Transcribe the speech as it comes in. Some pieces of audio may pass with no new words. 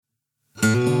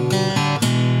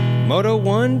Moto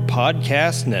One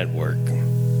Podcast Network.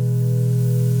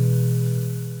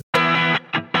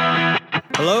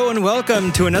 Hello and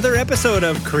welcome to another episode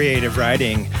of Creative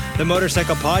Riding, the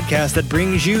motorcycle podcast that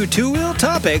brings you two-wheel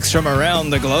topics from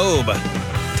around the globe.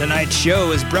 Tonight's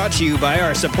show is brought to you by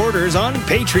our supporters on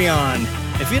Patreon.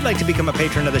 If you'd like to become a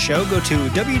patron of the show, go to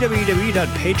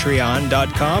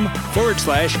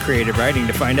www.patreon.com/creative riding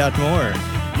to find out more.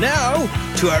 Now,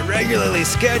 to our regularly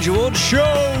scheduled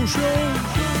show.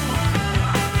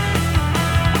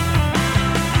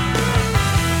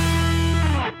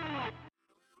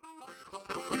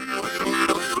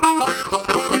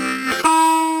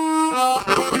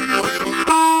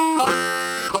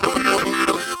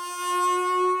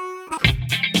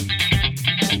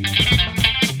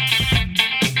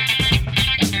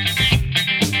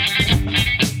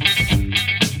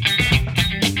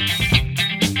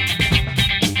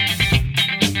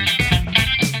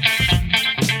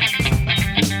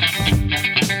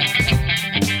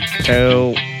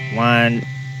 Two, one.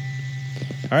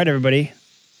 All right, everybody.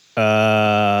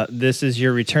 This is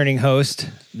your returning host,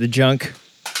 the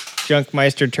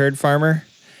Junkmeister Turd Farmer.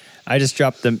 I just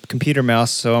dropped the computer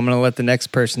mouse, so I'm going to let the next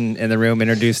person in the room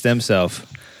introduce themselves.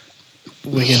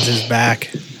 Wiggins is back.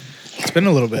 It's been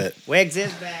a little bit. Wiggs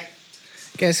is back.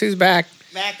 Guess who's back?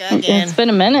 Back again. It's been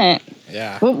a minute.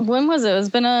 Yeah. When was it? It's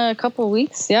been a couple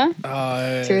weeks, yeah? 2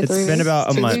 or 3 It's been weeks?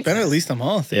 about a month. It's been at least a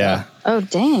month. Yeah. Oh,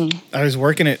 dang. I was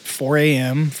working at 4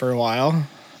 a.m. for a while.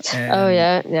 And Oh,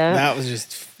 yeah. That was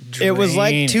just It was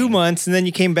like draining. 2 months, and then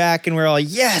you came back, and we're all,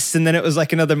 yes! And then it was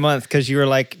like another month, because you were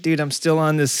like, dude, I'm still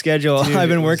on this schedule. Dude, I've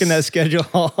been it working was- that schedule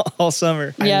all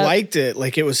summer. I Yeah. liked it.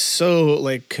 Like, it was so,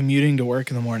 like, commuting to work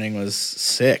in the morning was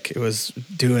sick. It was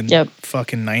doing Yep.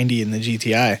 fucking 90 in the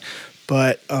GTI.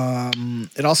 But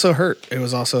it also hurt. It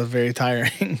was also very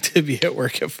tiring to be at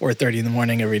work at 4:30 in the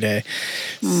morning every day.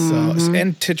 So,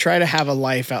 and to try to have a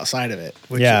life outside of it,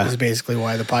 which Yeah. is basically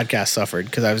why the podcast suffered,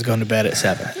 because I was going to bed at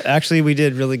 7. Actually, we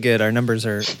did really good. Our numbers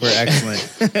were excellent.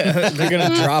 They're going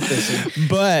to drop this.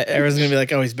 But Everyone's going to be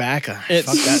like, oh, he's back. Fuck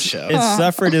that show. it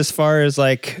suffered as far as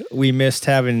like we missed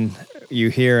having you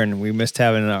here, and we missed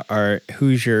having our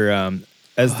Hoosier,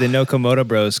 as the Nokomoto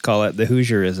Bros call it, the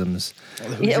Hoosierisms.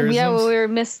 Yeah, we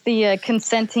missed the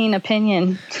consenting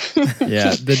opinion.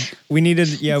 Yeah, we needed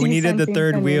the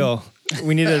third Descending wheel.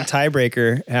 We needed a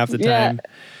tiebreaker half the Yeah.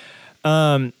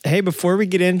 time. Hey, before we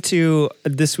get into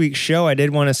this week's show, I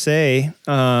did want to say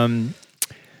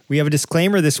we have a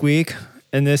disclaimer this week,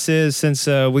 and this is since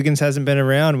Wiggins hasn't been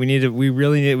around, we need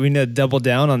to double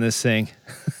down on this thing,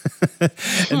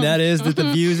 and that is that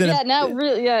the views and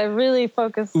really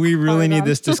focus. we really hard need on.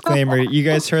 this disclaimer. You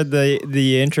guys heard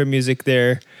the intro music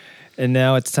there, and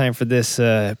now it's time for this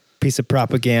piece of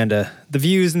propaganda. The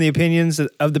views and the opinions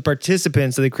of the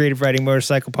participants of the Creative Riding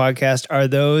Motorcycle Podcast are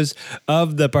those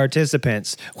of the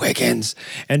participants, Wiggins,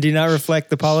 and do not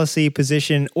reflect the policy,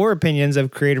 position, or opinions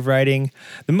of Creative Riding,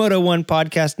 the Moto One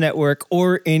Podcast Network,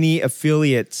 or any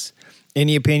affiliates.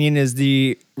 Any opinion is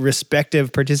the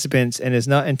respective participants and is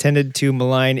not intended to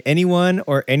malign anyone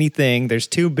or anything. There's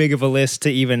too big of a list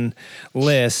to even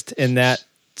list in that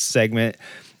segment.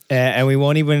 And we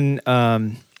won't even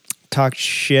talk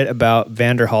shit about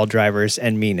Vanderhall drivers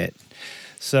and mean it.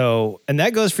 So, and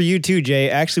that goes for you too, Jay.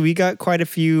 Actually, we got quite a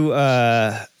few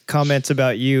comments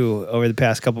about you over the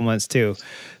past couple months too.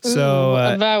 So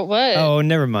About what? oh,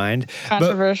 never mind.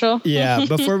 Controversial? Yeah,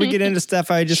 before we get into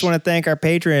stuff, I just want to thank our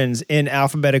patrons in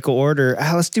alphabetical order.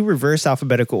 Let's do reverse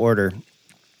alphabetical order.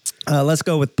 Let's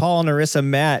go with Paul, Narissa,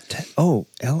 Matt. Oh,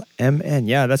 LMN.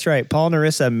 Yeah, that's right. Paul,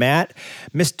 Narissa, Matt,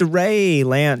 Mr. Ray,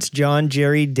 Lance, John,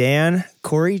 Jerry, Dan,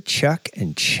 Corey, Chuck,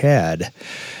 and Chad.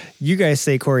 You guys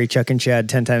say Corey, Chuck, and Chad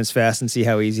 10 times fast and see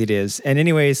how easy it is. And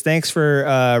anyways, thanks for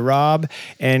Rob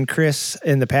and Chris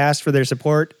in the past for their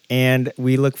support, and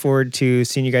we look forward to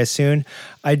seeing you guys soon.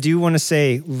 I do want to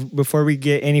say, before we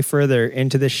get any further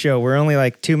into this show, we're only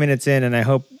like 2 minutes in, and I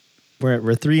hope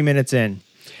we're 3 minutes in.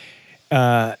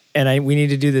 And we need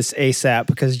to do this ASAP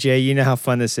because, Jay, you know how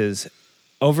fun this is.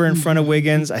 Over in front of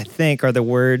Wiggins, I think, are the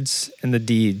words and the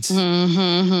deeds.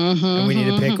 And we need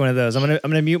to pick one of those. I'm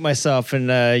gonna mute myself,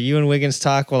 and you and Wiggins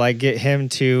talk while I get him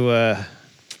to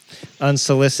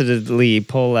unsolicitedly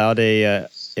pull out a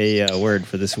word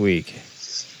for this week.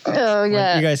 Oh,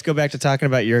 yeah. You guys go back to talking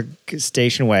about your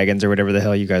station wagons or whatever the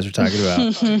hell you guys were talking about.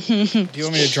 Do you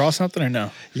want me to draw something or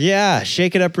no? Yeah,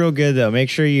 shake it up real good, though.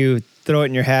 Make sure you throw it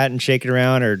in your hat and shake it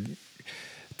around, or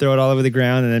throw it all over the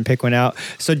ground and then pick one out.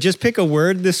 So just pick a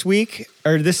word this week,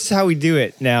 or this is how we do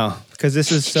it now, because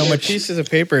this is so much. Pieces of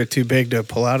paper are too big to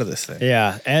pull out of this thing.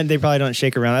 Yeah, and they probably don't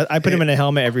shake around. I put them in a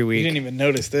helmet every You week. didn't even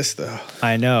notice this, though.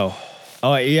 I know.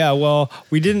 Oh, yeah. Well,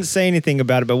 we didn't say anything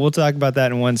about it, but we'll talk about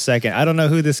that in 1 second. I don't know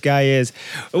who this guy is.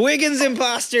 Wiggins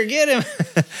imposter, get him.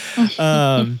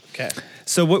 Okay.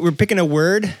 So we're picking a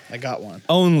word I got one.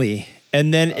 only.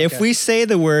 And then if we say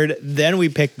the word, then we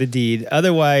pick the deed.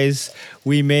 Otherwise,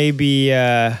 we may be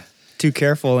too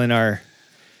careful in our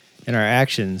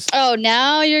actions. Oh,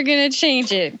 now you're gonna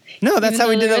change it. No, that's how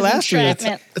we did it last week.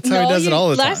 That's how he does it all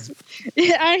the time.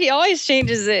 Yeah, he always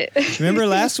changes it. Remember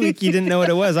last week you didn't know what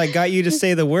it was. I got you to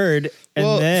say the word,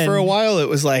 and then for a while it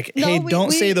was like, No, hey, we- don't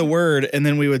we- say the word, and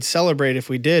then we would celebrate if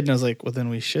we did. And I was like, well, then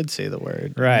we should say the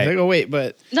word. Right. I was like, oh wait,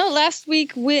 but No, last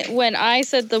week when I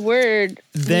said the word,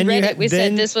 Then we you read had- it. We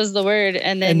then- said this was the word,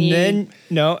 and then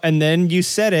and then you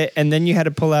said it, and then you had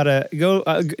to pull out a go.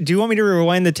 Do you want me to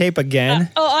rewind the tape again?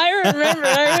 I remember.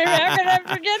 How could I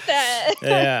forget that?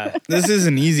 Yeah. this is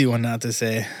an easy one not to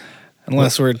say,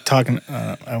 unless we're talking.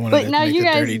 I wanted But to now make you a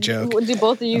guys, dirty joke. do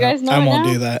both of you guys know I it won't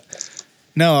now? do that.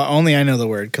 No, only I know the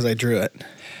word because I drew it.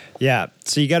 Yeah.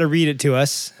 So you got to read it to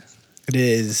us. It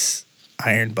is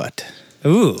iron butt.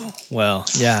 Ooh. Well,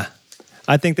 yeah.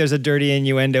 I think there's a dirty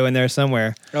innuendo in there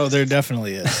somewhere. Oh, there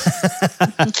definitely is.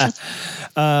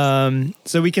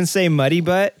 So we can say muddy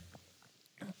butt,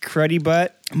 cruddy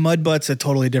butt. Mud butt's a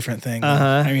totally different thing.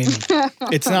 Uh-huh. I mean,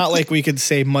 it's not like we could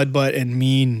say mud butt and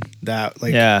mean that.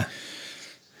 Like, Yeah.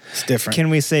 it's different. Can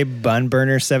we say bun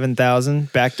burner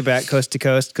 7,000 back to back, coast to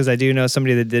coast? Because I do know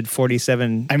somebody that did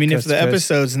 47. I mean, if coast the to coast.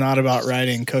 episode's not about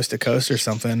riding coast to coast or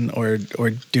something, or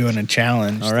doing a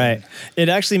challenge, All right. It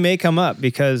actually may come up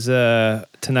because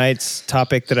tonight's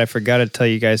topic that I forgot to tell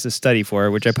you guys to study for,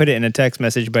 which I put it in a text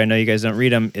message, but I know you guys don't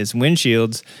read them, is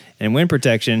windshields and wind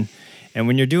protection. And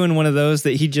when you're doing one of those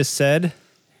that he just said,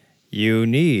 you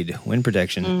need wind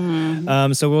protection.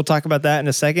 So we'll talk about that in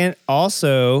a second.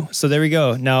 Also, so there we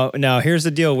go. Now here's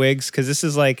the deal, Wiggs, because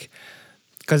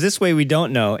this way we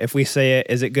don't know if we say it,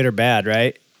 is it good or bad,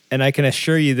 right? And I can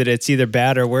assure you that it's either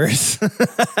bad or worse.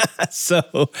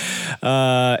 So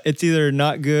it's either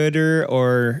not good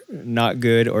or not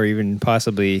good or even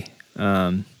possibly,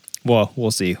 well, we'll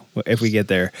see if we get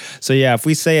there. So yeah, if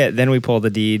we say it, then we pull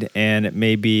the deed, and it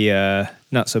may be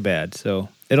not so bad. So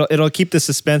it'll keep the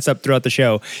suspense up throughout the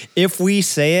show. If we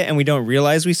say it and we don't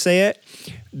realize we say it,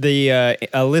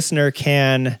 a listener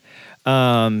can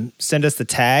send us the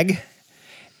tag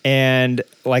and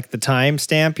like the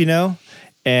timestamp,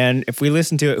 And if we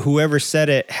listen to it, whoever said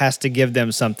it has to give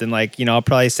them something. Like, I'll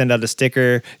probably send out a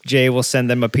sticker. Jay will send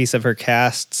them a piece of her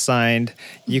cast signed.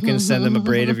 You can send them a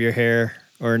braid of your hair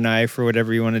or a knife or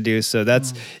whatever you want to do. So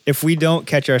that's if we don't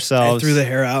catch I ourselves. threw the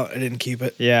hair out. I didn't keep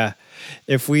it. Yeah.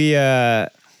 If we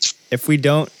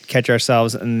don't catch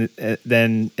ourselves, and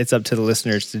then it's up to the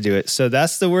listeners to do it. So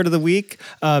that's the word of the week.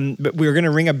 But we're going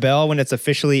to ring a bell when it's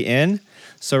officially in.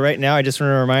 So right now, I just want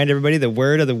to remind everybody the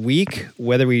word of the week,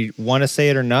 whether we want to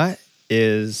say it or not,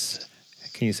 is,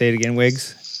 can you say it again,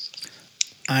 Wiggs?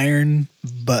 Iron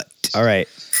butt. All right.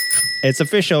 It's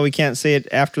official. We can't say it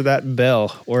after that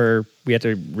bell, or we have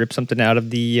to rip something out of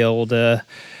the old the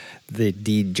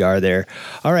deed jar there.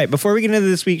 All right. Before we get into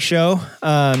this week's show,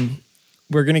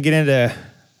 we're going to get into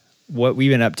what we've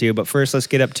been up to. But first, let's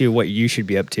get up to what you should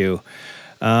be up to.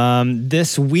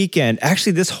 This weekend,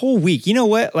 actually this whole week, you know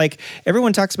what? Like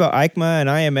everyone talks about EICMA and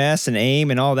IMS and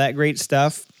AIM and all that great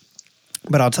stuff.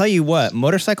 But I'll tell you what,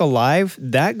 Motorcycle Live,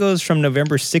 that goes from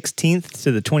November 16th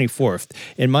to the 24th.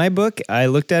 In my book, I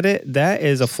looked at it, that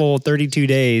is a full 32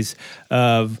 days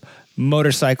of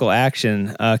motorcycle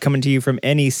action coming to you from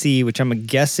NEC, which I'm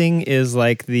guessing is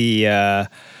like the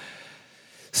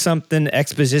something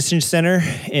exposition center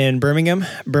in Birmingham,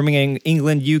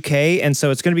 England, UK. And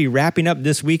so it's going to be wrapping up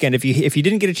this weekend. If you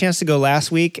didn't get a chance to go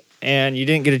last week and you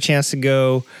didn't get a chance to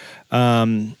go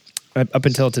up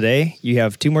until today, you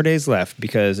have 2 more days left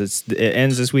because it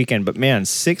ends this weekend. But man,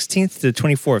 16th to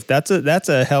 24th, that's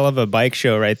a hell of a bike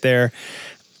show right there.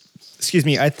 Excuse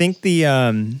me. I think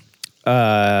the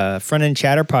Front End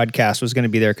Chatter podcast was going to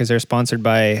be there because they're sponsored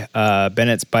by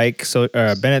Bennett's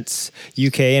Bennett's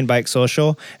UK and Bike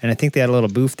Social, and I think they had a little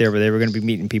booth there where they were going to be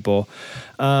meeting people.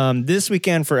 This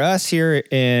weekend for us here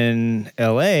in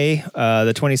LA,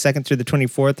 the 22nd through the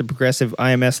 24th, the Progressive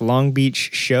IMS Long Beach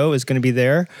show is going to be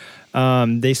there.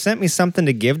 They sent me something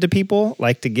to give to people,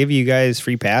 like to give you guys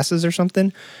free passes or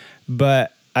something,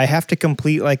 but I have to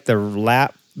complete like the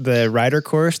rider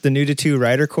course, the new to 2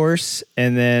 rider course.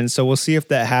 And then, so we'll see if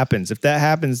that happens. If that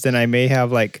happens, then I may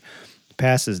have like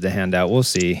passes to hand out. We'll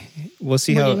see. What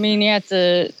do you mean you have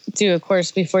to do a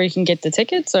course before you can get the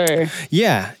tickets, or?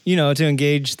 Yeah. To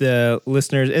engage the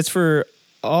listeners. It's for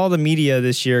all the media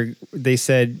this year. They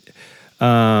said,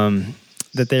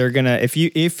 that they are going to,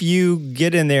 if you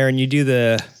get in there and you do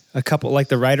the a couple, like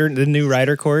the new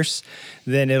rider course,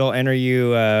 then it'll enter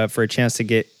you for a chance to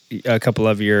get a couple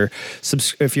of your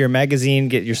if you're a magazine,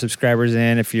 get your subscribers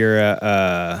in. If you're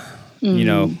you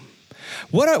know,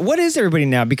 what is everybody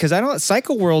now? Because I don't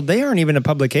Cycle World, they aren't even a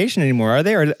publication anymore, are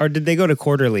they? Or did they go to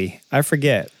quarterly? I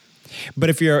forget. But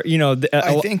if you're, you know,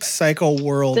 I think Cycle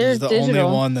World They're is the digital.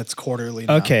 only one that's quarterly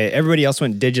now. okay, everybody else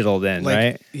went digital then, Like,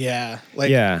 right? Yeah.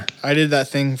 Yeah. I did that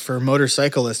thing for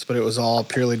Motorcyclist, but it was all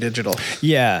purely digital.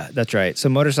 Yeah, that's right. So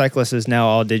Motorcyclist is now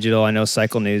all digital. I know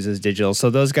Cycle News is digital. So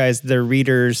those guys, their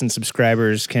readers and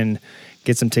subscribers can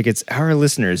get some tickets. Our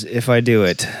listeners, if I do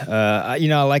it. You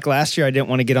know, like last year, I didn't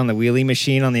want to get on the wheelie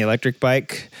machine on the electric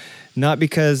bike. Not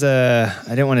because I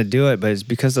didn't want to do it, but it's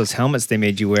because those helmets they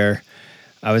made you wear.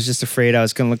 I was just afraid I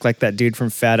was going to look like that dude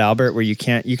from Fat Albert, where you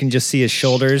can just see his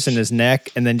shoulders and his neck,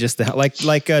 and then just like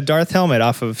Darth Helmet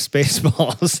off of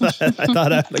Spaceballs. I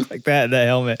thought I would look like that in that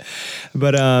helmet.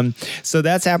 But so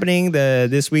that's happening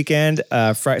this weekend,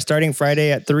 starting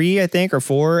Friday at 3, I think, or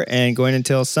 4, and going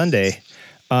until Sunday.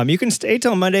 You can stay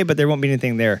till Monday, but there won't be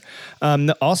anything there.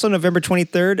 Also, November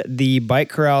 23rd, the Bike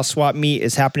Corral Swap Meet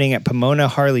is happening at Pomona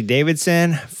Harley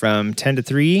Davidson from 10 to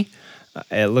 3.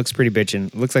 It looks pretty bitchin'.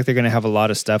 It looks like they're going to have a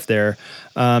lot of stuff there.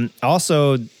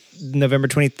 Also, November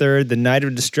 23rd, the Night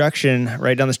of Destruction,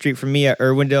 right down the street from me at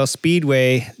Irwindale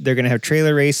Speedway. They're going to have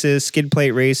trailer races, skid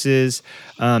plate races,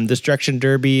 Destruction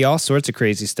Derby, all sorts of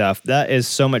crazy stuff. That is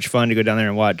so much fun to go down there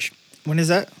and watch. When is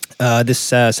that? This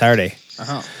Saturday.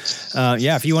 Uh-huh.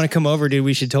 Yeah, if you want to come over, dude,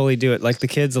 we should totally do it. Like, the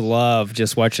kids love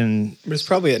just watching. It's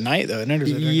probably at night, though, isn't it? Or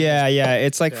is it during- Yeah.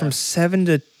 It's like from 7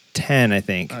 to 10, I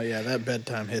think. Oh, yeah, that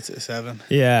bedtime hits at 7.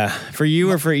 Yeah. For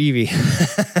you or for Evie?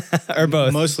 Or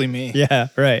both? Mostly me. Yeah,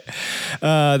 right.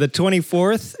 The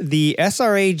 24th, the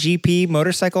SRA GP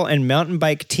motorcycle and mountain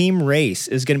bike team race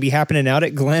is going to be happening out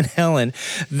at Glen Helen.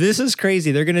 This is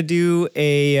crazy. They're going to do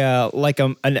a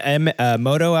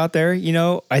moto out there. You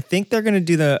know, I think they're going to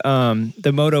do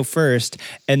the moto first,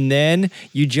 and then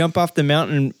you jump off the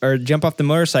mountain or jump off the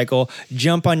motorcycle,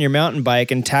 jump on your mountain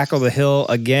bike, and tackle the hill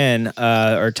again,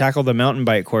 or tackle the mountain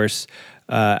bike course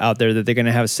out there that they're going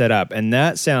to have set up. And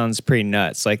that sounds pretty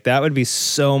nuts. Like, that would be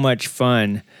so much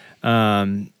fun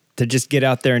to just get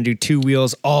out there and do 2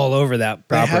 wheels all over that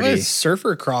They have property. a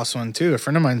surfer cross one, too. A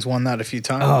friend of mine's won that a few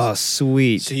times. Oh,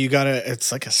 sweet. So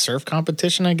it's like a surf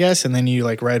competition, I guess, and then you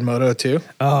like ride moto, too.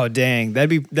 Oh, dang.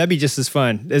 That'd be just as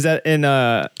fun. Is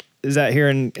that here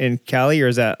in Cali, or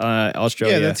is that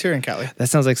Australia? Yeah, that's here in Cali. That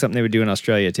sounds like something they would do in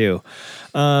Australia too.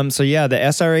 So yeah, the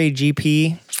SRA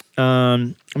GP.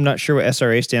 I'm not sure what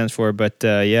SRA stands for, but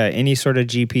yeah, any sort of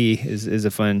GP is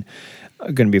going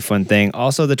to be a fun thing.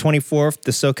 Also, the 24th,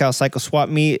 the SoCal Cycle Swap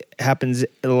Meet happens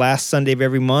the last Sunday of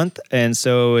every month, and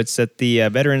so it's at the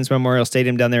Veterans Memorial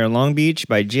Stadium down there in Long Beach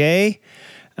by Jay.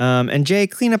 And Jay,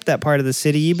 clean up that part of the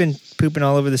city. You've been pooping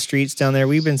all over the streets down there.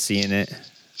 We've been seeing it.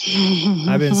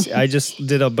 I just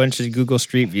did a bunch of Google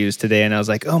Street Views today, and I was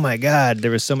like, oh my God,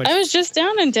 there was so much. I was just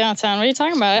down in downtown. What are you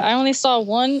talking about? I only saw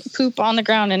one poop on the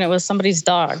ground, and it was somebody's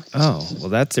dog. Oh, well,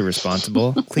 that's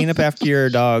irresponsible. Clean up after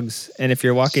your dogs, and if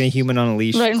you're walking a human on a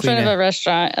leash, Right in front of clean a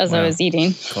restaurant as I Wow. was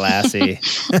eating. Classy.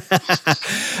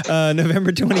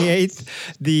 November 28th,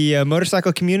 the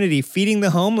motorcycle community Feeding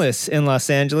the Homeless in Los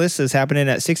Angeles is happening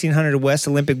at 1600 West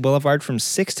Olympic Boulevard from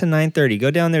 6 to 9:30. Go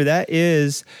down there. That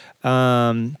is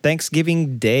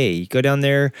Thanksgiving Day. Go down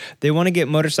there. They want to get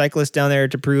motorcyclists down there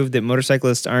to prove that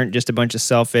motorcyclists aren't just a bunch of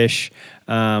selfish,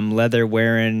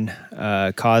 leather-wearing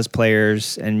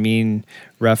cosplayers and mean,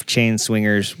 rough chain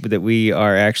swingers, but that we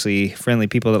are actually friendly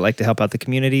people that like to help out the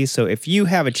community. So if you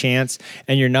have a chance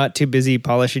and you're not too busy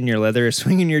polishing your leather or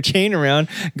swinging your chain around,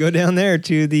 go down there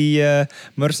to the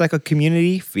motorcycle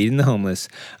community Feeding the Homeless.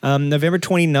 November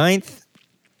 29th,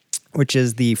 which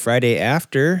is the Friday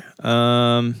after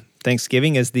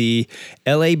Thanksgiving, is the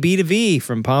LA B2V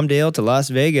from Palmdale to Las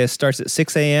Vegas. Starts at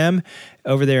 6 a.m.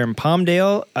 over there in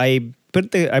Palmdale. I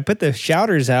put the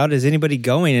shouters out. Is anybody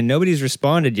going? And nobody's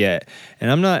responded yet.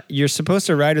 And you're supposed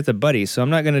to ride with a buddy, so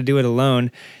I'm not going to do it alone.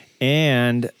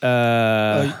 And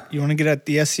You want to get at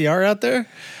the SCR out there?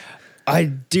 I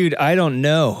don't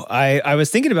know. I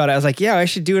was thinking about it. I was like, yeah, I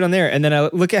should do it on there. And then I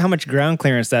look at how much ground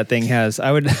clearance that thing has.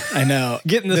 I would I know.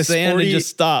 get in the sand and just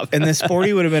stop. And the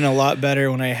Sporty would have been a lot better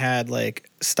when I had like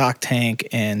stock tank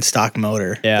and stock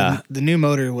motor. Yeah. The new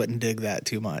motor wouldn't dig that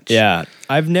too much. Yeah.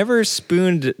 I've never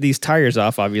spooned these tires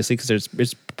off, obviously, because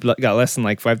it's got less than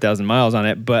like 5,000 miles on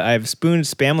it. But I've spooned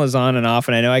Spamlas on and off,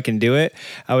 and I know I can do it.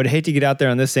 I would hate to get out there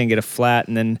on this thing, get a flat,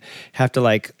 and then have to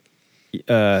like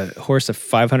horse a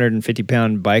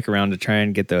 550-pound bike around to try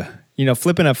and get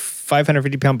flipping a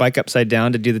 550-pound bike upside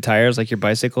down to do the tires like your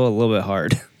bicycle, a little bit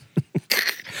hard.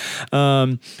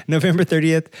 November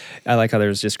 30th. I like how there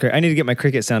was just. I need to get my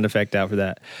cricket sound effect out for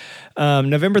that.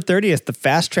 November 30th, the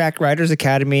Fast Track Riders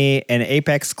Academy and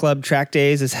Apex Club Track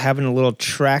Days is having a little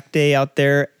track day out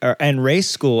there, and race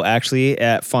school actually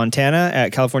at Fontana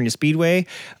at California Speedway.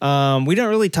 We don't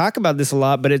really talk about this a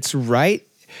lot, but it's right.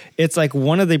 It's like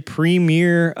one of the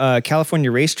premier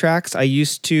California racetracks. I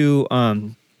used to.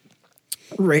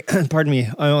 Pardon me,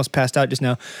 I almost passed out just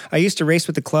now. I used to race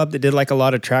with the club that did like a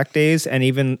lot of track days and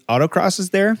even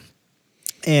autocrosses there.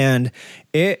 And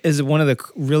it is one of the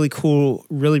really cool,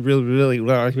 really, and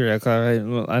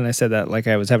I said that like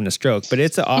I was having a stroke, but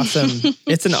it's an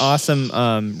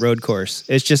awesome road course.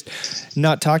 It's just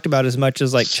not talked about as much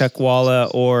as like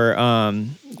Chuckwalla or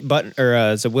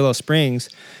Willow Springs,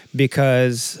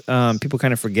 because people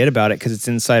kind of forget about it because it's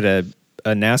inside a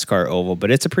NASCAR oval. But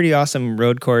it's a pretty awesome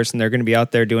road course, and they're going to be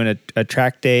out there doing a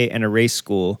track day and a race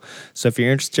school. So if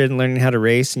you're interested in learning how to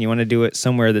race and you want to do it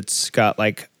somewhere that's got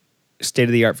like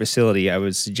state-of-the-art facility, I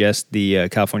would suggest the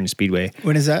California Speedway.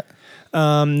 When is that?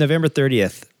 November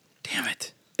 30th. Damn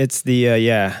it. It's the,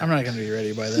 I'm not going to be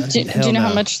ready by then. Do you know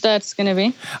how much that's going to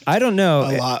be? I don't know.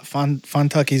 A lot.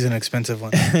 Fontucky's an expensive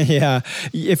one. Yeah.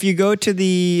 If you go to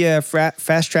the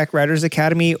Fast Track Riders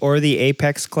Academy or the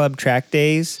Apex Club Track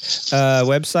Days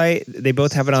website, they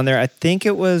both have it on there. I think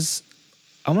it was,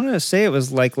 I want to say it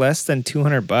was like less than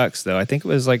 $200 though. I think it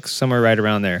was like somewhere right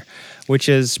around there, which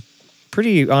is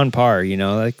pretty on par, you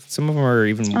know, like some of them are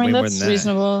even way more than that. That's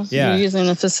reasonable. Yeah. You're using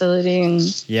the facility, and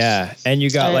yeah. And you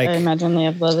got I imagine they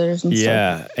have leathers and stuff.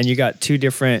 Yeah. And you got two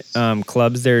different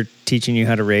clubs there teaching you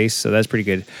how to race. So that's pretty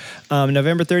good.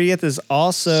 November 30th is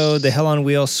also the Hell on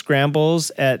Wheels Scrambles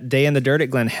at Day in the Dirt at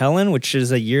Glen Helen, which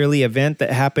is a yearly event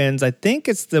that happens. I think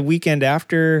it's the weekend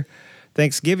after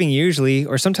Thanksgiving usually,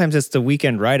 or sometimes it's the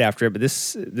weekend right after it. But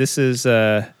this is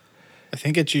I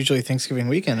think it's usually Thanksgiving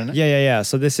weekend, isn't it? Yeah.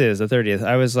 So this is the 30th.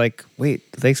 I was like, wait,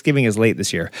 Thanksgiving is late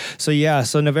this year. So yeah,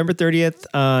 so November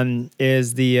 30th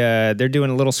is they're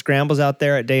doing little scrambles out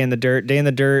there at Day in the Dirt. Day in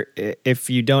the Dirt, if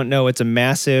you don't know, it's a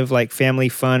massive like family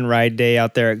fun ride day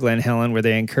out there at Glen Helen where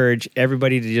they encourage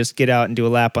everybody to just get out and do a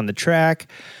lap on the track.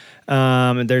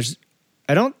 I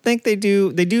don't think they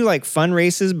do like fun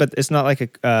races, but it's not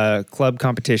like a club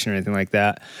competition or anything like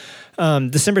that.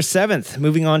 December 7th,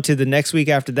 moving on to the next week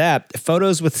after that,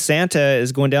 Photos with Santa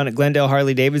is going down at Glendale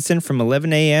Harley-Davidson from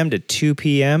 11 a.m. to 2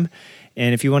 p.m.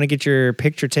 And if you want to get your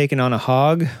picture taken on a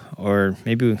hog, or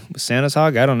maybe Santa's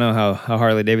hog, I don't know how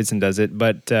Harley-Davidson does it,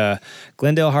 but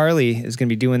Glendale Harley is going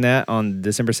to be doing that on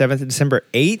December 7th. December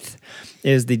 8th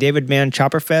is the David Mann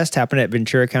Chopper Fest happening at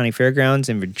Ventura County Fairgrounds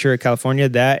in Ventura, California.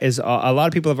 That is, a lot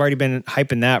of people have already been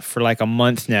hyping that for like a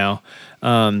month now.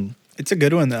 It's a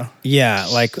good one though. Yeah,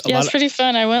 it's pretty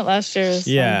fun. I went last year.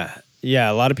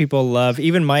 Yeah, a lot of people love.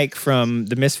 Even Mike from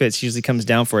the Misfits usually comes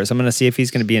down for it. So I'm going to see if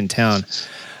he's going to be in town.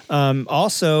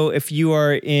 Also, if you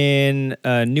are in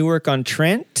Newark on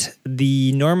Trent,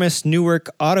 the Normus Newark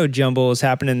Auto Jumble is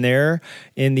happening there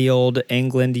in the old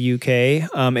England, UK.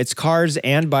 It's cars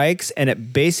and bikes, and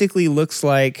it basically looks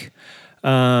like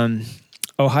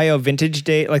Ohio Vintage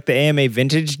Day, like the AMA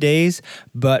Vintage Days,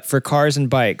 but for cars and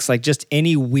bikes, like just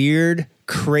any weird,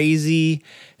 crazy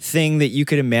thing that you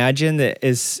could imagine that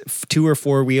is 2 or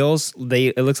 4 wheels.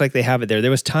 It looks like they have it there.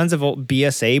 There was tons of old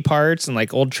BSA parts and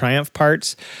like old Triumph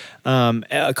parts,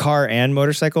 a car and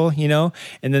motorcycle, you know,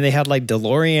 and then they had like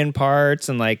DeLorean parts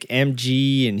and like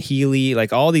MG and Healy,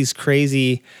 like all these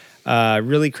crazy,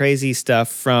 really crazy stuff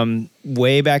from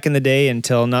way back in the day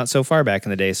until not so far back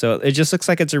in the day. So it just looks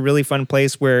like it's a really fun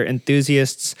place where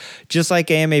enthusiasts, just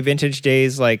like AMA Vintage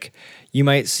Days, like you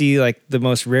might see like the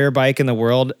most rare bike in the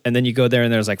world, and then you go there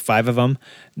and there's like 5 of them.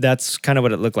 That's kind of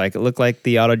what it looked like. It looked like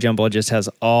the Auto Jumble just has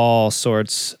all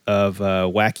sorts of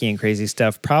wacky and crazy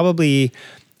stuff. Probably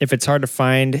if it's hard to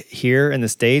find here in the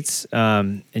States,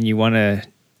 and you want to,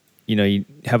 you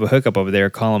have a hookup over there,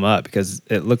 call them up, because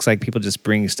it looks like people just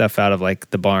bring stuff out of like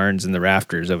the barns and the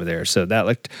rafters over there. So that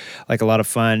looked like a lot of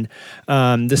fun.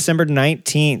 December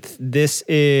 19th, this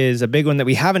is a big one that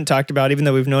we haven't talked about, even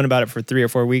though we've known about it for 3 or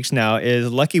 4 weeks now,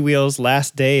 is Lucky Wheels'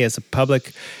 last day as a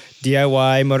public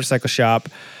DIY motorcycle shop.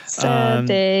 Sad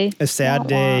day. A sad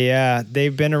day, yeah.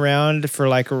 They've been around for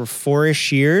like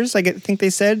 4-ish years, I think they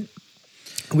said.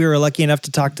 We were lucky enough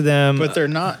to talk to them. But they're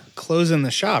not closing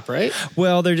the shop, right?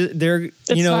 Well, they're it's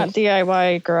not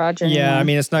DIY garage anymore. Yeah, I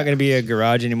mean, it's not going to be a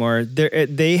garage anymore.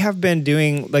 They have been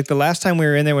doing, like the last time we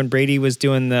were in there when Brady was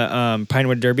doing the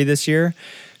Pinewood Derby this year,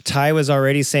 Ty was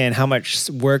already saying how much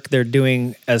work they're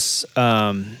doing as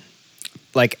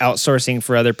like outsourcing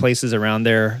for other places around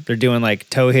there. They're doing like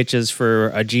tow hitches for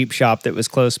a Jeep shop that was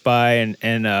close by,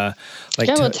 and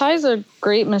like Ty's a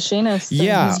great machinist.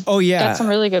 Yeah. He's Oh yeah. got some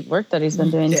really good work that he's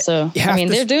been doing. So I mean,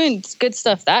 they're doing good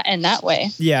stuff that way.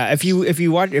 Yeah. If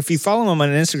you follow them on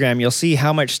Instagram, you'll see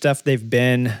how much stuff they've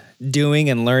been doing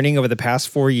and learning over the past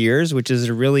 4 years, which is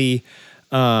really.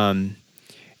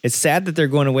 It's sad that they're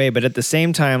going away, but at the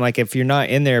same time, like if you're not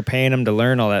in there paying them to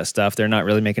learn all that stuff, they're not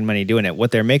really making money doing it. What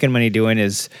they're making money doing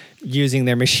is using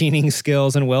their machining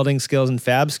skills and welding skills and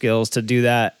fab skills to do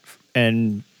that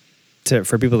and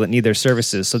for people that need their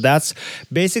services. So that's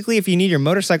basically, if you need your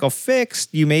motorcycle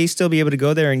fixed, you may still be able to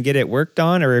go there and get it worked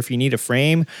on, or if you need a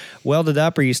frame welded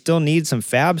up, or you still need some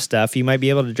fab stuff, you might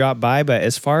be able to drop by. But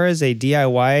as far as a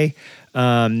DIY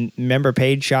member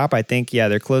paid shop, I think, yeah,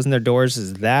 they're closing their doors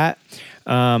as that.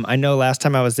 I know last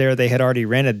time I was there, they had already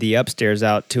rented the upstairs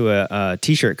out to a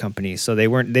t-shirt company, so they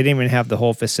didn't even have the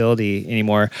whole facility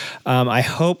anymore. I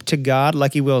hope to God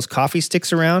Lucky Will's Coffee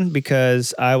sticks around,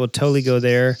 because I will totally go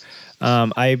there.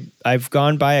 I've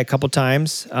gone by a couple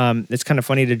times. It's kind of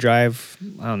funny to drive,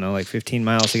 I don't know, like 15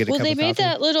 miles to get a cup of coffee. Well, they made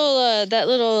that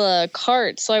little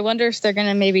cart, so I wonder if they're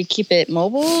gonna maybe keep it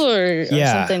mobile or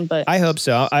something. But I hope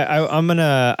so.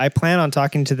 I plan on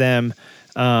talking to them.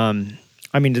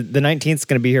 I mean, the 19th is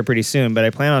going to be here pretty soon, but I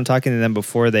plan on talking to them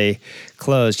before they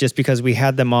close, just because we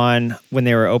had them on when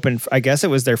they were open. I guess it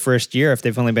was their first year, if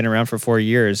they've only been around for 4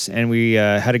 years, and we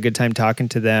had a good time talking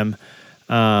to them.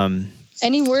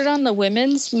 Any word on the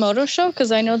women's moto show?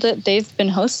 Because I know that they've been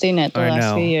hosting it the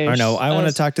last few years. I know. I want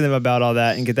to talk to them about all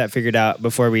that and get that figured out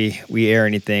before we air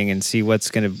anything, and see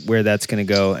where that's gonna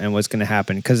go and what's gonna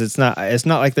happen. Because it's not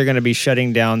like they're gonna be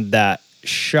shutting down that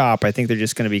shop. I think they're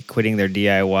just going to be quitting their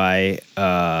DIY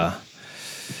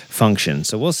function.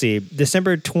 So we'll see.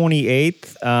 December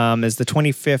 28th is the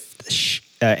 25th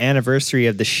anniversary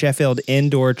of the Sheffield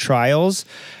Indoor Trials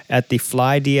at the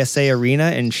Fly DSA Arena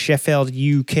in Sheffield,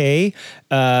 UK.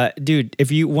 Dude,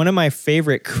 one of my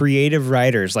favorite creative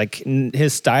riders, like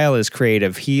his style is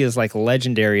creative. He is like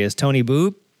legendary, is Tony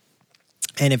Boo.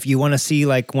 And if you want to see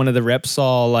like one of the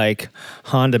Repsol like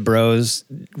Honda bros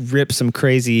rip some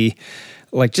crazy,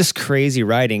 like just crazy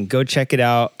riding, go check it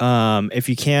out. If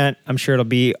you can't, I'm sure it'll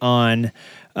be on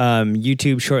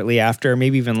YouTube shortly after,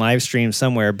 maybe even live stream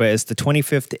somewhere. But it's the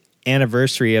 25th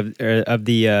anniversary of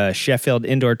the Sheffield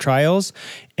Indoor Trials,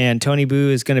 and Tony Boo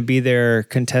is going to be there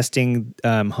contesting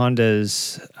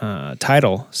Honda's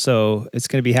title. So it's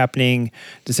going to be happening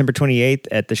December 28th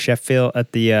at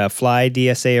the Fly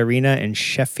DSA Arena in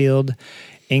Sheffield,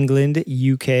 England,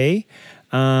 UK.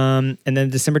 And then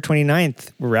December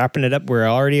 29th, we're wrapping it up. We're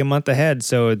already a month ahead.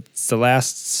 So it's the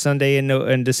last Sunday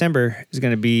in December is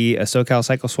going to be a SoCal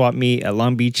Cycle Swap meet at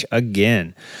Long Beach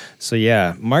again. So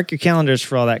yeah, mark your calendars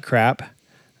for all that crap,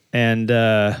 and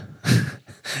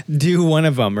do one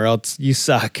of them or else you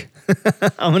suck.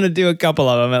 I'm going to do a couple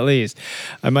of them at least.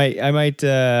 I might,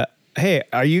 hey,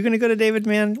 are you going to go to David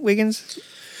Wiggins?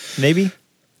 Maybe.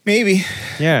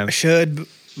 Yeah. I should,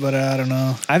 but I don't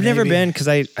know. I've never been because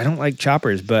I don't like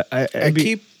choppers, but it'd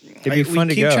be fun to go.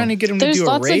 We keep trying to get them to do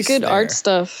a race. There's lots of good art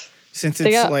stuff. Since they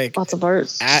it's got like lots of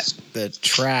art at the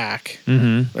track,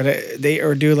 mm-hmm.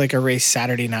 But do like a race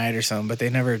Saturday night or something, but they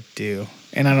never do.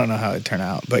 And I don't know how it'd turn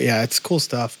out. But yeah, it's cool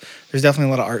stuff. There's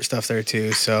definitely a lot of art stuff there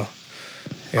too. So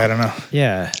yeah, I don't know.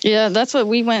 Yeah, that's what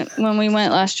we went when we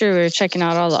went last year. We were checking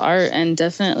out all the art and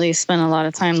definitely spent a lot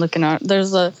of time looking at.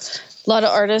 There's a lot of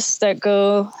artists that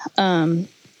go,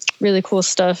 really cool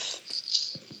stuff.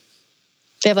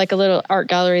 They have like a little art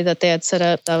gallery that they had set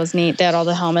up. That was neat. They had all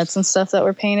the helmets and stuff that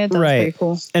were painted. That was pretty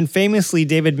cool. And famously,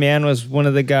 David Mann was one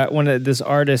of this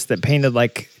artist that painted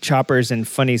like choppers in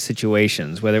funny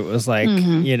situations, whether it was like,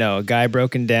 a guy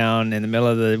broken down in the middle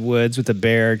of the woods with a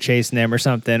bear chasing him or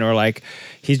something, or like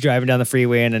he's driving down the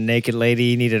freeway and a naked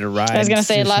lady needed a ride. I was going to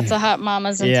say lots of hot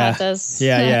mamas and tatas.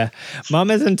 Yeah.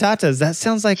 Mamas and tatas. That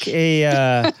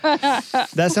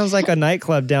sounds like a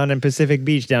nightclub down in Pacific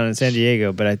Beach down in San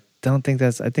Diego, but I think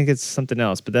it's something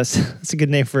else, but that's a good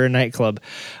name for a nightclub.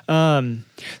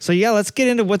 So yeah, let's get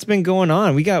into what's been going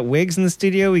on. We got Wiggs in the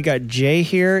studio. We got Jay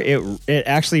here. It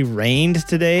actually rained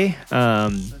today,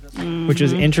 which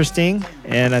was interesting.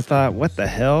 And I thought, what the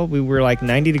hell? We were like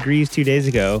 90 degrees 2 days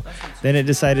ago. Then it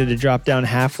decided to drop down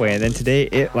halfway. And then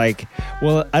today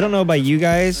I don't know about you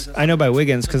guys. I know by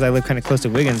Wiggins because I live kind of close to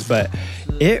Wiggins, but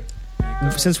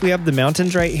since we have the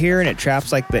mountains right here and it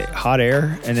traps like the hot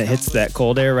air and it hits that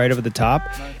cold air right over the top,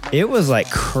 it was like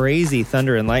crazy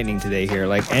thunder and lightning today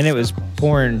here. And it was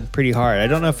pouring pretty hard. I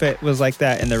don't know if it was like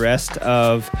that in the rest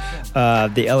of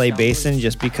the LA basin,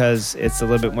 just because it's a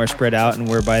little bit more spread out and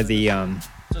we're by the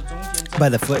by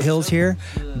the foothills here.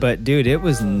 But dude, it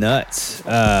was nuts.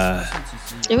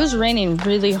 It was raining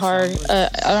really hard. I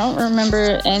don't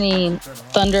remember any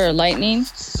thunder or lightning,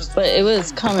 but it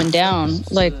was coming down.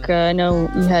 Like, I know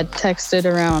you had texted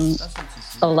around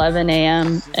 11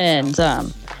 a.m. and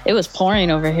it was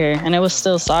pouring over here, and it was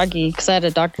still soggy because I had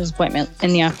a doctor's appointment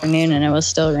in the afternoon, and it was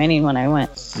still raining when I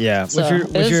went. Yeah. So,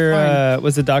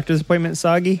 Was the doctor's appointment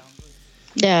soggy?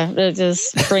 Yeah, it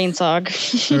was brain sog.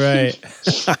 Right.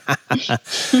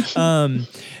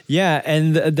 Yeah,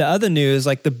 and the other news,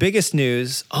 like the biggest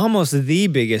news, almost the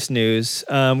biggest news,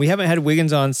 we haven't had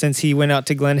Wiggins on since he went out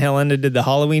to Glen Helen and did the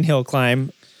Halloween hill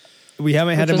climb. We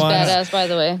haven't had him on. Badass, by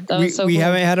the way. That was so we cool.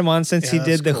 haven't had him on since he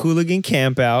did the hooligan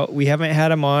camp out. We haven't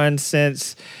had him on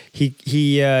since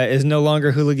he is no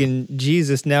longer hooligan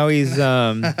Jesus. Now he's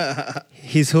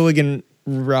hooligan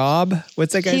Rob.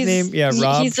 What's that guy's name? Yeah,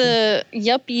 Rob. He's a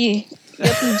yuppie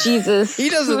Jesus. He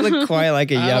doesn't look quite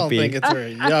like a yuppie. I don't think it's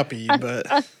very yuppie, but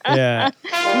yeah.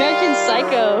 American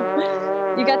Psycho.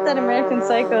 You got that American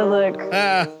Psycho look.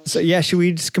 So yeah, should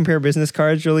we just compare business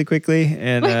cards really quickly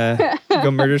and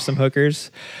go murder some hookers?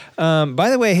 By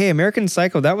the way, hey, American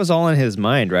Psycho, that was all in his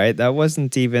mind, right? That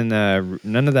wasn't even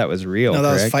none of that was real. No, that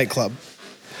correct? was Fight Club.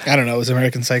 I don't know. Was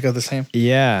American Psycho the same?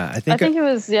 Yeah, I think it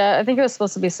was. Yeah, I think it was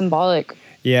supposed to be symbolic of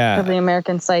the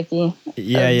American psyche.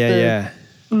 Yeah.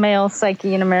 Male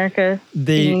psyche in America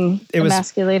being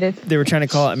emasculated. They were trying to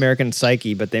call it American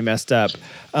Psyche, but they messed up.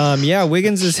 Yeah,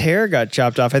 Wiggins' hair got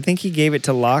chopped off. I think he gave it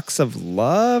to Locks of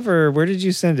Love, or where did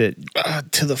you send it?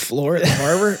 To the floor at the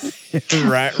barber.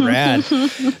 Rad.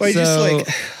 Well, just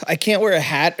I can't wear a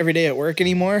hat every day at work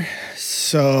anymore,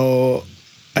 so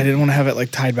I didn't want to have it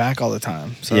like tied back all the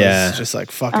time. So I was just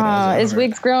like, fuck it. Is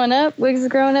Wiggs growing up? Wiggs is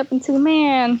growing up into a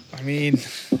man. I mean,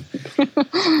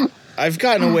 I've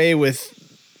gotten away with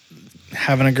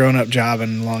having a grown-up job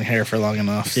and long hair for long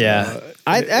enough. So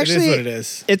it is what it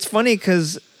is. It's funny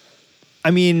because,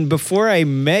 I mean, before I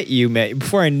met you,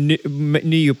 before I knew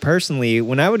you personally,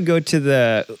 when I would go to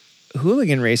the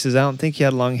hooligan races, I don't think you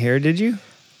had long hair, did you?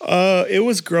 It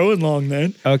was growing long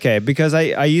then. Okay, because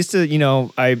I used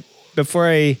to, before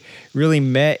I really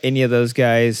met any of those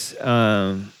guys,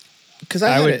 because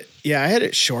I had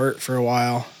it short for a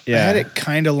while. Yeah. I had it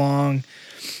kind of long.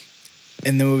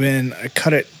 And then I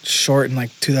cut it short in like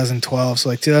 2012. So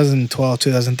like 2012,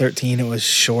 2013, it was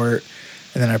short.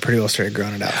 And then I pretty well started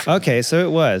growing it out. Okay, so it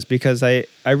was because I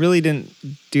really didn't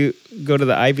go to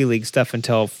the Ivy League stuff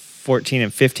until 14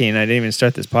 and 15. I didn't even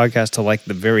start this podcast till like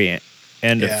the very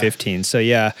end of 15. So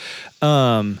yeah.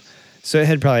 So it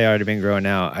had probably already been growing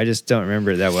out. I just don't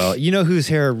remember it that well. You know whose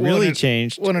hair really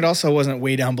changed? Well, and it also wasn't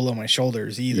way down below my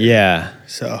shoulders either. Yeah.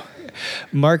 So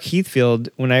Mark Heathfield,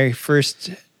 when I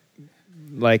first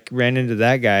ran into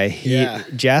that guy,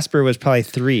 Jasper was probably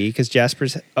 3 because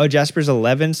Jasper's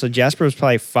 11, so Jasper was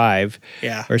probably 5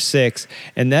 or 6,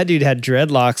 and that dude had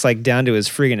dreadlocks down to his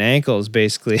friggin' ankles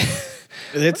basically.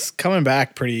 It's coming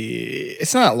back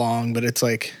it's not long, but it's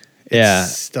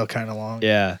still kind of long.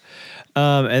 Yeah.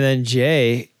 And then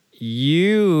Jay,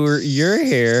 your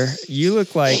hair, you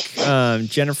look like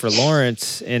Jennifer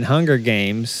Lawrence in Hunger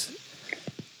Games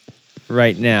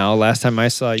right now. Last time I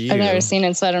saw you, I've never seen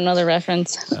it, so I don't know the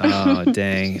reference. Oh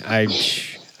dang! I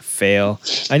fail.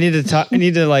 I need to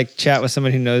chat with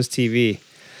someone who knows TV.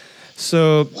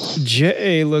 So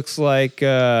Jay looks like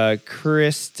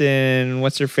Kristen.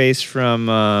 What's her face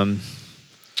from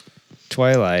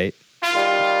Twilight?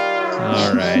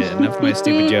 All right, enough of my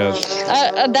stupid jokes.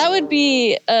 That would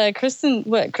be Kristen.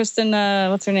 What Kristen?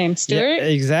 What's her name? Stewart. Yeah,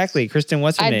 exactly, Kristen.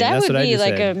 What's her name? That That's would what I be just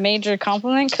like said. a major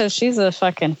compliment because she's a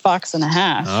fucking fox and a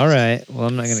half. All right. Well,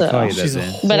 I'm not going to call you that she's then.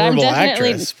 a horrible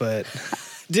actress, but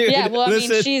dude, yeah. Well,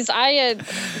 listen. I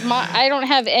mean, I don't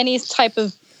have any type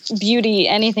of beauty,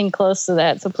 anything close to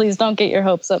that. So please don't get your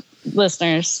hopes up,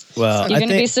 listeners. Well, you're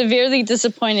going to be severely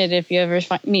disappointed if you ever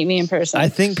meet me in person. I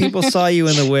think people saw you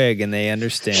in the wig and they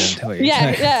understand what you're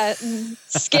saying. Yeah,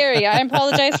 scary. I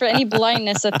apologize for any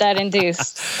blindness that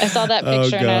induced. I saw that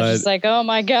picture and I was just like, oh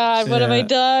my God, what have I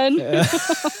done?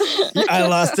 I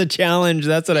lost the challenge.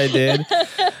 That's what I did.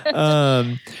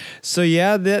 So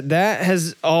yeah, that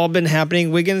has all been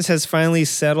happening. Wiggins has finally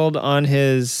settled on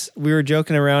we were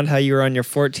joking around how you were on your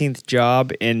 14th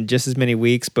job in just as many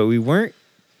weeks, but we weren't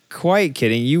quite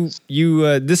kidding. You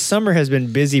this summer has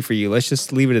been busy for you. Let's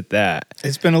just leave it at that.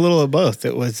 It's been a little of both.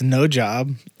 It was no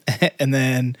job and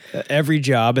then every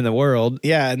job in the world.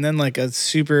 Yeah. And then like a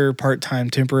super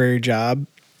part-time temporary job.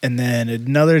 And then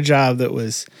another job that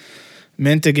was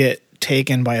meant to get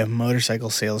taken by a motorcycle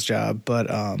sales job, but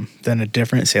then a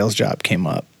different sales job came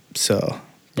up. So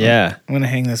Yeah. I'm going to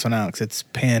hang this one out because it's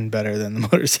panned better than the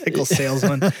motorcycle sales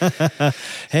one.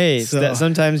 Hey, So-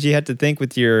 sometimes you have to think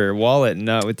with your wallet and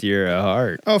not with your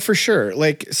heart. Oh, for sure.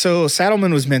 Like, so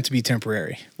Saddleman was meant to be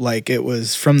temporary. Like, it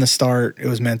was from the start, it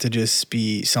was meant to just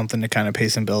be something to kind of pay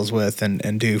some bills with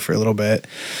and do for a little bit.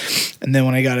 And then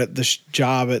when I got the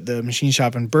job at the machine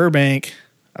shop in Burbank,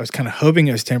 I was kind of hoping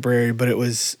it was temporary, but it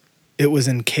was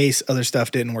in case other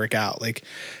stuff didn't work out. Like,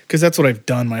 because that's what I've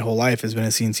done my whole life, has been a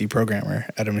CNC programmer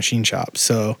at a machine shop.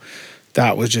 So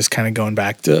that was just kind of going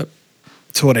back to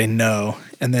what I know.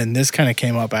 And then this kind of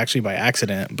came up actually by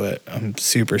accident, but I'm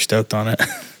super stoked on it.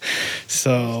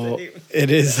 So it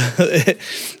is.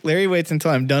 Larry waits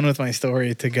until I'm done with my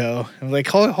story to go. I'm like,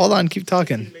 hold on, keep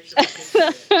talking.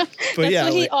 But That's yeah,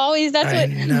 what he like, always. That's I what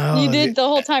know. you did the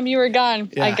whole time you were gone.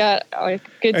 Yeah. I got a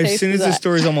good taste as soon of as the that.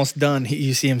 story's almost done,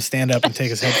 you see him stand up and take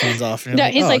his headphones off. And No,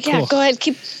 you're he's oh, like, yeah, cool. go ahead,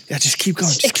 Yeah, just keep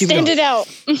going. Just keep extend going.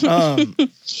 it out.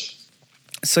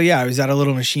 So yeah, I was at a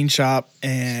little machine shop,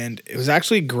 and it was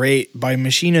actually great by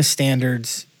machinist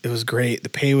standards. It was great. The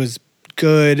pay was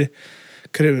good.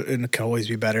 It could always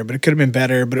be better, but it could have been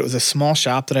better. But it was a small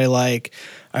shop that I like.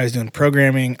 I was doing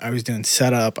programming. I was doing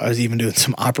setup. I was even doing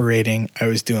some operating. I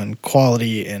was doing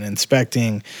quality and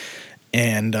inspecting,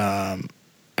 and I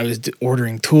was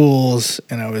ordering tools.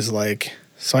 And I was like,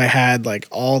 so I had like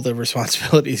all the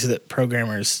responsibilities that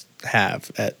programmers have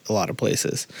at a lot of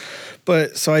places.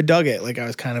 But so I dug it. Like, I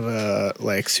was kind of a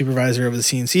like supervisor of the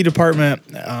CNC department.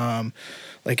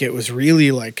 Like, it was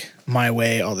really like my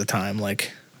way all the time.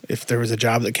 Like, if there was a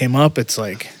job that came up, it's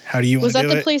like, how do you want Was to do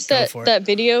that it? the place Go for it. that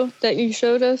video that you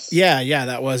showed us? Yeah,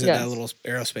 that was at Yes. that little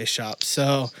aerospace shop.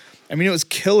 So, I mean, it was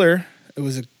killer. It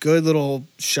was a good little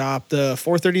shop. The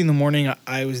 4:30 in the morning,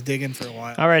 I was digging for a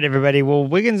while. All right, everybody. Well,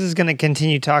 Wiggins is going to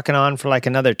continue talking on for like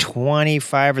another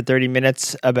 25 or 30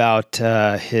 minutes about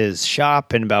his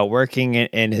shop and about working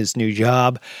in his new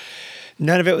job.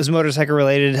 None of it was motorcycle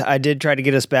related. I did try to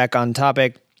get us back on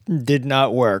topic. Did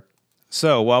not work.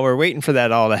 So while we're waiting for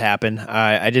that all to happen,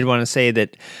 I did want to say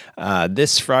that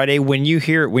this Friday, when you're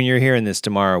hearing this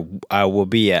tomorrow, I will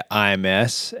be at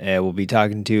IMS. We'll be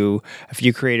talking to a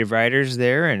few creative writers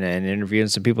there and interviewing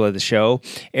some people at the show.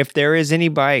 If there is any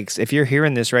bikes, if you're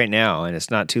hearing this right now and it's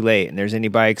not too late, and there's any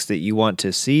bikes that you want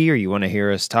to see or you want to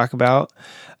hear us talk about,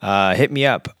 hit me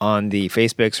up on the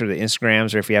Facebooks or the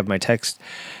Instagrams, or if you have my text,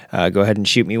 go ahead and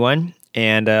shoot me one.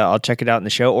 And I'll check it out in the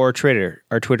show, or our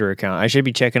Twitter account. I should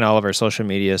be checking all of our social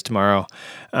medias tomorrow.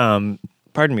 Pardon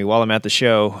me, while I'm at the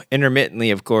show,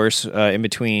 intermittently, of course, in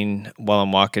between while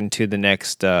I'm walking to the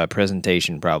next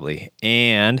presentation, probably.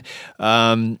 And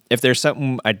if there's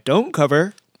something I don't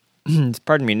cover,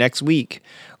 pardon me, next week,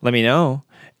 let me know.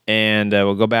 And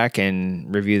we'll go back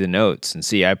and review the notes and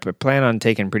see. I plan on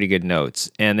taking pretty good notes.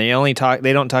 And they don't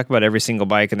talk about every single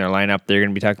bike in their lineup. They're going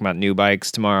to be talking about new bikes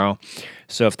tomorrow.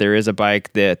 So if there is a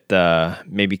bike that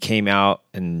maybe came out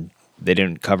and they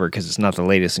didn't cover because it's not the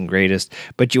latest and greatest,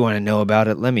 but you want to know about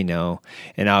it, let me know.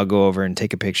 And I'll go over and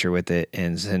take a picture with it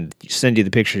and send you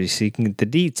the picture so you can get the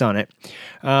deets on it.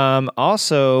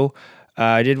 Also,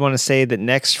 I did want to say that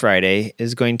next Friday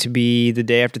is going to be the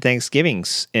day after Thanksgiving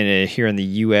here in the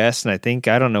U.S. And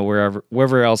I don't know,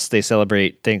 wherever else they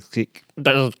celebrate Thanksgiving.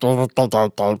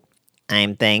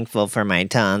 I'm thankful for my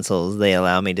tonsils. They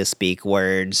allow me to speak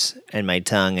words and my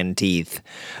tongue and teeth.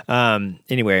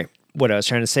 Anyway, what I was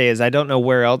trying to say is I don't know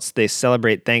where else they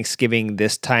celebrate Thanksgiving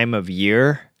this time of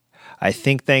year. I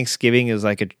think Thanksgiving is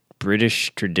like a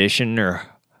British tradition or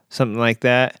something like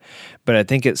that. But I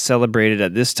think it's celebrated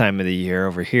at this time of the year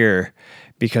over here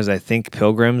because I think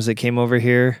pilgrims that came over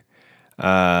here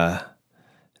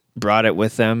brought it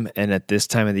with them, and at this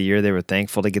time of the year, they were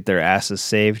thankful to get their asses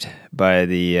saved by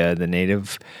the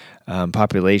native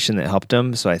population that helped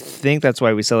them. So I think that's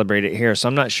why we celebrate it here. So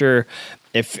I'm not sure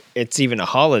if it's even a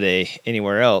holiday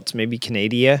anywhere else, maybe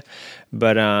Canada,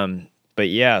 but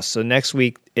yeah. So next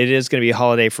week it is going to be a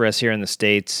holiday for us here in the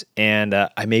States, and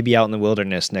I may be out in the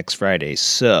wilderness next Friday.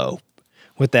 So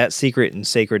with that secret and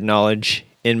sacred knowledge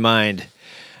in mind,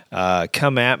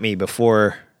 come at me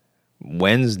before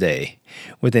Wednesday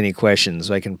with any questions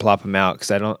so I can plop them out, because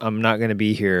I'm not going to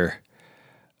be here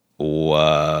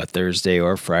Thursday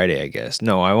or Friday, I guess.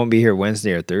 No, I won't be here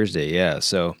Wednesday or Thursday. Yeah.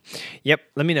 So, yep.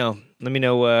 Let me know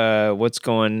what's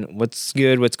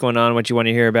good, what's going on, what you want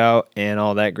to hear about, and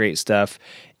all that great stuff.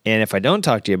 And if I don't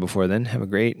talk to you before then, have a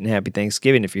great and happy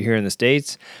Thanksgiving if you're here in the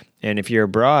States. And if you're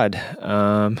abroad,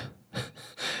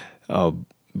 oh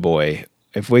boy,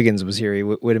 if Wiggins was here, he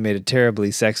would have made a terribly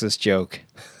sexist joke.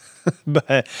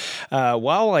 But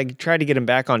while I tried to get him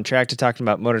back on track to talking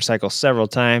about motorcycles several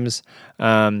times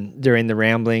during the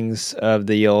ramblings of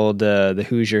the old the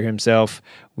Hoosier himself,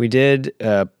 we did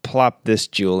plop this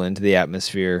jewel into the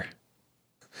atmosphere.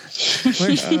 Shit,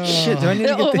 do I need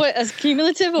to get What, as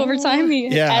cumulative over time? He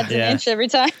adds an inch every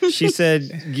time. She said,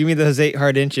 give me those 8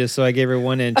 hard inches, so I gave her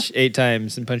 1 inch 8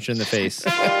 times and punched her in the face.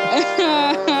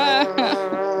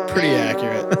 Pretty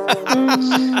accurate.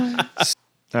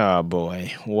 Oh,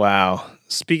 boy. Wow.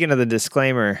 Speaking of the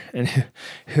disclaimer, and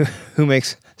who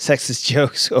makes sexist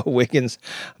jokes? Oh, Wiggins.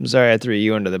 I'm sorry I threw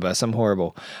you under the bus. I'm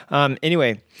horrible.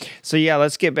 Anyway, so yeah,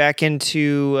 let's get back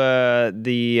into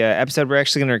the episode. We're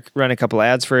actually going to run a couple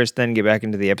ads first, then get back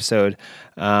into the episode.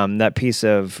 That piece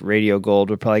of radio gold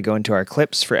will probably go into our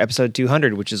clips for episode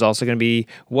 200, which is also going to be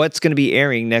what's going to be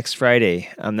airing next Friday.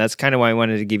 That's kind of why I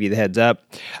wanted to give you the heads up.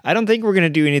 I don't think we're going to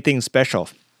do anything special.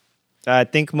 I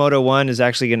think Moto 1 is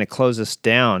actually going to close us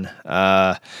down.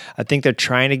 I think they're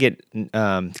trying to get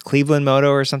Cleveland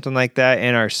Moto or something like that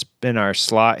in our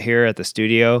slot here at the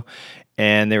studio.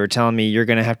 And they were telling me you're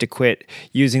going to have to quit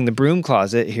using the broom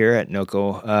closet here at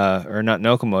Noko, or not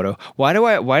Nokomoto.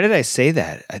 Why did I say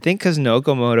that? I think because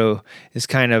Nokomoto is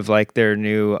kind of like their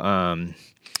new,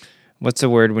 what's the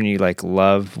word when you like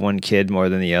love one kid more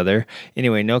than the other?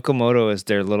 Anyway, Nokomoto is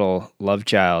their little love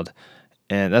child.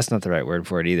 And that's not the right word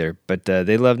for it either. But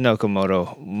they love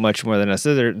Nokomoto much more than us.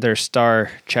 They're their star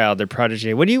child, their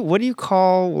protege. What do you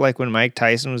call like when Mike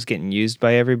Tyson was getting used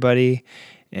by everybody?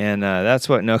 And that's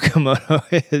what Nokomoto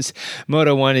is.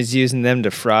 Moto 1 is using them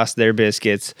to frost their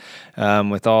biscuits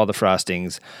with all the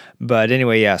frostings. But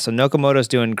anyway, yeah, so Nokomoto's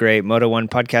doing great. Moto 1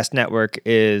 Podcast Network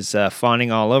is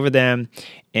fawning all over them.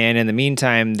 And in the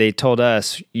meantime, they told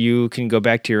us, you can go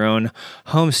back to your own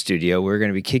home studio. We're going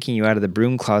to be kicking you out of the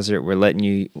broom closet. We're letting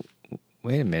you...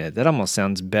 Wait a minute. That almost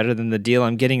sounds better than the deal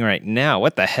I'm getting right now.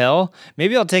 What the hell?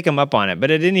 Maybe I'll take them up on it.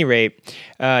 But at any rate,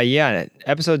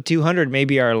 episode 200 may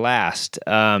be our last.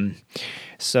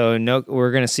 So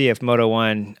we're going to see if Moto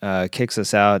 1 kicks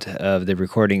us out of the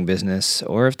recording business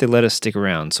or if they let us stick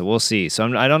around. So we'll see. So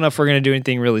I don't know if we're going to do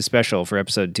anything really special for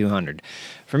episode 200.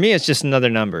 For me, it's just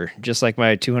another number, just like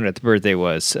my 200th birthday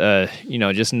was.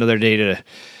 Just another day to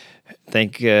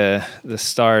thank the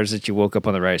stars that you woke up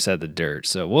on the right side of the dirt.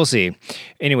 So we'll see.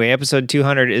 Anyway, episode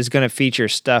 200 is going to feature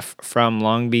stuff from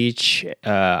Long Beach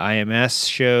IMS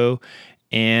show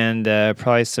and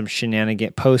probably some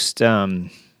shenanigan post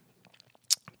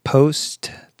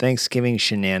Thanksgiving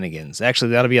shenanigans.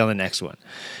 Actually, that'll be on the next one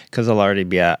because I'll already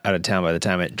be out of town by the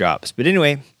time it drops. But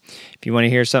anyway, if you want to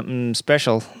hear something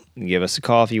special, give us a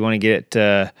call. If you want to get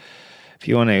it, if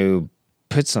you want to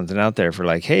put something out there for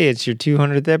like, hey, it's your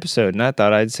 200th episode, and I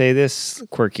thought I'd say this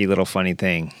quirky little funny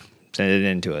thing, send it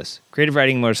in to us. Creative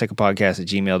Riding Motorcycle Podcast at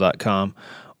gmail.com,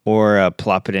 or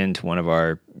plop it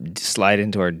into slide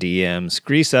into our DMs,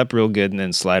 grease up real good, and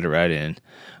then slide it right in.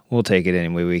 We'll take it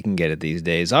any way we can get it these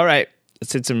days. All right,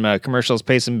 let's hit some commercials,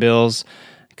 pay some bills,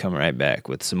 come right back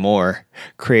with some more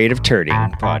Creative Turding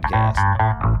Podcast.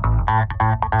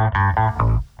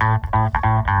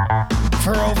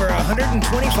 For over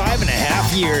 125 and a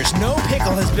half years, no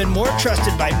pickle has been more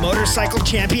trusted by motorcycle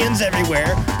champions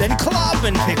everywhere than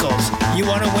Klobman Pickles. You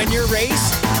want to win your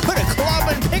race? Put a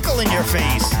Klobman pickle in your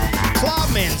face.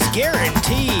 Klobman's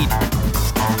guaranteed.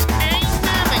 I'm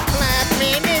Mama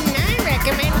Klobman, and I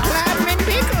recommend Klobman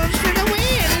Pickles for the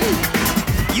win.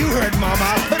 You heard,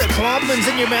 Mama. Put a Klobman's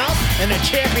in your mouth and a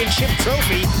championship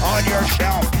trophy on your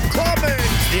shelf. Klobman's,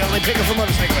 the only pickle for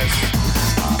motorcyclists.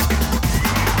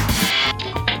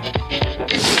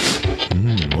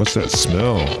 What's that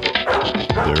smell?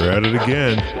 They're at it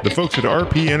again. The folks at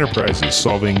RP Enterprises,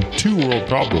 solving two world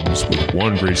problems with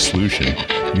one great solution.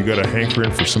 You got a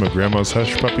hankering for some of Grandma's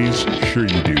hush puppies? Sure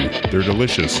you do. They're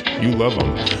delicious. You love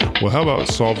them. Well, how about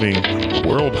solving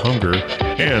world hunger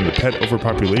and the pet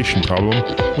overpopulation problem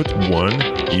with one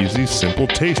easy, simple,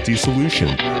 tasty solution?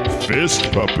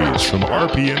 Fist Puppies from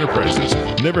RP Enterprises.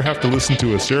 Never have to listen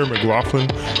to a Sarah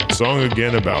McLachlan song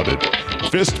again about it.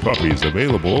 Fist Puppies,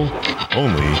 available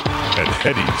only at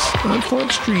Hetty's on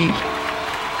Front Street.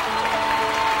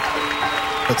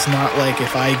 It's not like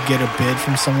if I get a bid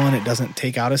from someone, it doesn't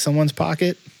take out of someone's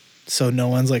pocket. So no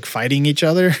one's like fighting each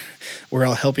other. We're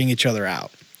all helping each other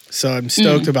out. So I'm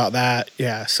stoked about that.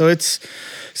 Yeah. So it's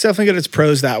definitely got its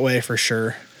pros that way for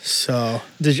sure. So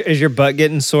is your butt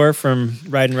getting sore from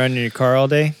riding around in your car all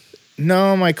day?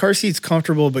 No, my car seat's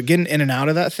comfortable, but getting in and out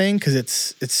of that thing, because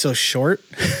it's so short.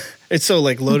 It's so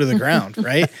like low to the ground,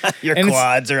 right? Your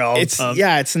quads are all pumped.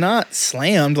 Yeah, it's not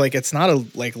slammed. Like it's not a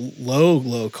like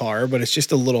low car, but it's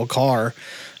just a little car.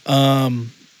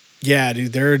 Yeah,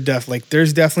 dude,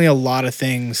 there's definitely a lot of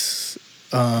things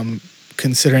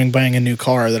considering buying a new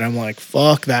car that I'm like,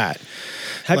 fuck that.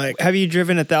 Have you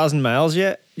driven 1,000 miles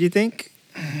yet, do you think?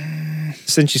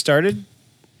 Since you started?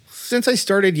 Since I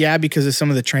started, yeah, because of some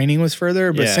of the training was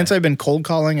further. But Yeah. since I've been cold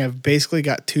calling, I've basically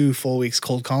got 2 full weeks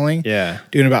cold calling. Yeah.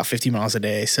 Doing about 50 miles a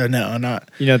day. So no, not.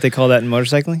 You know what they call that in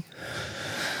motorcycling?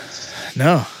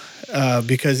 No.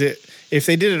 Because if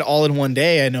they did it all in one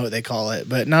day, I know what they call it.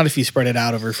 But not if you spread it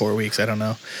out over 4 weeks. I don't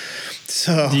know.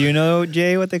 So Do you know,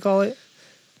 Jay, what they call it?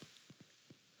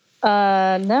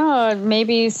 No,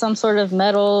 maybe some sort of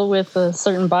metal with a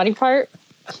certain body part.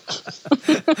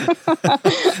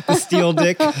 The steel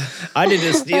dick. I did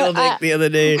a steel dick the other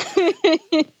day.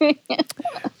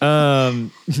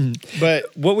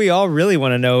 But what we all really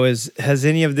want to know is, has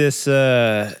any of this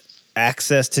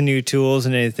access to new tools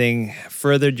and anything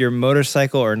furthered your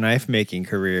motorcycle or knife making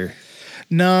career?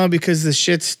 no, because the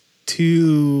shit's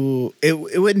too.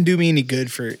 It wouldn't do me any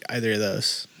good for either of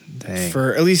those. Dang.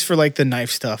 For at least for like the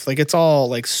knife stuff, like it's all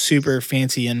like super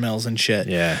fancy end mills and shit.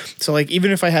 Yeah. So like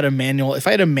even if I had a manual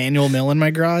mill in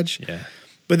my garage, Yeah.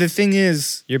 but the thing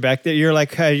is, You're back there. You're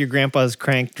like your grandpa's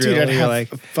crank drill. dude, I'd You're have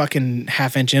like, a fucking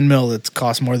half-inch end mill that's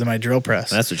cost more than my drill press.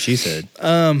 that's what she said.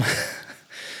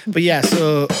 But yeah,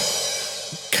 so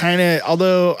kind of.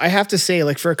 Although I have to say,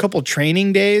 like for a couple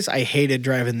training days, I hated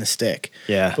driving the stick.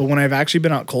 Yeah. But when I've actually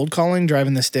been out cold calling,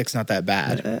 driving the stick's not that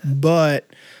bad. But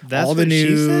That's all the what she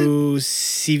new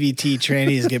CVT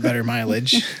trainees get better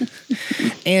mileage,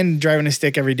 and driving a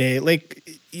stick every day. Like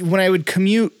when I would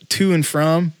commute to and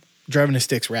from, driving a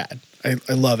stick's rad. I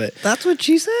love it. That's what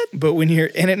she said? But when you're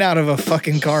in and out of a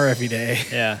fucking car every day,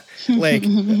 Yeah. like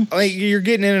you're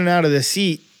getting in and out of the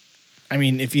seat. I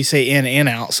mean, if you say in and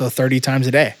out, so 30 times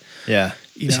a day. Yeah.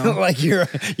 You know? Like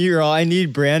you're all, I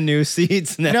need brand new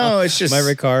seats now. No, it's just my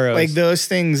Recaros. like those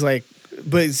things. Like,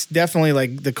 but it's definitely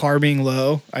like the car being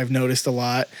low. I've noticed a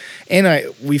lot,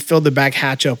 and we filled the back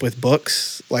hatch up with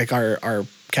books, like our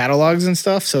catalogs and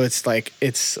stuff. So it's like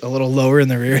it's a little lower in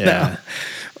the rear Yeah. now.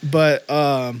 But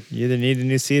You either need a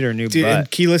new seat or a new dude, and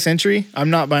butt. keyless entry. I'm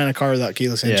not buying a car without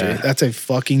keyless entry. Yeah. That's a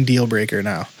fucking deal breaker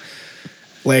now.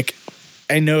 Like,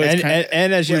 I know it's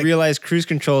And as you like- realize, cruise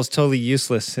control is totally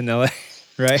useless in LA,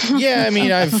 right? Yeah, I mean,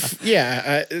 that's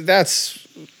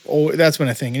been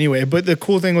a thing anyway. But the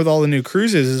cool thing with all the new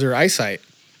cruises is their eyesight.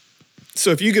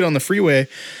 So if you get on the freeway,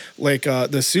 like the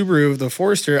Subaru, the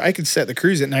Forester, I could set the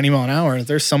cruise at 90 mile an hour, and if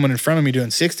there's someone in front of me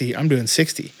doing 60, I'm doing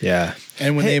 60. Yeah.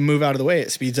 And when they move out of the way,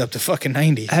 it speeds up to fucking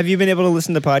 90. Have you been able to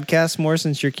listen to podcasts more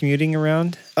since you're commuting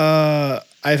around?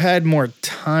 I've had more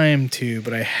time to,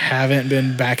 but I haven't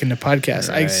been back into podcasts.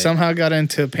 I Right. somehow got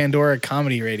into Pandora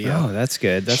Comedy Radio. Oh, that's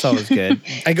good. That's always good.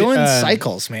 I go in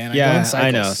cycles, man. I go in Yeah, cycles.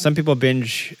 I know. Some people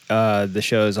binge the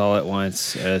shows all at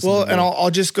once. Well, and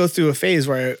I'll just go through a phase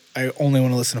where I only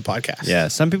want to listen to podcasts. Yeah,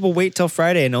 some people wait till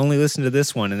Friday and only listen to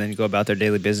this one and then go about their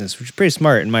daily business, which is pretty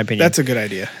smart in my opinion. That's a good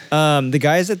idea. The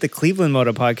guys at the Cleveland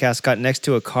Moto podcast got next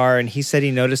to a car and he said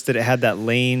he noticed that it had that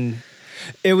lane.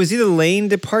 It was either lane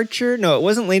departure. No, it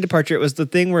wasn't lane departure. It was the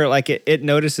thing where like it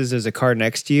notices there's a car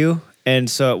next to you. And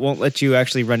so it won't let you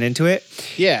actually run into it.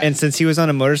 Yeah. And since he was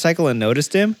on a motorcycle and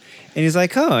noticed him, and he's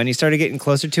like, oh, and he started getting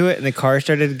closer to it, and the car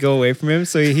started to go away from him.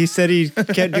 So he said he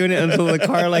kept doing it until the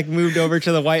car like moved over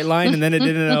to the white line, and then it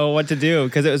didn't know what to do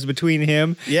because it was between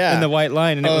him and the white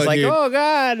line, and it was like, dude. oh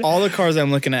god. All the cars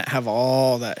I'm looking at have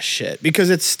all that shit because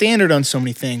it's standard on so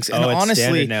many things. And It's honestly,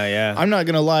 standard now, yeah. I'm not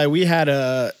gonna lie. We had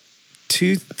a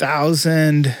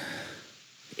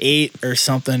 2008 or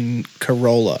something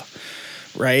Corolla,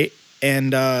 right?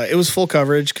 And it was full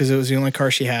coverage because it was the only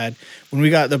car she had. When we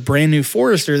got the brand new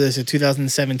Forester, this in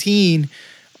 2017,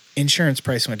 insurance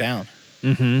price went down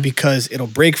because it'll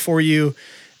break for you.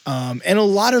 And a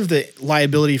lot of the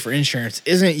liability for insurance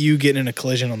isn't you getting in a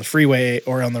collision on the freeway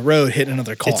or on the road hitting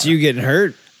another car. It's you getting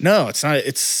hurt. No, it's not.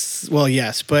 It's, well,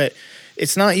 yes, but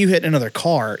it's not you hitting another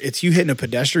car. It's you hitting a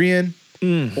pedestrian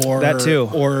or that too.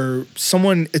 Or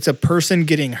someone, it's a person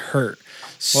getting hurt.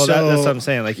 Well, So- that's what I'm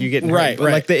saying. Like you getting hurt. Right, But,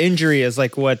 right. like the injury is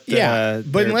like what. Yeah,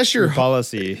 but unless you're- your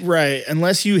policy. Right,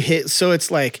 unless you hit, so it's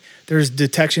like there's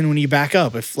detection when you back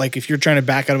up. If you're trying to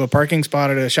back out of a parking spot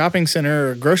at a shopping center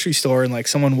or a grocery store and like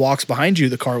someone walks behind you,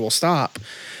 the car will stop.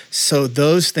 So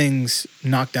those things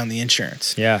knock down the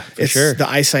insurance. Yeah, for It's sure. the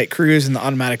eyesight cruise and the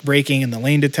automatic braking and the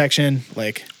lane detection.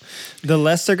 Like, The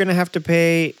less they're going to have to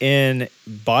pay in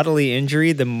bodily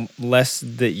injury, the less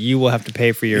that you will have to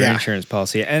pay for your Yeah. insurance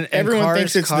policy. And everyone cars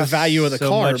thinks it's the cost value of the so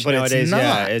car, much but nowadays. it's not.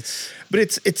 Yeah, it's But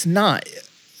it's not.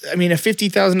 I mean, a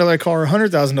 $50,000 car,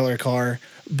 $100,000 car,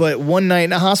 but one night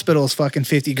in a hospital is fucking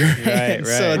 50 grand. Right,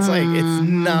 So right. it's like, it's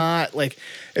not like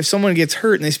if someone gets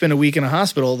hurt and they spend a week in a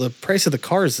hospital, the price of the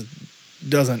cars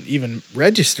doesn't even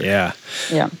register. Yeah.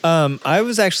 Yeah. I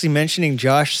was actually mentioning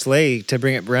Josh Slay to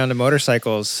bring it around to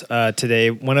motorcycles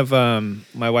today. One of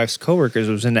my wife's coworkers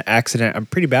was in an accident, a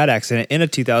pretty bad accident, in a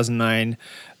 2009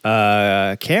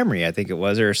 Camry, I think it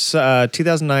was, or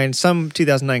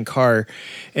 2009 car.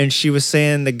 And she was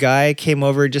saying the guy came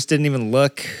over, just didn't even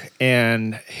look,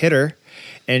 and hit her.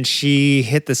 And she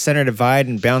hit the center divide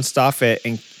and bounced off it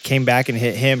and came back and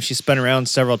hit him. She spun around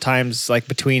several times, like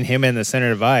between him and the center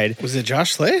divide. Was it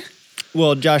Josh Slay?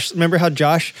 Well, Josh, remember how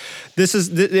Josh,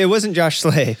 it wasn't Josh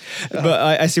Slay, but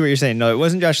I see what you're saying. No, it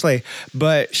wasn't Josh Slay,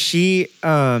 but she,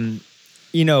 being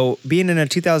in a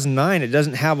 2009, it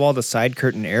doesn't have all the side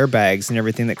curtain airbags and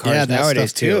everything that cars Yeah, that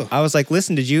nowadays stuff do. too. I was like,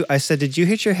 listen, did you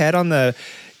hit your head on the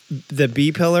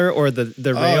B pillar or the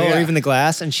rail yeah. or even the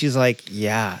glass? And she's like,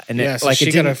 yeah. And Yeah, it, so like, she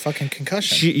it got didn't, a fucking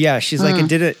concussion. she's like,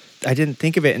 I didn't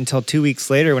think of it until 2 weeks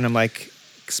later when I'm like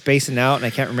spacing out and I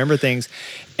can't remember things.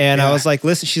 And I Yeah. was like,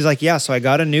 listen, she's like, yeah, so I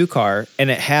got a new car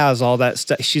and it has all that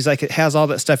stuff. She's like, it has all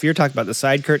that stuff you're talking about, the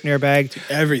side curtain airbag,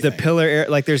 everything. the pillar air,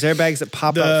 like there's airbags that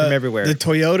pop out from everywhere. The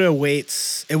Toyota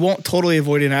waits. It won't totally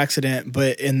avoid an accident,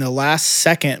 but in the last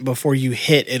second before you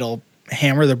hit, it'll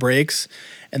hammer the brakes.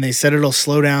 And they said it'll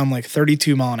slow down like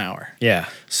 32 mile an hour. Yeah.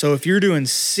 So if you're doing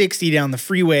 60 down the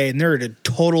freeway and they're at a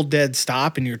total dead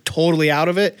stop and you're totally out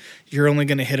of it, you're only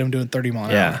going to hit them doing 30 mile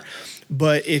an Yeah. hour.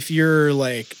 But if you're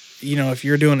like, if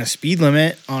you're doing a speed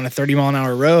limit on a 30 mile an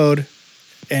hour road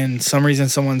and some reason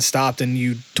someone stopped and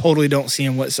you totally don't see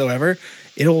them whatsoever,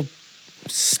 it'll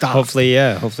stop. Hopefully,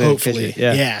 yeah. Hopefully. Hopefully.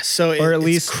 Yeah. So or at it's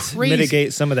least crazy.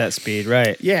 mitigate some of that speed.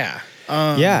 Right. Yeah.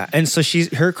 Yeah, and so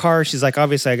her car, she's like,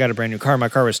 obviously I got a brand new car. My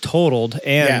car was totaled,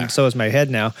 and Yeah. so is my head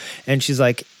now. And she's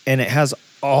like, and it has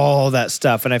all that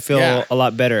stuff, and I feel Yeah. a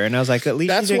lot better. And I was like, at least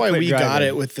That's you didn't why quit we got driving.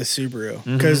 it with the Subaru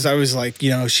because I was like,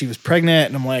 she was pregnant,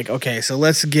 and I'm like, okay, so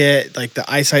let's get like the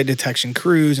eyesight detection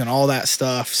cruise and all that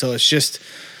stuff. So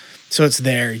it's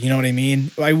there. You know what I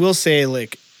mean? I will say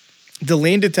like the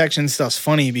lane detection stuff's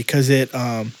funny because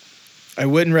I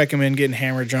wouldn't recommend getting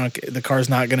hammered drunk. The car's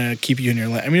not gonna keep you in your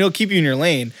lane. I mean, it'll keep you in your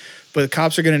lane, but the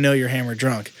cops are gonna know you're hammered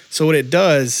drunk. So what it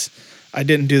does, I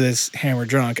didn't do this hammered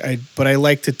drunk. But I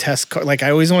like to test like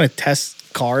I always want to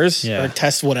test cars Yeah. or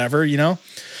test whatever,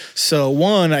 So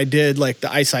one, I did like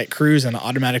the eyesight cruise and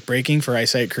automatic braking for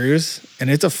eyesight cruise, and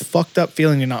it's a fucked up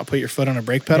feeling to not put your foot on a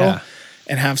brake pedal Yeah.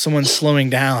 and have someone slowing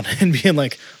down and being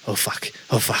like, "Oh fuck,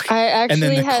 oh fuck," I and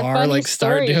then actually the had car funny like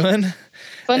start story. doing.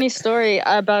 Funny story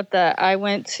about that. I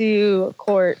went to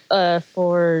court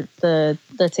for the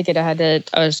ticket. I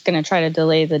was going to try to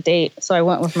delay the date. So I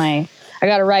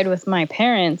got a ride with my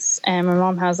parents, and my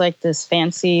mom has like this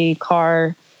fancy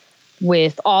car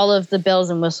with all of the bells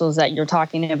and whistles that you're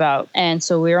talking about. And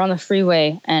so we were on the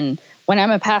freeway, and when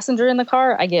I'm a passenger in the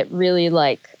car, I get really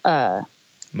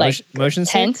Motion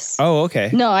sick? tense. Oh, okay.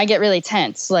 No, I get really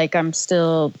tense. Like I'm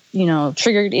still,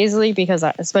 triggered easily because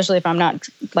especially if I'm not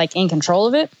like in control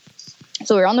of it.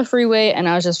 So we were on the freeway and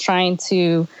I was just trying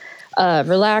to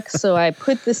relax. So I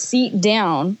put the seat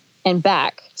down and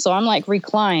back. So I'm like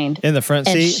reclined. In the front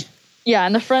And seat?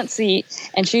 in the front seat.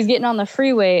 And she's getting on the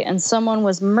freeway and someone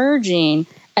was merging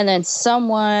and then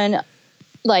someone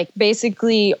like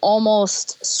basically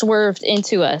almost swerved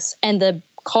into us and the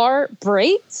car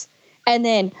braked. And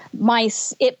then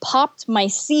it popped my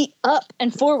seat up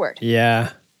and forward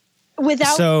Yeah.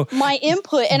 without my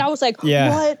input. And I was like, Yeah.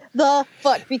 what the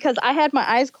fuck? Because I had my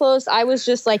eyes closed. I was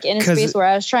just like in a 'Cause- space where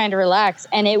I was trying to relax.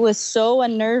 And it was so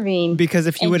unnerving. Because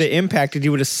if you And would have impacted, you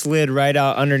would have slid right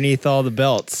out underneath all the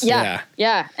belts. Yeah.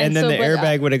 And then so, the but,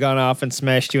 airbag would have gone off and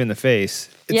smashed you in the face.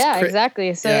 Yeah, cra-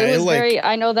 exactly. So Yeah, it was it, like- very,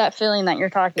 I know that feeling that you're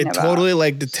talking It about. totally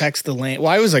like detects the lane.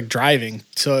 Well, I was like driving,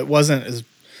 so it wasn't as.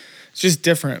 It's just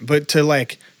different, but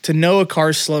to know a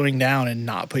car's slowing down and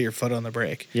not put your foot on the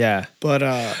brake. Yeah. But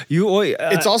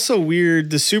it's also weird.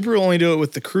 The Subaru only do it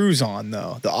with the cruise on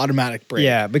though, the automatic brake.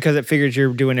 Yeah, because it figures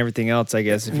you're doing everything else, I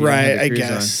guess. If you don't have Right, the I cruise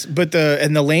guess. But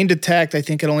the lane detect, I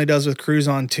think it only does with cruise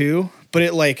on too. But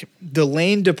it like the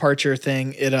lane departure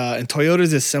thing, and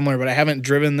Toyota's is similar, but I haven't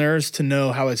driven theirs to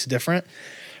know how it's different.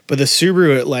 But the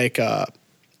Subaru, it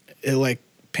like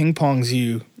ping pongs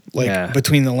you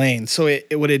between the lanes. So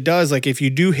what it does, like if you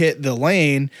do hit the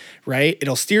lane, right,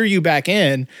 it'll steer you back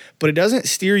in, but it doesn't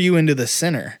steer you into the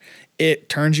center. It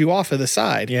turns you off of the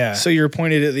side. Yeah. So you're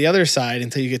pointed at the other side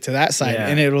until you get to that side, Yeah.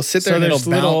 and it'll sit there So and there's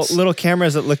it'll bounce. little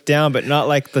cameras that look down, but not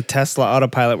like the Tesla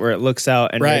autopilot where it looks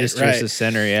out and registers the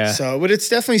center. Yeah. So, but it's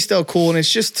definitely still cool, and it's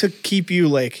just to keep you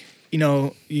like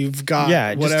you've got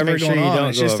Yeah, just to whatever make sure going you on. don't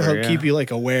It's go just to over, help yeah. keep you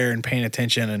like aware and paying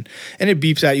attention, and it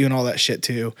beeps at you and all that shit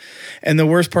too. And the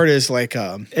worst part is like,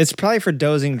 It's probably for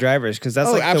dozing drivers because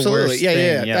that's like the worst yeah,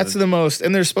 thing. yeah, that's the most.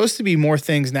 And there's supposed to be more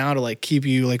things now to like keep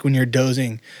you like when you're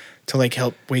dozing, to like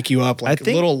help wake you up, I like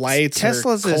think little lights.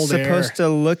 Tesla's or is cold supposed air. to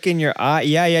look in your eye.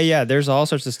 Yeah. There's all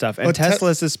sorts of stuff. And But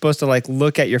Tesla's is supposed to like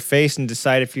look at your face and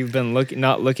decide if you've been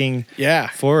not looking Yeah.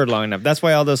 forward long enough. That's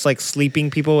why all those like sleeping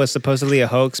people was supposedly a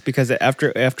hoax because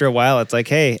after a while it's like,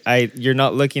 hey, you're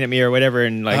not looking at me or whatever,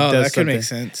 and like Oh, does that could make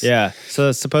something. sense. Yeah.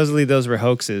 So supposedly those were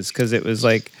hoaxes because it was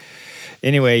like,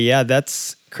 anyway, yeah,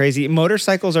 that's crazy.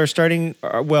 Motorcycles are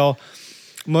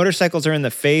motorcycles are in the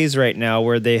phase right now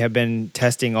where they have been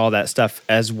testing all that stuff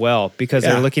as well because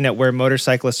Yeah. they're looking at where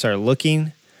motorcyclists are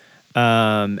looking,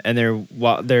 and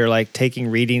they're like taking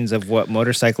readings of what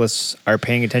motorcyclists are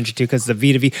paying attention to because the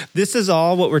V2V. This is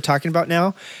all what we're talking about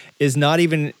now is not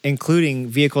even including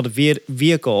vehicle to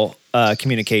vehicle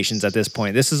communications at this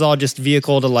point. This is all just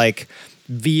vehicle to like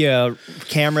via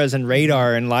cameras and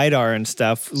radar and LiDAR and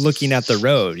stuff looking at the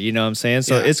road. You know what I'm saying?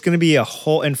 So Yeah. it's going to be a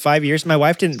whole, in 5 years. My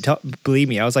wife didn't believe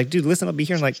me. I was like, dude, listen, I'll be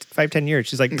here in like 5-10 years.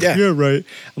 She's like, Yeah. yeah, right.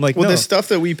 I'm like, Well, no. the stuff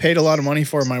that we paid a lot of money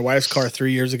for in my wife's car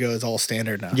 3 years ago is all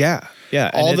standard now. Yeah.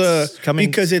 And it's coming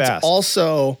because fast. it's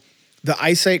also the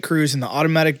eyesight cruise and the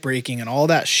automatic braking and all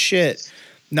that shit.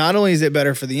 Not only is it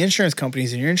better for the insurance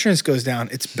companies and your insurance goes down,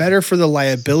 it's better for the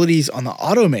liabilities on the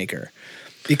automaker.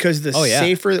 Because the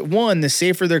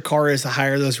safer their car is, the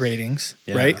higher those ratings,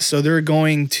 Yeah. right? So they're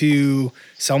going to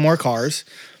sell more cars,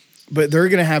 but they're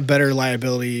going to have better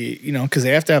liability, because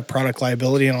they have to have product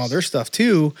liability and all their stuff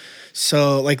too.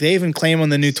 So like they even claim on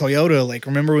the new Toyota, like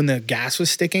remember when the gas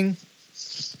was sticking?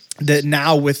 That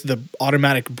now with the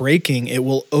automatic braking, it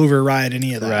will override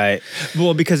any of that. Right.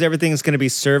 Well, because everything's going to be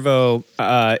servo.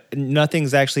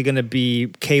 Nothing's actually going to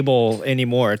be cable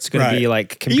anymore. It's going to be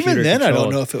like computer Even then, I don't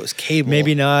controlled. know if it was cable.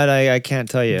 Maybe not. I can't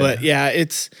tell you. But yeah,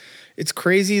 it's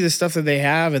crazy the stuff that they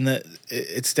have, and that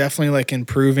it's definitely like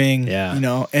improving. Yeah.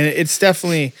 and it's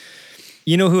definitely.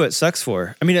 You know who it sucks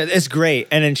for? I mean, it's great,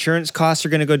 and insurance costs are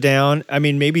going to go down. I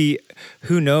mean, maybe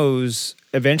who knows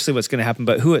eventually what's going to happen,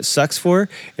 but who it sucks for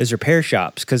is repair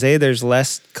shops because there's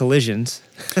less collisions.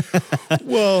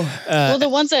 Well, the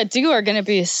ones that do are going to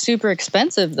be super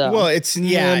expensive, though. well, it's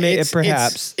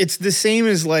perhaps. it's the same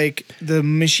as like the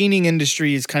machining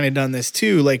industry has kind of done this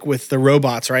too, like with the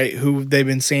robots, right? Who they've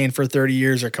been saying for 30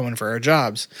 years are coming for our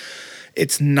jobs.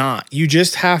 It's not. You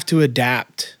just have to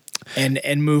adapt and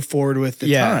move forward with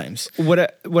the times. What I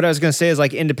was going to say is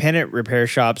like independent repair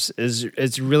shops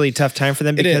it's a really tough time for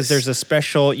them It because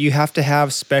is. you have to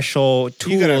have special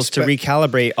tools to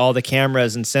recalibrate all the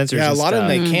cameras and sensors. Yeah, a and lot stuff. of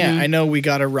them they can't. I know we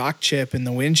got a rock chip in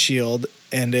the windshield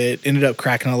and it ended up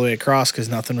cracking all the way across because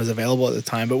nothing was available at the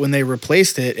time. But when they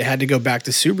replaced it, it had to go back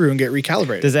to Subaru and get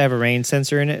recalibrated. Does it have a rain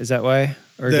sensor in it? Is that why?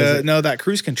 Or does it? No, that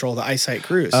cruise control, the eyesight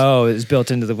cruise. Oh, it's built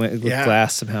into the Yeah.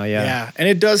 glass somehow. Yeah. Yeah, and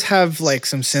it does have like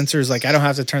some sensors. Like I don't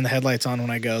have to turn the headlights on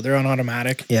when I go; they're on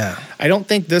automatic. Yeah. I don't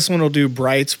think this one will do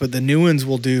brights, but the new ones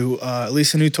will do. At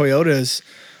least the new Toyotas,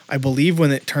 I believe, when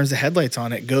it turns the headlights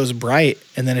on, it goes bright,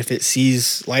 and then if it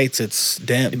sees lights, it's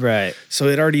dim. Right. So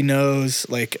it already knows.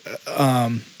 Like,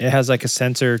 It has like a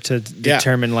sensor to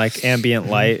determine like ambient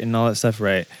light and all that stuff.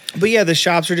 Right. but yeah, the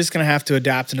shops are just gonna have to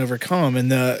adapt and overcome. And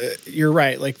you're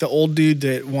right. Like the old dude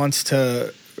that wants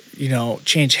to,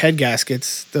 change head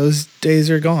gaskets, those days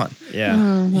are gone.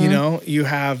 Yeah. You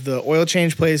have the oil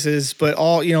change places, but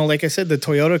all, like I said, the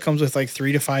Toyota comes with like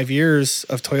 3 to 5 years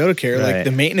of Toyota care. Right. Like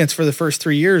the maintenance for the first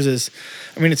 3 years it's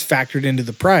factored into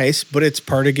the price, but it's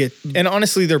part of it. And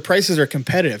honestly, their prices are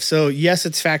competitive. So yes,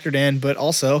 it's factored in, but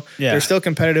also they're still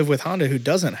competitive with Honda, who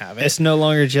doesn't have it. It's no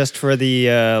longer just for the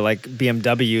like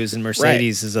BMWs and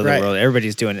Mercedes of the world.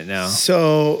 Everybody's doing it now.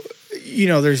 So,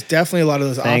 there's definitely a lot of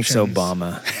those Thanks, options.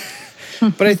 Obama.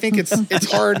 But I think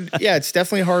it's hard. Yeah, it's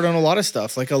definitely hard on a lot of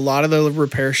stuff. Like a lot of the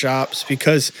repair shops,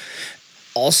 because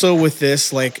also with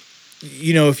this, like,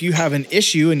 if you have an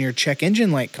issue and your check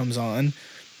engine light comes on,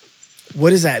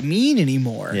 what does that mean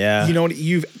anymore? Yeah.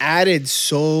 You've added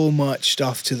so much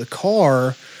stuff to the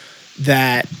car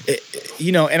that,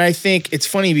 and I think it's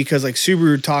funny because like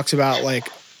Subaru talks about like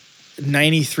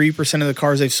 93% of the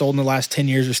cars they've sold in the last 10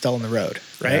 years are still on the road,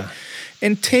 right? Yeah.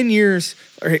 In 10 years,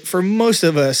 for most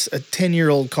of us, a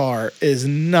 10-year-old car is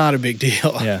not a big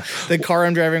deal. Yeah. The car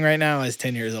I'm driving right now is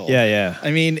 10 years old. Yeah. I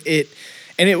mean, it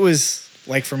was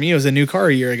like, for me, it was a new car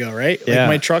a year ago, right? Like Yeah.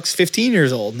 my truck's 15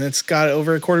 years old and it's got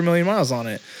over 250,000 miles on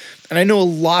it. And I know a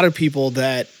lot of people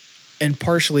that, and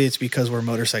partially it's because we're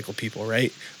motorcycle people,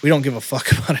 right? We don't give a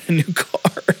fuck about a new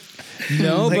car.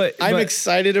 No, Like, but I'm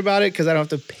excited about it because I don't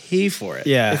have to pay for it.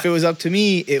 Yeah. If it was up to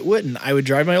me, it wouldn't. I would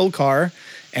drive my old car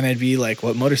and I'd be like,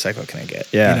 what motorcycle can I get?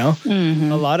 Yeah. You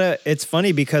know? a lot of it's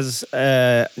funny because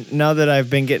now that I've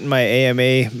been getting my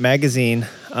AMA magazine,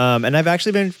 and I've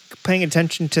actually been paying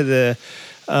attention to the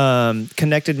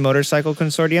Connected Motorcycle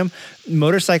Consortium,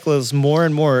 motorcycles more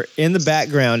and more in the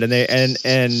background, and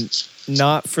and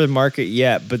not for the market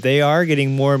yet, but they are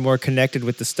getting more and more connected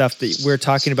with the stuff that we're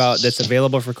talking about that's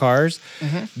available for cars.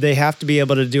 They have to be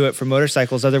able to do it for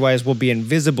motorcycles, otherwise we'll be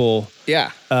invisible.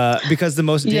 Yeah. Because the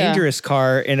most Yeah. dangerous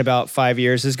car in about 5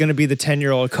 years is going to be the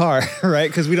 10-year-old car, right?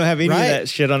 Because we don't have any Right. of that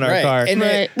shit on our Right. car. And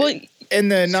Right. Well,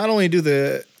 And then not only do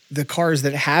the cars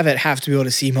that have it have to be able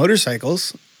to see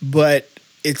motorcycles, but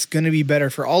it's going to be better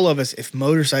for all of us if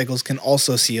motorcycles can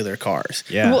also see other cars.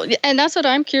 Yeah. Well, and that's what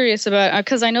I'm curious about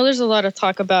because I know there's a lot of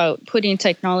talk about putting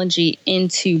technology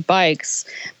into bikes,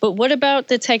 but what about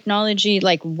the technology,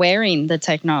 like wearing the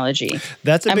technology?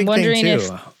 That's a I'm big wondering thing if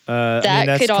too.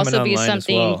 That could also be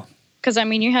something. Well. Because I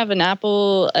mean, you have what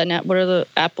are the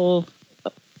Apple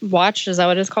Watch? Is that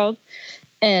what it's called?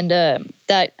 And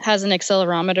that has an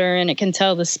accelerometer and it can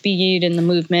tell the speed and the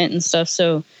movement and stuff.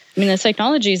 So I mean, the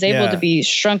technology is able Yeah. to be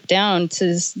shrunk down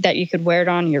to that you could wear it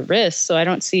on your wrist. So I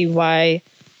don't see why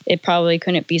it probably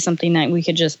couldn't be something that we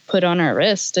could just put on our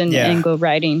wrist and go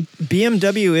riding.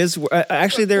 BMW is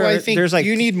actually I think there's like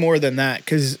you need more than that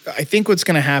because I think what's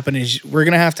going to happen is we're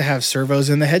going to have servos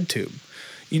in the head tube.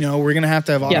 You know, we're going to have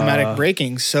automatic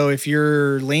braking. So if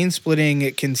you're lane splitting,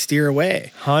 it can steer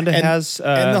away. Honda has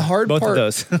and the hard both part,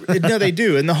 of those. No, they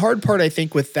do. And the hard part, I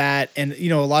think, with that, and you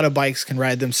know, a lot of bikes can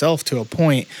ride themselves to a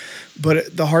point,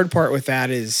 but the hard part with that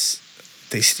is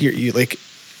they steer you like.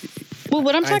 Well,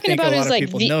 what I'm talking I think about a lot is of like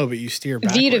people know, but you steer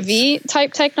backwards. V2V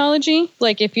type technology.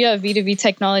 Like if you have V2V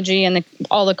technology and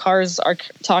all the cars are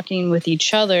talking with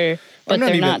each other, but not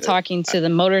they're even- not talking to the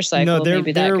motorcycle. No,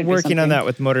 maybe they're could be working on something. that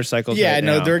with motorcycles. Yeah, right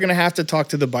no, now. they're going to have to talk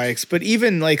to the bikes. But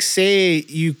even like, say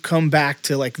you come back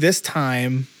to like this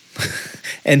time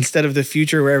instead of the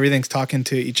future where everything's talking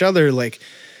to each other, like,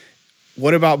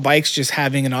 what about bikes just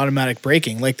having an automatic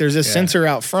braking? Like, there's a sensor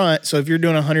out front. So if you're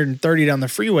doing 130 down the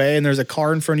freeway and there's a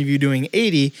car in front of you doing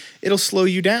 80, it'll slow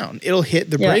you down. It'll hit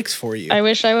the brakes for you. I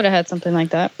wish I would have had something like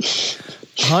that.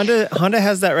 Honda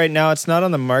has that right now. It's not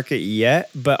on the market yet,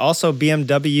 but also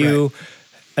BMW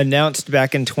announced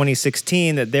back in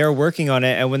 2016 that they're working on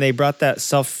it. And when they brought that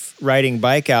self-riding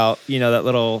bike out, you know, that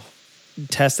little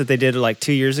test that they did like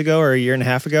 2 years ago or a year and a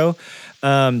half ago,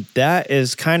 that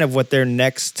is kind of what their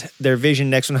Vision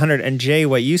Next 100. And Jay,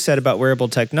 what you said about wearable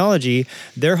technology,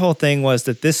 their whole thing was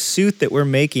that this suit that we're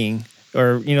making,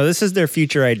 or, you know, this is their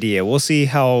future idea. We'll see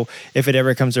if it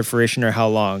ever comes to fruition or how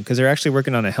long, because they're actually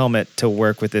working on a helmet to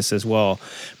work with this as well.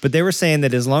 But they were saying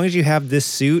that as long as you have this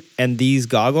suit and these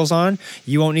goggles on,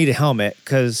 you won't need a helmet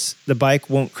because the bike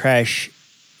won't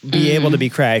be able to be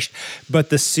crashed. But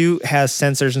the suit has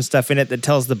sensors and stuff in it that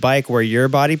tells the bike where your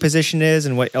body position is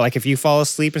and what, like if you fall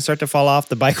asleep and start to fall off,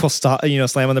 the bike will stop, you know,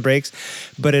 slam on the brakes.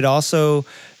 But it also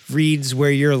reads where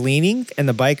you're leaning and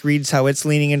the bike reads how it's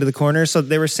leaning into the corner. So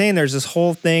they were saying there's this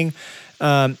whole thing,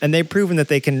 and they've proven that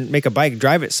they can make a bike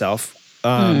drive itself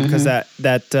because that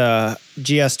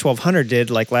GS 1200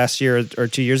 did like last year or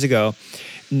 2 years ago.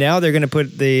 Now they're going to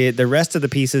put the rest of the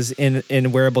pieces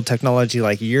in wearable technology,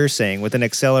 like you're saying, with an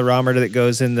accelerometer that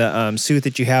goes in the suit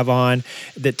that you have on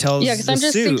that tells. Yeah, because I'm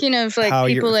just thinking of like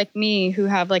people like me who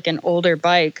have like an older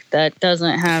bike that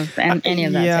doesn't have any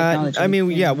of that technology. I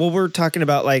mean, yeah. Well, we're talking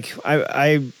about like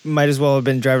I might as well have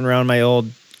been driving around my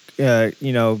old,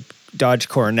 Dodge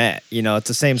Coronet. You know, it's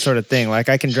the same sort of thing. Like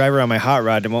I can drive around my hot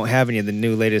rod and won't have any of the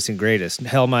new latest and greatest.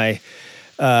 Hell, my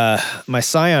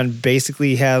Scion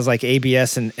basically has like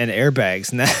ABS and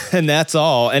airbags, and that's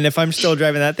all. And if I'm still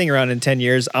driving that thing around in 10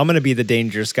 years, I'm going to be the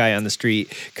dangerous guy on the street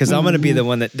because I'm going to be the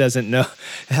one that doesn't know,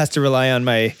 has to rely on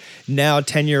my now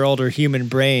 10-year-older human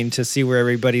brain to see where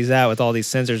everybody's at with all these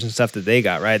sensors and stuff that they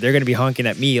got, right? They're going to be honking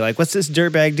at me like, what's this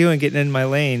dirtbag doing getting in my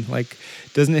lane? Like,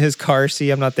 doesn't his car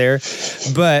see I'm not there?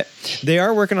 But they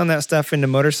are working on that stuff into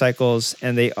motorcycles,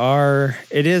 and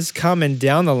it is coming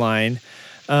down the line.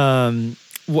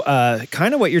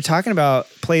 Kind of what you're talking about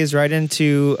plays right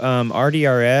into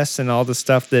RDRS and all the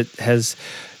stuff that has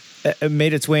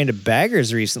made its way into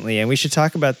baggers recently. And we should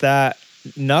talk about that,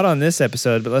 not on this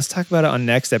episode, but let's talk about it on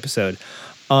next episode.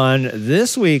 On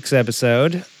this week's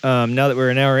episode, now that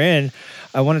we're an hour in,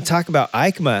 I want to talk about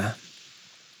EICMA.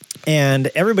 And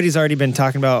everybody's already been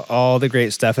talking about all the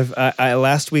great stuff.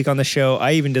 Last week on the show,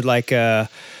 I even did like I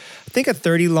think a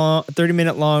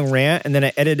 30-minute long rant, and then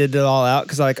I edited it all out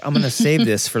because I'm going to save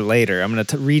this for later. I'm going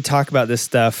to re-talk about this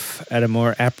stuff at a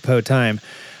more apropos time.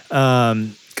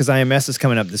 because IMS is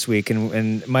coming up this week,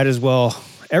 and might as well.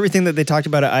 Everything that they talked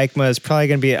about at EICMA is probably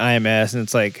going to be at IMS, and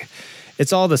it's like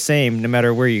it's all the same no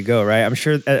matter where you go, right? I'm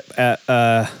sure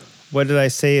what did I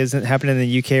say isn't happening in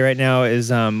the UK right now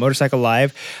is Motorcycle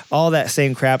Live. All that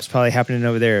same crap's probably happening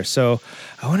over there. So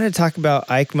I wanted to talk about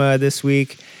EICMA this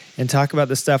week and talk about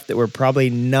the stuff that we're probably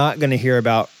not going to hear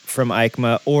about from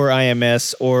EICMA or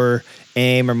IMS or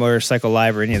AIM or Motorcycle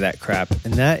Live or any of that crap.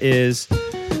 And that is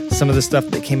some of the stuff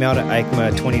that came out at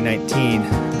EICMA 2019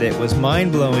 that was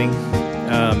mind-blowing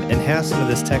and has some of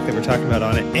this tech that we're talking about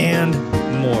on it and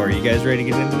more. You guys ready to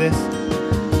get into this?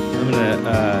 I'm going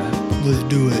to... Let's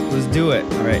do it. Let's do it.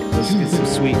 All right, let's get some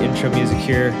sweet intro music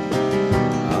here.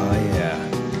 Oh,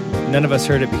 yeah. None of us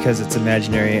heard it because it's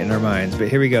imaginary in our minds, but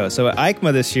here we go. So at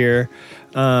EICMA this year,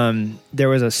 there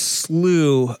was a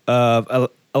slew of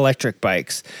electric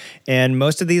bikes, and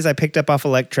most of these I picked up off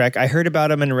Electrek. I heard about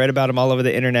them and read about them all over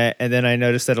the internet, and then I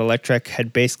noticed that Electrek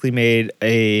had basically made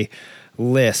a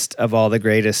list of all the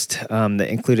greatest that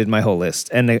included my whole list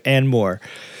and more.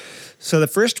 So the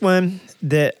first one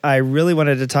that I really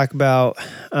wanted to talk about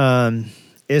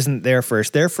isn't their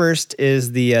first. Their first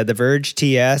is the Verge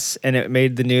TS, and it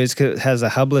made the news because it has a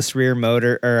hubless rear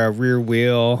motor or a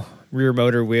rear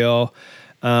motor wheel,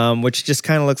 which just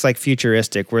kind of looks like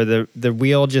futuristic, where the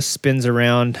wheel just spins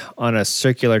around on a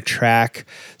circular track,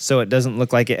 so it doesn't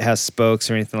look like it has spokes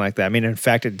or anything like that. I mean, in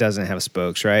fact, it doesn't have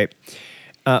spokes, right?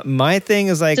 My thing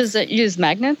is like... Does it use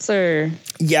magnets or...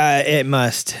 Yeah, it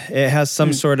must. It has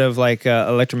some sort of like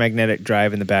electromagnetic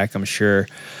drive in the back, I'm sure.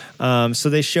 So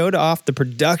they showed off the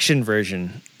production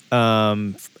version.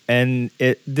 And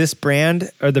this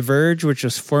brand, or the Verge, which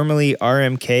was formerly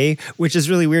RMK, which is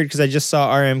really weird because I just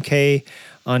saw RMK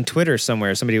on Twitter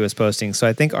somewhere. Somebody was posting. So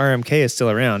I think RMK is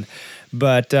still around.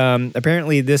 But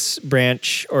apparently this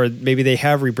branch, or maybe they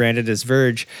have rebranded as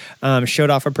Verge, showed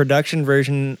off a production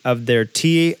version of their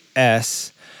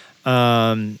TS,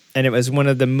 and it was one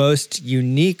of the most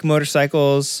unique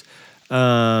motorcycles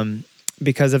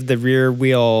because of the rear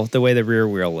wheel, the way the rear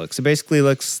wheel looks. It basically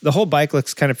the whole bike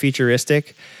looks kind of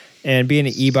futuristic, and being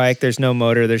an e-bike, there's no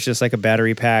motor, there's just like a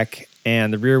battery pack,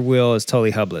 and the rear wheel is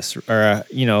totally hubless, or,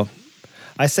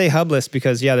 I say hubless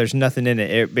because, yeah, there's nothing in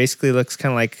it. It basically looks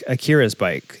kind of like Akira's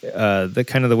bike,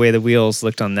 the way the wheels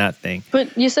looked on that thing.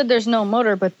 But you said there's no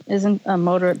motor, but isn't the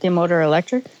motor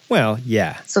electric? Well,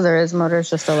 yeah. So there is motor,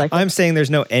 it's just electric? I'm saying there's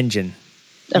no engine.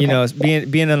 Okay.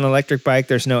 Being an electric bike,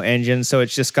 there's no engine, so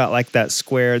it's just got like that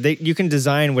square. You can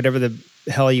design whatever the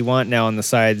hell you want now on the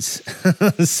sides.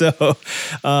 So,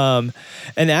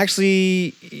 and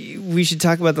actually, we should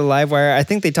talk about the Livewire. I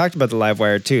think they talked about the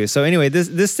Livewire too. So anyway,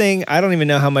 this thing, I don't even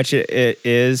know how much it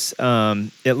is.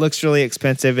 It looks really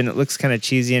expensive, and it looks kind of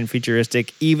cheesy and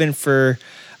futuristic, even for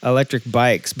electric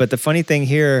bikes. But the funny thing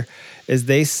here is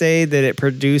they say that it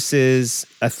produces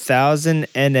 1,000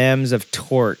 NMs of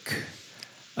torque.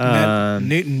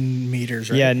 Newton meters,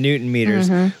 right? Yeah, Newton meters,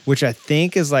 which I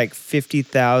think is like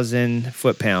 50,000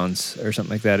 foot-pounds or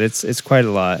something like that. It's quite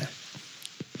a lot.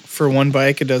 For one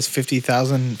bike, it does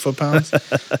 50,000 foot-pounds. That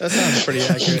sounds pretty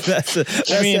accurate. that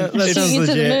it sounds to the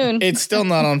legit. moon. It's still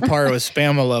not on par with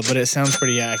Spamula, but it sounds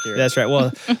pretty accurate. That's right.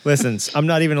 Well, listen, I'm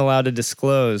not even allowed to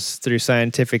disclose through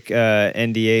scientific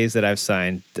NDAs that I've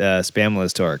signed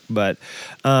Spamula's torque. But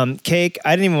Cake,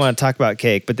 I didn't even want to talk about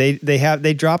Cake, but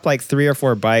they dropped like 3 or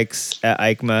 4 bikes at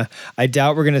EICMA. I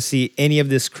doubt we're going to see any of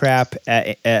this crap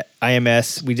at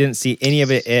IMS. We didn't see any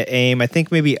of it at AIM. I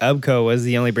think maybe Ubco was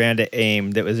the only brand at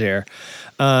AIM that was there.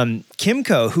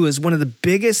 Kymco, who is one of the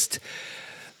biggest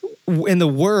in the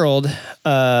world,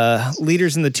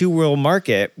 leaders in the two-wheel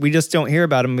market, we just don't hear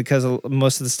about them because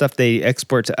most of the stuff they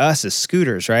export to us is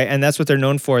scooters, right? And that's what they're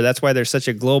known for. That's why they're such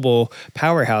a global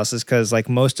powerhouse, is because like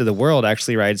most of the world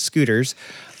actually rides scooters.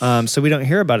 So we don't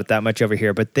hear about it that much over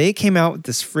here. But they came out with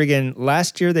this friggin'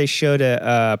 last year. They showed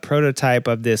a prototype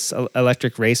of this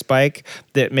electric race bike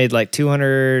that made like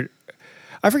 200.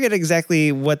 I forget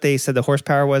exactly what they said the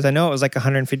horsepower was. I know it was like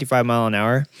 155 mile an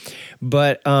hour,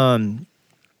 but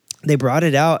they brought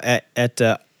it out at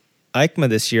EICMA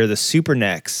this year, the Super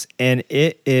Nex, and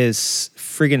it is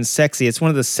friggin' sexy. It's one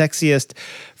of the sexiest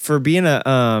for being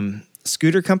a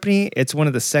scooter company. It's one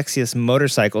of the sexiest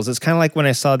motorcycles. It's kind of like when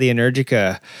I saw the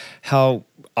Energica, how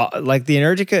like the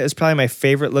Energica is probably my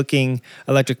favorite looking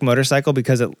electric motorcycle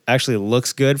because it actually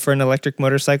looks good for an electric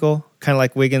motorcycle. Kind of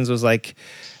like Wiggins was like,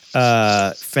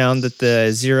 found that the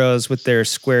Zeros with their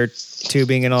square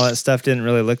tubing and all that stuff didn't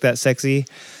really look that sexy.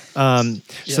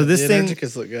 So this thing,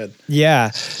 Energicas look good.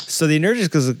 Yeah. So the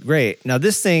Energicas look great. Now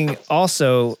this thing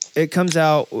also, it comes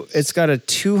out, it's got a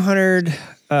 200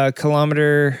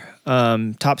 kilometer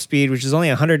top speed, which is only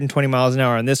 120 miles an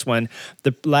hour on this one.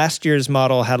 The last year's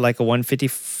model had like a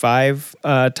 155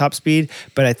 top speed,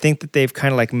 but I think that they've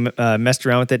kind of like messed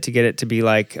around with it to get it to be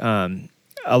like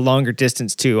a longer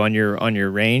distance too on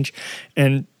your range.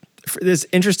 And this is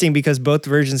interesting because both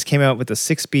versions came out with a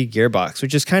 6-speed gearbox,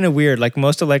 which is kind of weird. Like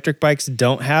most electric bikes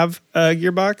don't have a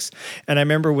gearbox. And I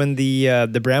remember when the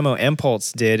Bramo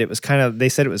Impulse did, it was kind of, they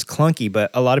said it was clunky,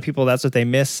 but a lot of people, that's what they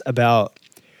miss about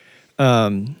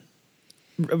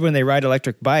when they ride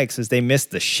electric bikes is they miss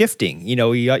the shifting. You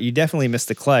know, you definitely miss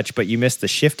the clutch, but you miss the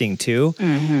shifting too.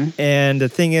 Mm-hmm. And the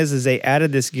thing is they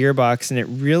added this gearbox, and it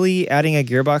really, adding a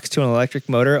gearbox to an electric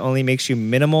motor only makes you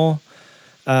minimal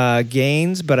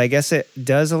gains, but I guess it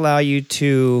does allow you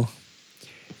to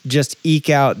just eke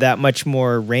out that much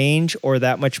more range or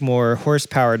that much more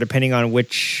horsepower, depending on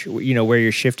which, you know, where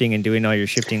you're shifting and doing all your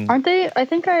shifting. Aren't they? I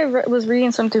think I was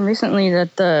reading something recently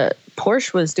that the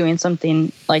Porsche was doing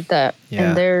something like that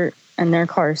in their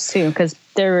cars too, because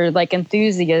there were like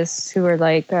enthusiasts who were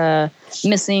like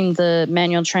missing the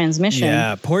manual transmission.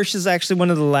 Yeah, Porsche is actually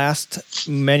one of the last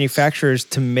manufacturers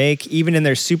to make, even in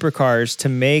their supercars, to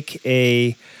make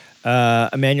a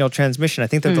manual transmission. I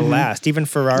think they're the last. Even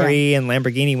Ferrari and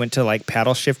Lamborghini went to like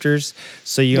paddle shifters,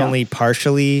 so you only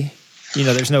partially, you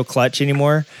know, there's no clutch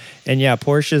anymore. And yeah,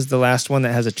 Porsche is the last one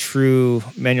that has a true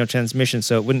manual transmission,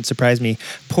 so it wouldn't surprise me.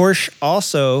 Porsche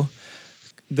also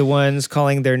the ones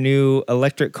calling their new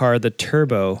electric car the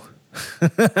Turbo.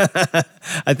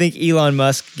 I think Elon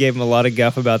Musk gave him a lot of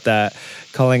guff about that,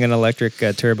 calling an electric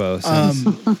turbo. So.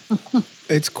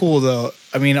 It's cool though.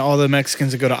 I mean, all the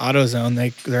Mexicans that go to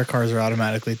AutoZone, their cars are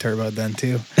automatically turboed then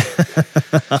too.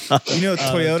 You know,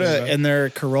 Toyota and their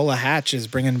Corolla hatch is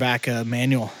bringing back a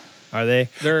manual. Are they?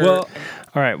 Well,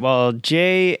 all right. Well,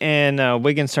 Jay and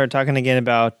Wiggins started talking again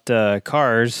about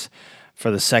cars for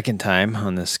the second time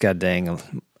on this goddamn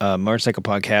motorcycle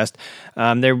podcast.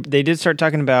 They did start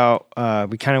talking about,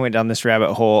 we kind of went down this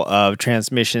rabbit hole of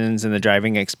transmissions and the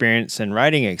driving experience and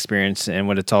riding experience and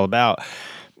what it's all about.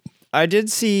 I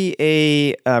did see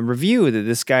a review that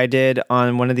this guy did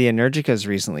on one of the Energicas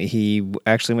recently. He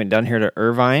actually went down here to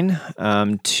Irvine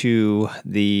to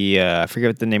the, I forget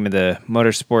what the name of the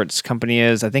motorsports company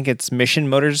is. I think it's Mission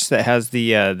Motors that has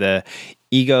the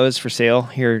Egos for sale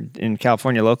here in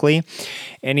California locally.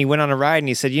 And he went on a ride and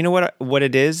he said, you know what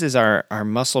it is our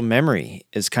muscle memory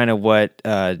is kind of what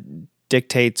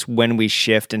dictates when we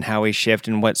shift and how we shift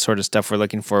and what sort of stuff we're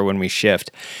looking for when we shift.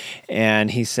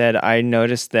 And he said, I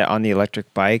noticed that on the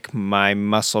electric bike, my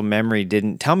muscle memory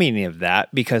didn't tell me any of that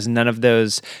because none of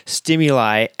those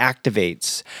stimuli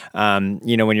activates.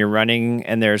 You know, when you're running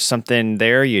and there's something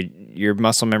there, your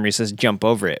muscle memory says jump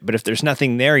over it. But if there's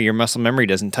nothing there, your muscle memory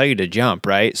doesn't tell you to jump,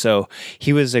 right? So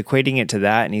he was equating it to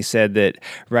that. And he said that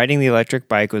riding the electric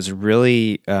bike was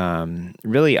really,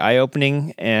 really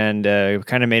eye-opening and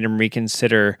kind of made him reconsider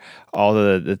all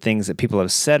the things that people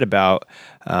have said about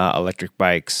electric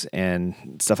bikes and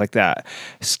stuff like that.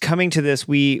 Coming to this,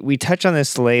 we touch on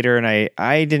this later, and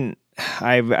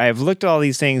I've looked at all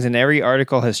these things, and every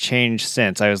article has changed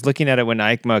since. I was looking at it when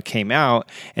EICMA came out,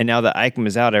 and now that EICMA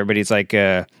is out, everybody's like,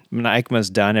 when EICMA's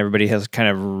done, everybody has kind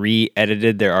of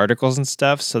re-edited their articles and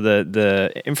stuff. So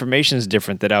the information is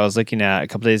different that I was looking at a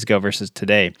couple days ago versus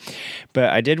today.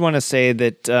 But I did want to say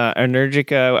that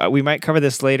Energica, we might cover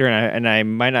this later, and I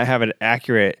might not have it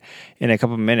accurate in a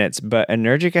couple minutes, but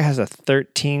Energica has a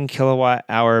 13 kilowatt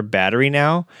hour battery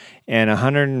now and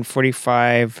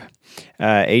 145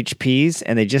 HPs,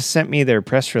 and they just sent me their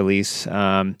press release,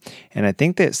 and I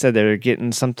think that said they're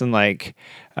getting something like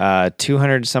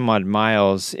 200 some odd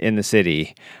miles in the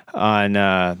city on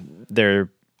their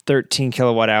 13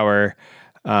 kilowatt hour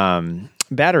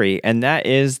battery, and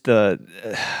that's the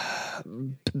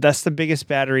biggest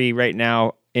battery right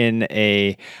now in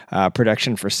a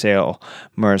production for sale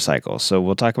motorcycle. So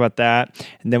we'll talk about that,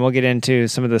 and then we'll get into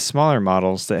some of the smaller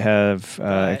models that have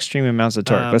extreme amounts of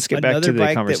torque. Let's get back to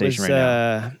the conversation right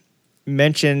now.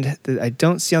 Mentioned that I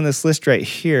don't see on this list right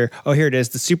here. Oh, here it is,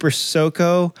 the Super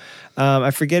Soco.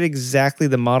 I forget exactly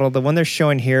the model. The one they're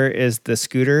showing here is the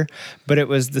scooter, but it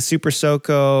was the Super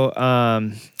Soco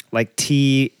like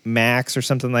T Max or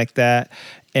something like that.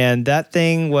 And that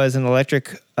thing was an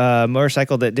electric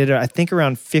motorcycle that did, I think,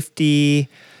 around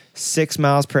 56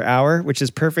 miles per hour, which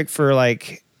is perfect for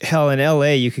like, hell, in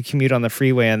LA, you could commute on the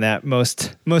freeway on that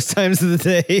most times of the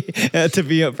day, to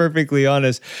be perfectly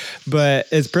honest. But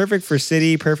it's perfect for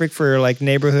city, perfect for like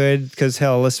neighborhood, because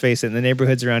hell, let's face it, in the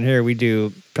neighborhoods around here, we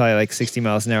do probably like 60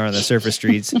 miles an hour on the surface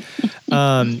streets.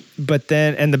 But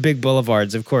then, and the big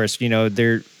boulevards, of course, you know,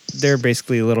 they're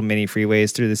basically little mini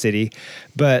freeways through the city.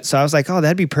 But so I was like, oh,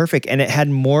 that'd be perfect. And it had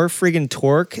more friggin'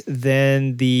 torque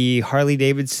than the Harley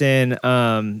Davidson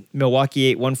Milwaukee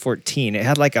 8 114. It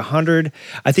had like 100.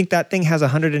 I think that thing has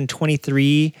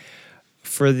 123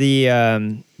 for the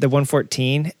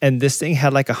 114, and this thing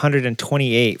had like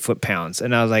 128 foot-pounds.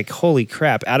 And I was like, holy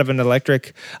crap, out of a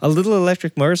little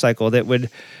electric motorcycle that would,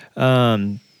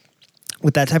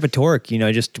 with that type of torque,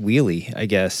 just wheelie, I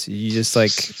guess. You just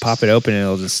like pop it open and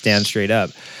it'll just stand straight up.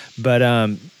 But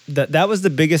that was the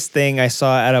biggest thing I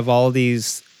saw out of all of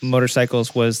these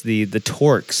motorcycles was the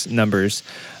torques numbers,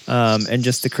 and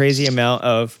just the crazy amount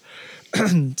of,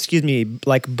 excuse me,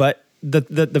 but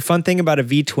the fun thing about a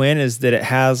V-twin is that it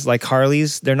has, like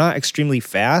Harleys, they're not extremely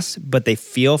fast, but they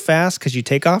feel fast because you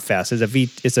take off fast.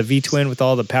 It's a V-twin with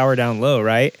all the power down low,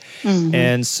 right? Mm-hmm.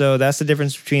 And so that's the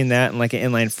difference between that and like an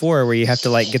inline four, where you have to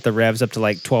like get the revs up to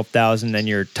like 12,000 and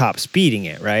you're top speeding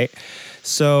it, right?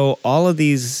 So all of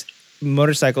these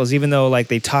motorcycles, even though like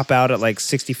they top out at like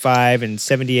 65 and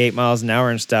 78 miles an hour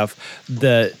and stuff,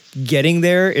 the getting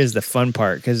there is the fun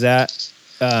part, because that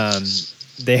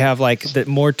they have like the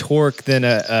more torque than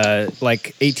a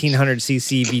like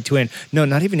 1800cc V-twin. No,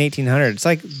 not even 1800. It's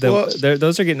like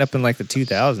those are getting up in like the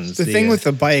 2000s. The thing with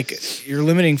the bike, your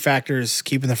limiting factor is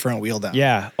keeping the front wheel down.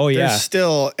 Yeah. Oh yeah. There's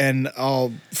still, and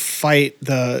I'll fight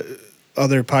the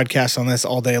other podcasts on this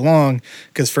all day long,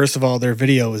 because first of all, their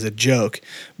video was a joke.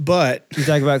 But you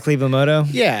talk about Cleveland Moto?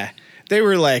 Yeah, they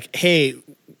were like, "Hey,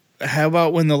 how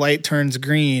about when the light turns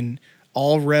green,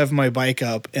 I'll rev my bike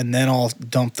up and then I'll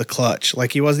dump the clutch."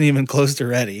 Like, he wasn't even close to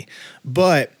ready.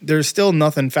 But there's still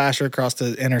nothing faster across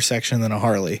the intersection than a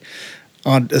Harley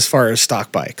as far as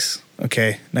stock bikes.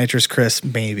 Okay, Nitrous Chris,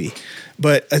 maybe.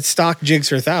 But a stock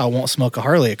Gixxer Thou won't smoke a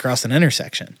Harley across an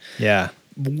intersection. Yeah.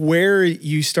 Where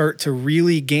you start to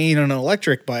really gain on an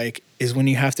electric bike is when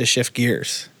you have to shift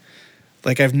gears.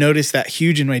 Like, I've noticed that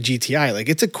huge in my GTI. Like,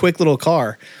 it's a quick little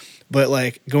car, but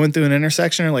like going through an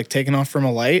intersection or like taking off from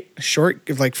a light,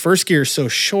 like first gear is so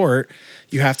short,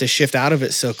 you have to shift out of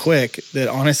it so quick that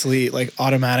honestly, like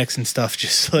automatics and stuff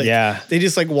just like, they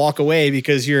just like walk away,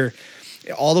 because you're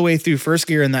all the way through first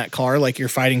gear in that car, like you're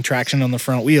fighting traction on the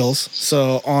front wheels.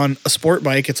 So on a sport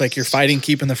bike, it's like you're fighting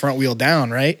keeping the front wheel down,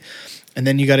 right? And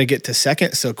then you got to get to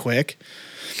second so quick,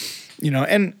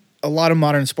 and a lot of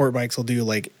modern sport bikes will do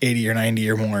like 80 or 90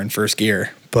 or more in first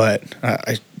gear, but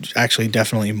I actually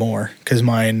definitely more, because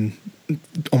mine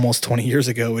almost 20 years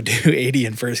ago would do 80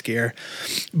 in first gear.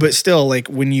 But still, like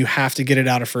when you have to get it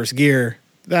out of first gear,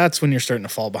 that's when you're starting to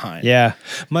fall behind. Yeah.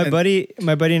 My buddy and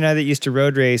I that used to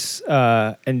road race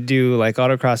and do like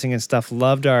autocrossing and stuff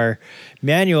loved our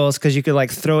manuals, because you could like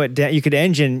throw it down. You could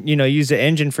use the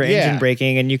engine for engine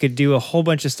braking, and you could do a whole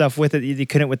bunch of stuff with it you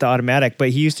couldn't with the automatic. But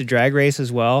he used to drag race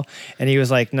as well. And he was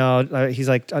like, no, he's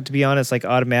like, to be honest, like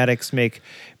automatics make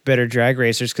better drag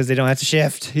racers because they don't have to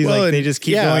shift. He's like, they just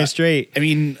keep going straight. I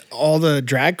mean, all the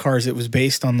drag cars, it was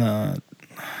based on the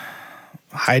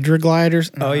Hydra Gliders.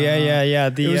 Oh yeah.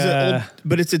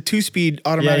 But it's a 2-speed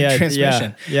automatic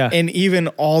transmission. Yeah. And even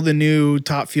all the new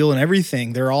Top Fuel and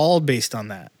everything, they're all based on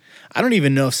that. I don't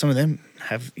even know if some of them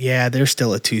have. Yeah, they're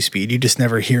still a 2-speed. You just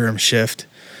never hear them shift.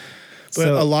 But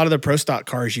a lot of the pro stock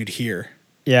cars you'd hear.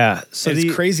 Yeah. So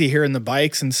it's crazy hearing the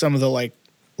bikes and some of the like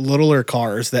littler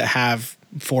cars that have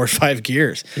 4 or 5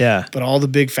 gears. Yeah. But all the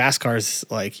big fast cars,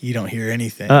 like, you don't hear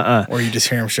anything. Or you just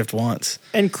hear them shift once.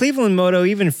 And Cleveland Moto,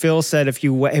 even Phil said if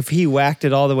he whacked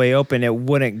it all the way open, it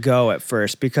wouldn't go at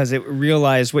first, because it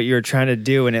realized what you were trying to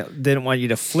do and it didn't want you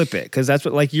to flip it. Because that's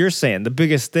what, like you're saying, the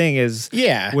biggest thing is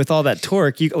with all that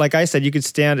torque, like I said, you could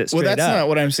stand it straight up. Well, that's not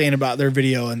what I'm saying about their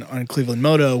video on Cleveland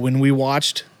Moto. When we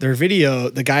watched their video,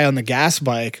 the guy on the gas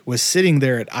bike was sitting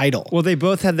there at idle. Well, they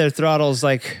both had their throttles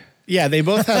like... Yeah, they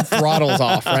both have throttles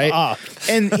off, right?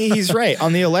 And he's right.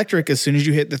 On the electric, as soon as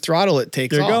you hit the throttle, it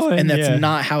takes off. Going, and that's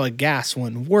not how a gas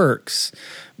one works.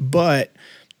 But,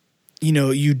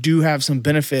 you do have some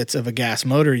benefits of a gas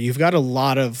motor. You've got a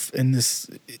lot of, in this,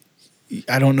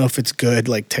 I don't know if it's good,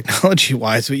 like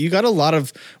technology-wise, but you got a lot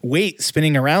of weight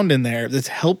spinning around in there that's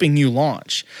helping you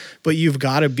launch. But you've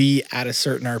got to be at a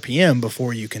certain RPM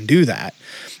before you can do that.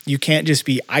 You can't just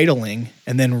be idling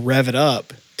and then rev it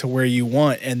up to where you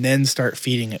want and then start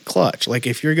feeding it clutch. Like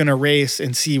if you're going to race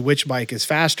and see which bike is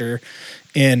faster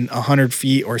in 100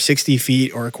 feet or 60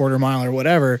 feet or a quarter mile or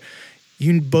whatever,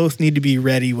 you both need to be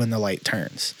ready when the light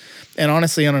turns. And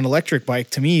honestly, on an electric bike,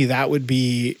 to me, that would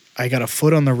be, I got a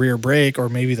foot on the rear brake or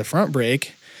maybe the front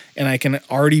brake, and I can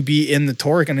already be in the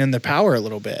torque and in the power a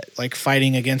little bit, like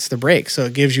fighting against the brake. So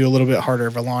it gives you a little bit harder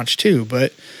of a launch too.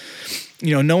 But,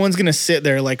 no one's going to sit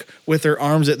there like with their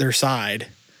arms at their side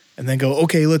and then go,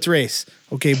 okay, let's race.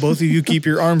 Okay, both of you keep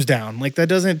your arms down. Like, that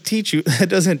doesn't teach you, that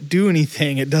doesn't do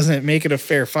anything. It doesn't make it a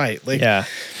fair fight. Like,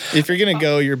 if you're going to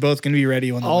go, you're both going to be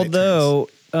ready when the light turns.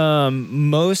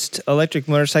 Most electric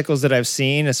motorcycles that I've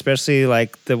seen, especially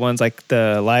like the ones like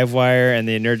the Livewire and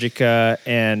the Energica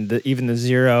and even the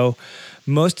Zero,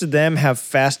 most of them have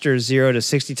faster 0 to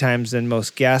 60 times than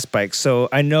most gas bikes. So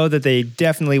I know that they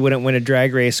definitely wouldn't win a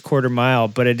drag race quarter mile,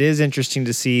 but it is interesting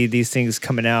to see these things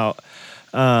coming out.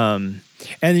 And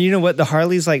you know what? The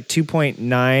Harley's like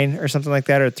 2.9 or something like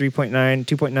that, or 3.9,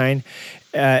 2.9.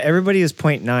 Everybody is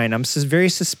 0.9. I'm very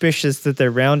suspicious that they're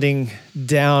rounding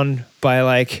down by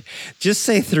like, just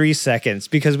say 3 seconds,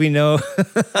 because we know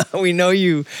we know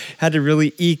you had to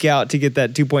really eke out to get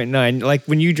that 2.9. Like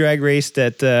when you drag raced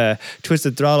at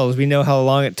Twisted Throttles, we know how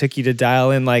long it took you to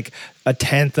dial in like a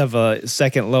tenth of a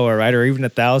second lower, right? Or even a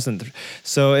thousandth.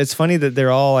 So it's funny that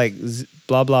they're all like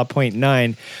blah, blah,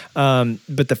 0.9.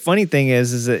 But the funny thing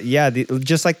is that,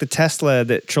 just like the Tesla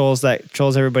that trolls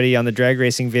everybody on the drag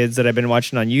racing vids that I've been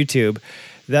watching on YouTube,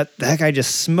 that guy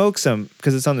just smokes them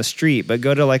because it's on the street. But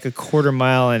go to like a quarter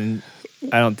mile and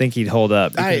I don't think he'd hold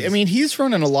up. I mean, he's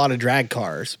running a lot of drag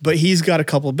cars, but he's got a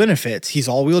couple benefits. He's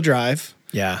all-wheel drive.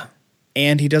 Yeah.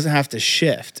 And he doesn't have to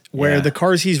shift, where the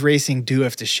cars he's racing do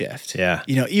have to shift. Yeah.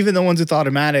 You know, even the ones with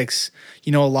automatics,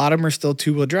 you know, a lot of them are still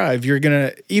two-wheel drive. You're going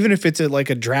to, even if it's like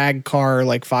a drag car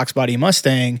like Fox Body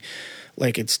Mustang,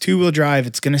 like it's two-wheel drive,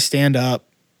 it's going to stand up.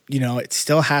 You know, it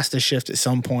still has to shift at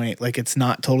some point. Like, it's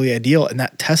not totally ideal. And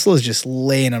that Tesla is just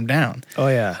laying them down. Oh,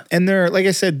 yeah. And they're, like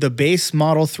I said, the base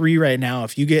Model 3 right now,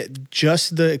 if you get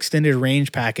just the extended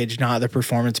range package, not the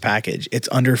performance package, it's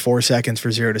under 4 seconds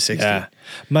for 0 to 60. Yeah.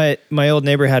 My old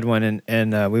neighbor had one,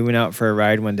 and we went out for a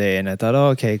ride one day, and I thought, oh,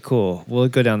 okay, cool. We'll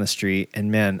go down the street.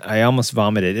 And, man, I almost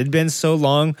vomited. It had been so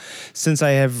long since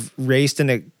I have raced in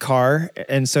a car,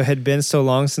 and so had been so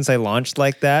long since I launched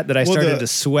like that I started to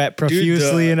sweat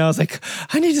profusely, and I was like,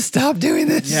 I need to stop doing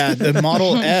this. Yeah, the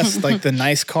Model S, like the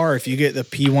nice car, if you get the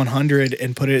P100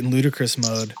 and put it in ludicrous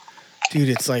mode, dude,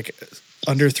 it's like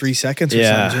under 3 seconds or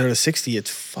something, 0 to 60. It's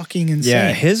fucking insane.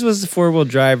 Yeah, his was the 4-wheel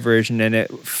drive version, and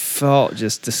it felt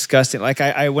just disgusting. Like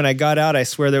I when I got out, I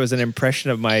swear there was an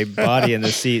impression of my body in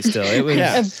the seat still. It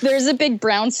was There's a big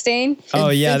brown stain. Oh,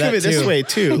 yeah, think of it this way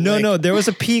too. No, there was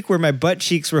a peak where my butt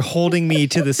cheeks were holding me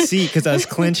to the seat because I was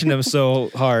clenching them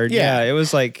so hard. Yeah, it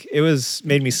was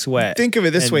made me sweat. Think of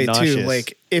it this way nauseous. too.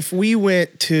 Like, if we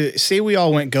went to, say we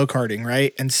all went go-karting,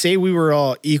 right? And say we were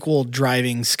all equal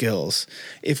driving skills.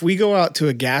 If we go out to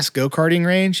a gas go-karting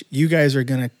range, you guys are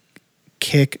going to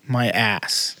kick my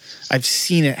ass. I've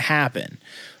seen it happen,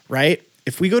 right?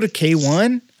 If we go to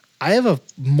K1, I have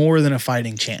more than a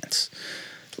fighting chance.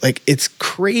 Like, it's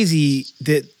crazy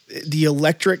that the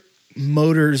electric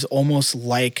motors almost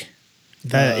like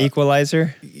that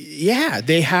equalizer. Yeah,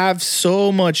 they have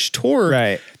so much torque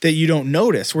that you don't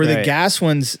notice. Where the gas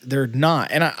ones, they're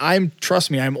not. And I'm trust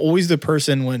me, I'm always the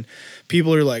person when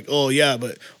people are like, "Oh yeah,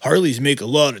 but Harleys make a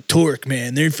lot of torque,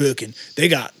 man. They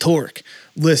got torque."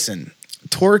 Listen,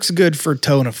 torque's good for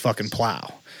towing a fucking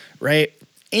plow, right?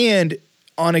 And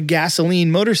on a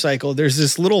gasoline motorcycle, there's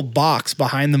this little box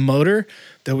behind the motor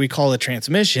that we call a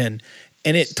transmission.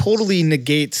 And it totally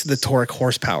negates the torque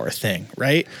horsepower thing,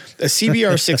 right? A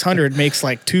CBR 600 makes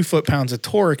like 2 foot-pounds of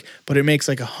torque, but it makes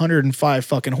like 105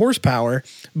 fucking horsepower.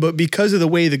 But because of the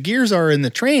way the gears are in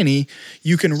the tranny,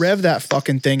 you can rev that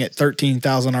fucking thing at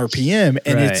 13,000 RPM,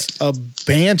 and it's a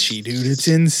banshee, dude. It's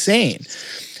insane.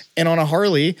 And on a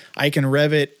Harley, I can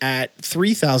rev it at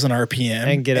 3,000 RPM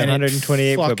and get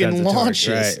 128 fucking launches.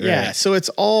 Right. Yeah, so it's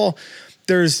all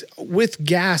with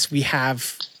gas we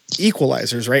have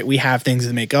equalizers, right? We have things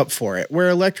that make up for it. Where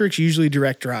electric's usually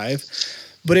direct drive,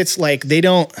 but it's like they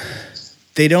don't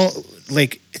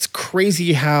like, it's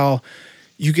crazy how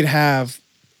you could have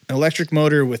an electric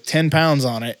motor with 10 pounds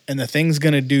on it and the thing's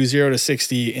going to do 0 to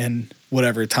 60 in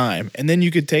whatever time. And then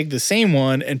you could take the same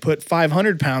one and put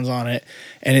 500 pounds on it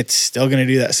and it's still going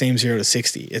to do that same 0 to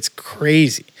 60. It's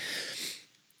crazy.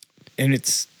 And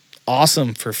it's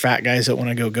awesome for fat guys that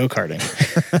want to go karting.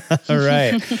 All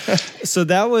right. So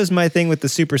that was my thing with the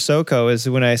Super Soco, is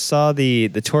when I saw the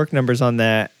torque numbers on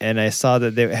that, and I saw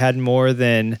that they had more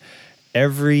than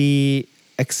every,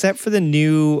 except for the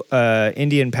new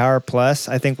Indian Power Plus,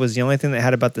 I think was the only thing that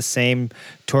had about the same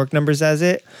torque numbers as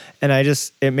it. And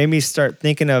it made me start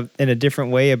thinking in a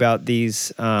different way about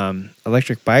these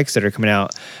electric bikes that are coming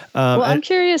out. Well, I'm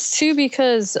curious too,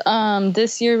 because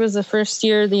this year was the first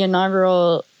year, the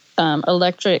inaugural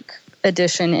electric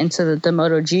edition into the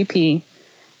MotoGP.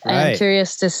 And I'm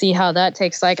curious to see how that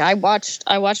takes. Like, I watched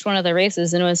one of the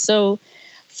races, and it was so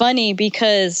funny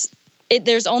because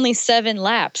there's only 7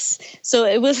 laps. So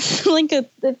it was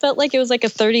it felt like it was like a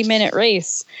 30-minute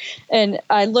race. And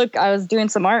I was doing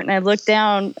some art and I looked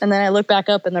down and then I looked back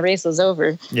up and the race was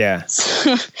over. Yeah.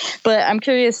 But I'm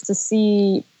curious to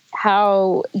see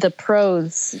how the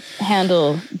pros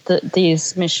handle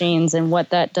these machines and what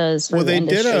that does for the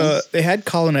industry. They had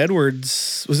Colin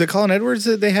Edwards. Was it Colin Edwards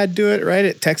that they had do it right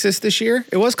at Texas this year?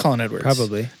 It was Colin Edwards.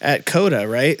 Probably. At COTA,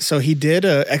 right? So he did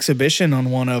a exhibition on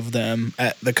one of them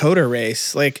at the COTA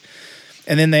race.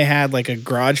 And then they had like a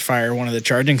garage fire, one of the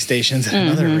charging stations at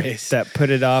another race. That put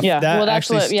it off. Yeah. That Well, that's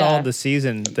actually what- yeah. stalled the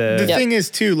season. The thing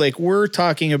is, too, like we're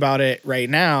talking about it right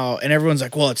now, and everyone's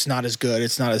like, well, it's not as good.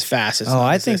 It's not as fast. It's not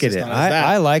I as think this, it it's is. not as that.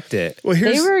 I liked it. Well,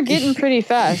 They were getting pretty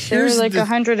fast. They were here's like the-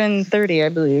 130, I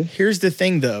believe. Here's the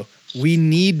thing, though. We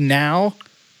need now,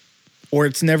 or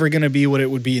it's never going to be what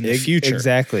it would be in the future.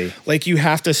 Exactly. Like you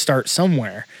have to start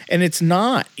somewhere, and it's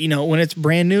not. When it's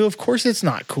brand new, of course it's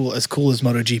not as cool as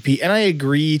MotoGP. And I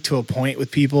agree to a point with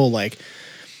people. Like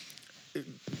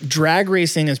drag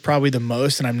racing is probably the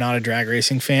most, and I'm not a drag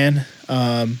racing fan.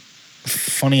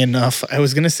 Funny enough, I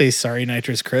was gonna say sorry,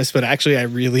 Nitrous Chris, but actually I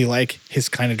really like his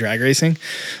kind of drag racing,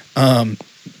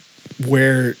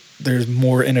 where there's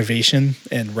more innovation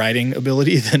and riding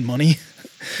ability than money.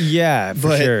 Yeah,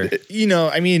 for sure.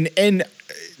 And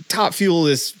Top Fuel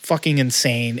is fucking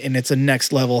insane, and it's a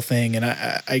next level thing,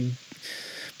 and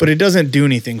but it doesn't do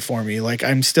anything for me. Like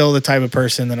I'm still the type of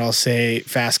person that I'll say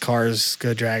fast cars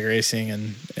go drag racing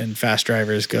and fast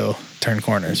drivers go turn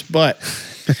corners. But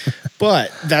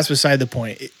that's beside the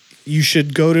point. You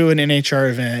should go to an NHR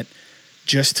event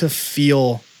just to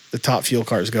feel the Top Fuel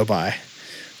cars go by.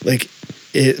 Like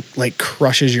it like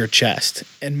crushes your chest.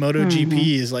 And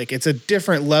MotoGP is like, it's a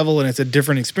different level and it's a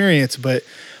different experience, but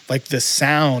like the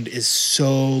sound is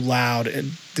so loud,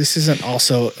 and this isn't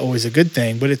also always a good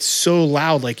thing, but it's so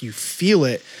loud, like you feel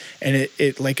it, and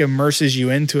it like immerses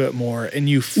you into it more, and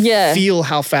you feel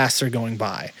how fast they're going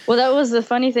by. Well, that was the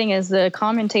funny thing is the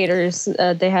commentators,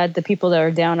 they had the people that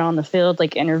were down on the field,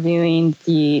 like interviewing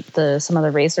the some of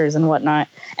the racers and whatnot,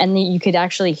 and you could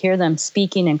actually hear them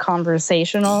speaking in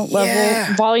conversational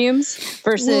level volumes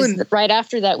versus right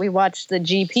after that we watched the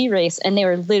GP race and they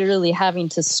were literally having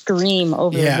to scream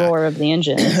over the roar of the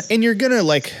engines. And you're gonna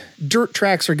dirt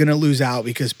tracks are gonna lose out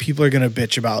because people are gonna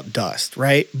bitch about dust,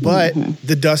 right? But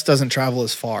the dust doesn't travel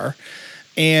as far,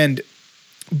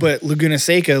 but Laguna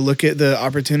Seca, look at the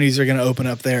opportunities they're going to open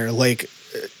up there. Like,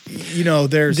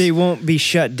 they won't be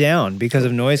shut down because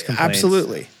of noise complaints.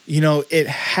 Absolutely. It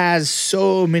has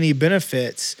so many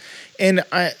benefits. And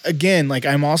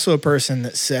I'm also a person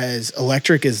that says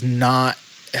electric is not,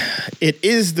 it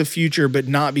is the future, but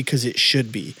not because it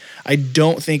should be. I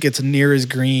don't think it's near as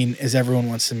green as everyone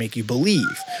wants to make you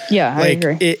believe. Yeah, I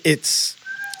agree.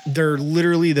 They're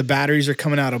literally, the batteries are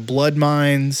coming out of blood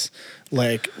mines,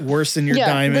 like worse than your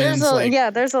diamonds.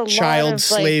 There's a child lot of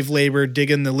slave labor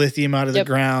digging the lithium out of the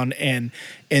ground, and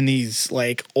these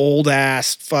like old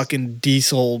ass fucking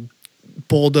diesel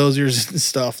bulldozers and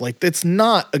stuff. Like that's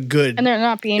not a good. And they're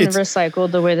not being recycled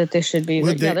the way that they should be.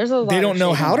 There's a lot. They don't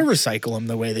know how to recycle them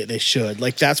the way that they should.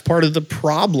 Like that's part of the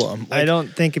problem. I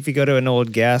don't think if you go to an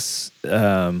old gas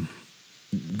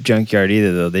junkyard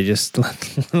either, though. They just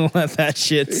let that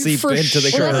shit seep into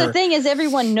the car. Well, that's the thing is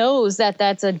everyone knows that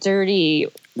that's a dirty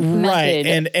method. Right,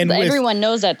 and everyone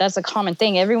knows that that's a common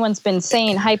thing. Everyone's been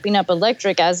hyping up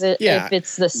electric as if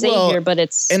it's the savior, but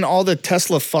it's... And all the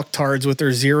Tesla fucktards with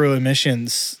their zero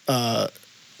emissions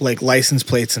like license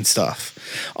plates and stuff.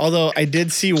 Although I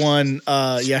did see one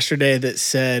yesterday that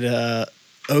said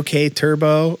okay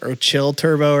turbo or chill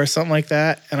turbo or something like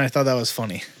that, and I thought that was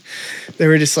funny. They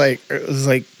were just like, it was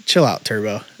like, chill out,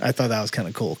 turbo. I thought that was kind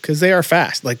of cool because they are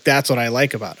fast. Like, that's what I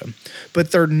like about them.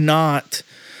 But they're not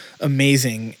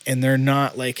amazing, and they're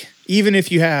not like, even if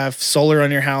you have solar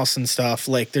on your house and stuff,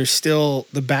 like, there's still,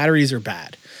 the batteries are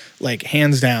bad, like,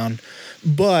 hands down.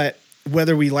 But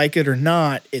whether we like it or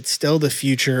not, it's still the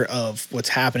future of what's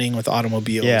happening with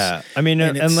automobiles. Yeah. I mean,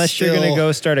 unless you're going to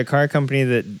go start a car company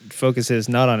that focuses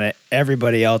not on it,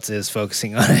 everybody else is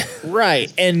focusing on it.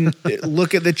 Right. And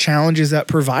look at the challenges that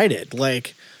provided.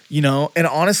 Like, and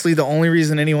honestly, the only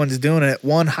reason anyone's doing it,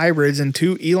 1, hybrids, and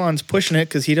 2, Elon's pushing it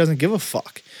because he doesn't give a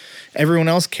fuck. Everyone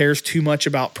else cares too much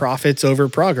about profits over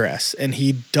progress, and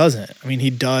he doesn't. I mean, he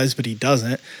does, but he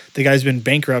doesn't. The guy's been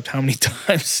bankrupt how many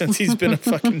times since he's been a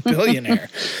fucking billionaire?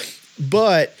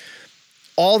 But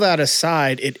all that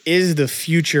aside, it is the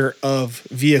future of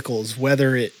vehicles.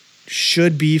 Whether it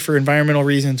should be for environmental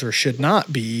reasons or should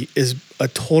not be is a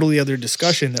totally other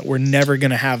discussion that we're never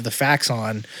going to have the facts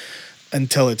on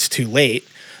until it's too late.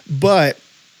 But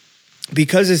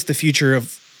because it's the future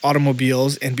of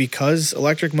automobiles, and because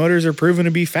electric motors are proven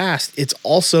to be fast, it's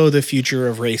also the future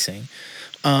of racing.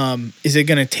 Is it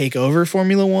going to take over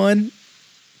Formula One?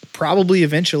 Probably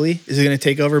eventually. Is it going to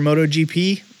take over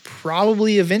MotoGP?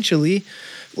 Probably eventually.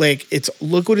 Like,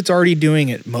 look what it's already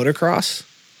doing at motocross.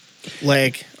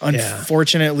 Like,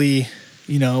 unfortunately,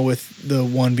 you know, with the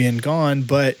one being gone,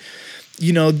 but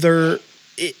you know,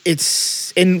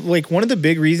 it's and like one of the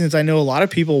big reasons I know a lot of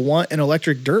people want an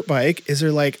electric dirt bike is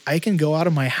they're like, I can go out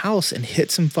of my house and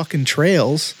hit some fucking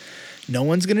trails. No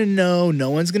one's gonna know. No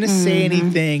one's gonna say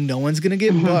anything. No one's gonna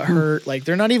get butt hurt. Like,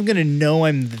 they're not even gonna know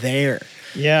I'm there.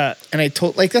 Yeah. And I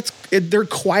told, like, they're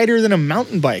quieter than a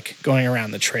mountain bike going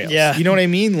around the trails. Yeah. You know what I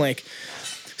mean? Like,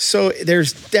 so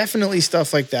there's definitely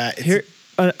stuff like that. Here,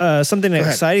 something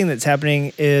exciting that's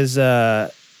happening is,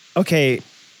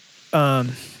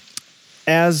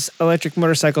 as electric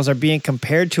motorcycles are being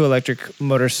compared to electric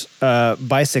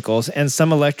bicycles, and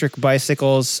some electric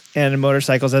bicycles and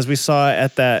motorcycles, as we saw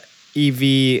at that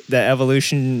the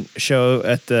Evolution show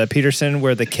at the Peterson,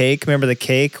 where the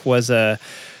Cake was a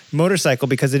motorcycle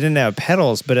because it didn't have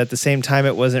pedals, but at the same time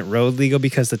it wasn't road legal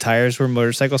because the tires were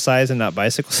motorcycle size and not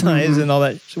bicycle size and all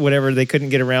that, whatever. They couldn't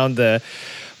get around the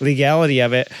legality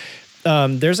of it.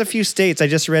 There's a few states I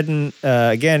just read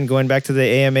again, going back to the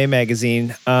AMA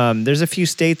magazine, there's a few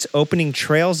states opening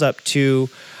trails up to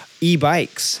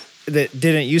e-bikes that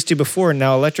didn't used to before.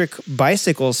 Now electric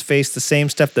bicycles face the same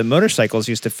stuff that motorcycles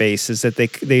used to face, is that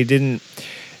they didn't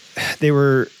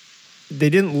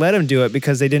let them do it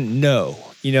because they didn't know.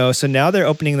 You know, so now they're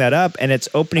opening that up, and it's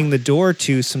opening the door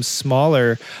to some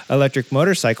smaller electric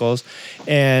motorcycles.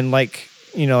 And like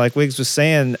Wiggs was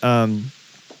saying,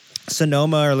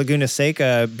 Sonoma or Laguna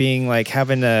Seca being like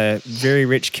having a very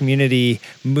rich community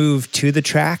move to the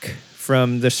track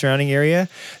from the surrounding area.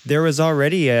 There was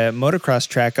already a motocross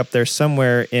track up there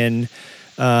somewhere in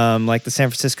like the San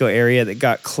Francisco area that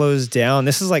got closed down.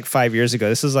 This is like 5 years ago.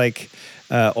 This is like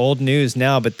old news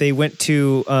now, but they went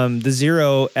to the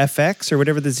Zero FX or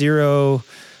whatever the Zero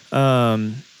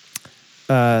the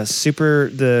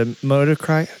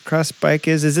motocross bike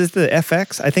is. Is this the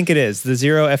FX? I think it is. The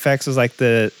Zero FX is like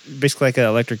basically like an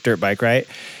electric dirt bike, right?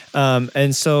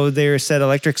 And so they said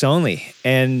electrics only,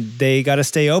 and they got to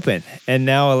stay open. And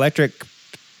now electric,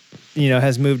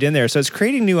 has moved in there, so it's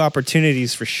creating new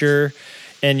opportunities for sure.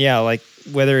 And yeah, like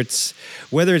whether it's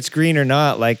green or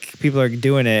not, like people are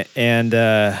doing it, and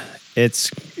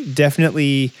it's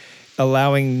definitely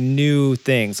allowing new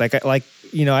things. I could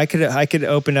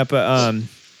open up a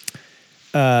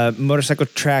motorcycle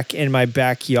track in my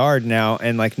backyard now,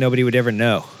 and like nobody would ever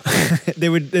know. They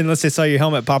would, unless they saw your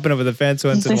helmet popping over the fence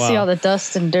once in a while. They see all the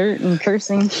dust and dirt and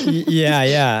cursing.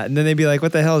 Yeah. And then they'd be like,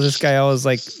 "What the hell is this guy always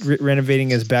like renovating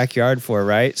his backyard for?"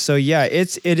 Right? So yeah,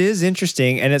 it is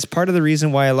interesting, and it's part of the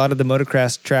reason why a lot of the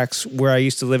motocross tracks where I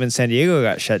used to live in San Diego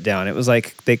got shut down. It was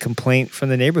like they complained from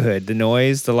the neighborhood, the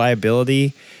noise, the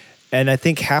liability. And I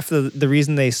think half the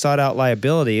reason they sought out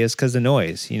liability is because the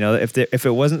noise. If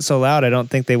it wasn't so loud, I don't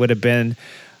think they would have been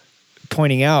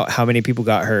pointing out how many people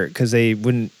got hurt, because they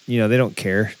wouldn't. They don't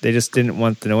care. They just didn't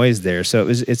want the noise there. So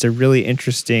it's a really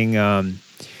interesting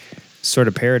sort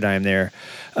of paradigm there.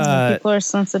 People are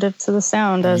sensitive to the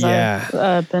sound, as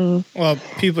I've been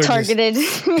people are targeted.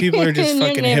 People are just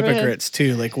fucking hypocrites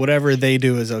too. Like, whatever they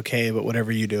do is okay, but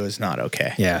whatever you do is not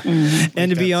okay. Yeah. Mm-hmm.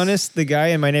 And to be honest, the guy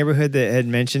in my neighborhood that had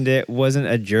mentioned it wasn't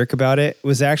a jerk about it.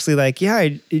 Was actually like,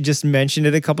 he just mentioned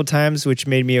it a couple times, which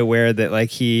made me aware that like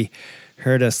he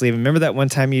heard us leave. Remember that one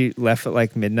time you left at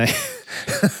like midnight?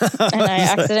 And I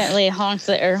accidentally honked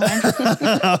the air horn.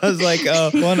 I was like,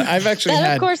 oh. Well, I've actually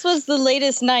that, of course, was the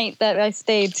latest night that I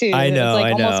stayed, too. I know, it was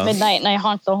like almost midnight, and I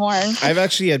honked the horn. I've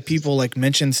actually had people like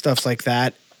mention stuff like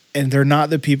that, and they're not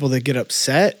the people that get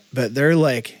upset, but they're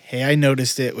like, "Hey, I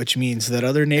noticed it," which means that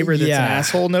other neighbor that's an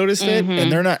asshole noticed it, and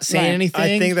they're not saying anything.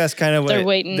 I think that's kind of what they're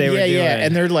waiting. They were doing. Yeah,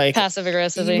 and they're like passive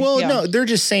aggressively. Well, no, they're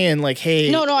just saying like, "Hey,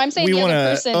 no, I'm saying we the want other to."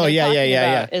 person Oh,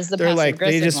 yeah. Is the they're like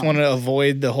they just want to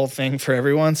avoid the whole thing for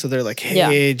everyone, so they're like,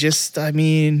 "Hey,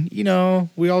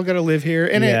 we all got to live here."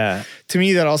 And it, to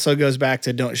me, that also goes back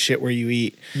to don't shit where you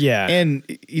eat. Yeah, and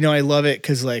I love it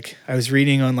because like I was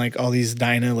reading on like all these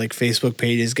Dyna like Facebook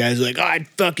pages, guys were like, "Oh, I'd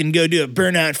fucking go do a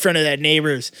burnout in front of that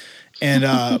neighbor's." And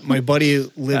my buddy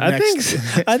lived next.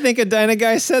 I think a Dyna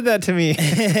guy said that to me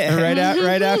right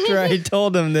after I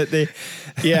told him that they.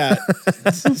 Yeah.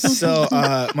 So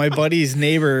my buddy's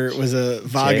neighbor was a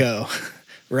Vago,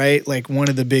 right? Like one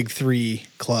of the big three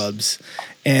clubs.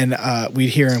 And we'd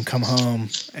hear him come home,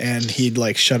 and he'd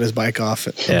like shut his bike off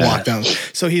and walk down.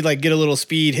 So he'd like get a little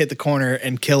speed, hit the corner,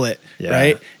 and kill it,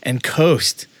 right? And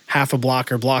coast. half a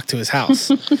block or block to his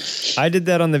house. I did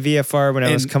that on the VFR when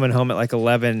I was And coming home at like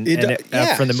 11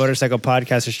 yeah. from the Motorcycle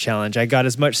Podcasters Challenge. I got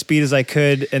as much speed as I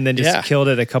could and then just killed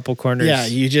it a couple corners. Yeah,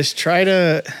 you just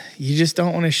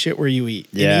don't want to shit where you eat.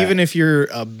 Yeah. And even if you're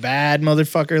a bad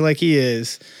motherfucker like he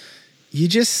is,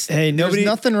 there's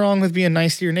nothing wrong with being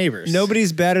nice to your neighbors.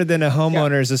 Nobody's better than a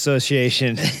homeowners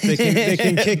association. They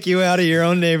can kick you out of your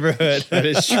own neighborhood. That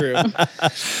is true. Is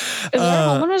there a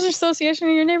homeowners association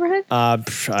in your neighborhood? I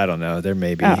don't know. There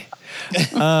may be.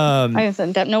 I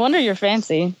said that. No wonder you're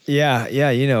fancy. Yeah.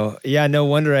 No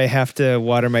wonder I have to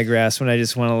water my grass when I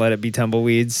just want to let it be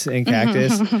tumbleweeds and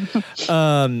cactus.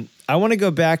 I want to go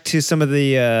back to some of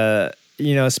the,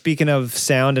 speaking of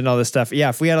sound and all this stuff. Yeah,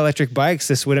 if we had electric bikes,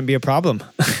 this wouldn't be a problem.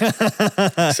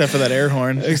 Except for that air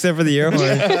horn. Except for the air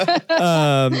horn.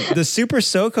 The Super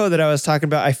Soco that I was talking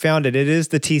about, I found it. It is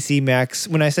the TC Max.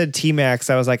 When I said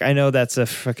T-Max, I was like, I know that's a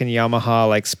fucking Yamaha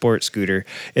like sport scooter.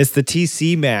 It's the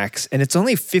TC Max, and it's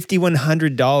only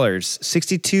 $5,100,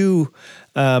 62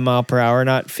 mile per hour,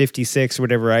 not 56 or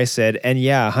whatever I said. And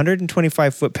yeah,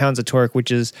 125 foot-pounds of torque, which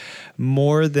is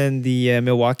more than the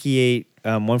Milwaukee 8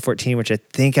 114, which I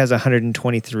think has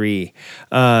 123.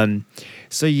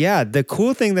 So yeah, the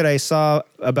cool thing that I saw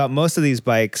about most of these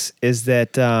bikes is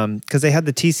that because they had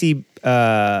the TC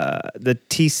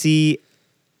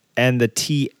and the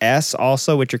TS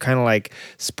also, which are kind of like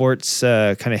sports,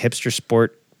 kind of hipster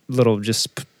sport little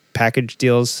just package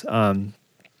deals.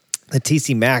 The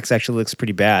TC Max actually looks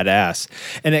pretty badass,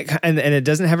 and it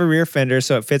doesn't have a rear fender,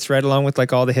 so it fits right along with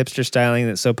like all the hipster styling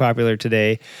that's so popular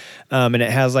today. And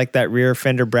it has like that rear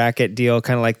fender bracket deal,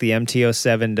 kind of like the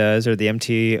MT-07 does, or the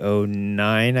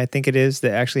MT-09, I think it is,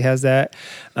 that actually has that,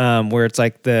 where it's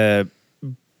like the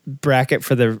bracket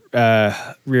for the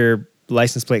rear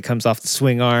license plate comes off the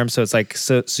swing arm, so it's like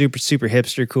super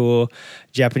hipster cool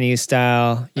Japanese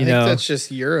style. I think that's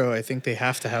just Euro. I think they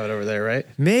have to have it over there, right?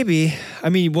 Maybe. I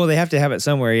mean, well, they have to have it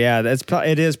somewhere. Yeah,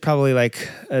 it is probably like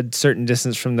a certain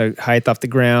distance from the height off the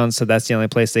ground, so that's the only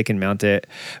place they can mount it.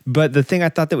 But the thing I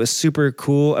thought that was super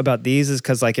cool about these is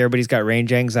because like everybody's got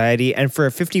range anxiety, and for a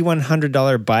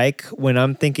 $5,100 bike, when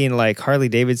I'm thinking like Harley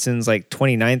Davidson's like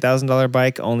 $29,000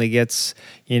 bike only gets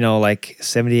like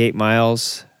 78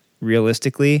 miles.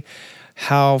 Realistically,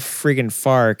 how friggin'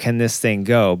 far can this thing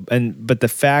go? But the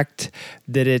fact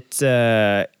that it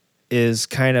is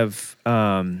kind of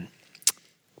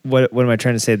what am I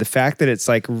trying to say? The fact that it's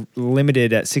like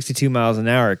limited at 62 miles an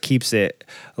hour keeps it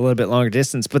a little bit longer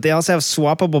distance. But they also have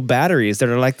swappable batteries that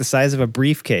are like the size of a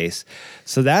briefcase.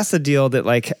 So that's the deal that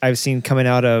like I've seen coming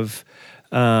out of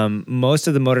most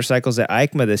of the motorcycles at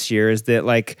EICMA this year, is that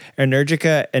like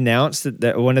Energica announced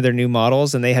that one of their new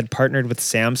models, and they had partnered with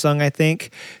Samsung, I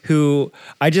think, who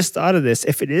I just thought of this.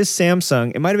 If it is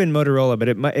Samsung, it might have been Motorola, but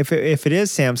if it is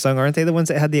Samsung, aren't they the ones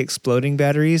that had the exploding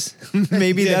batteries?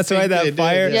 Maybe that's why that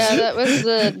fire. Yeah, that was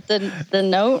the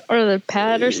Note or the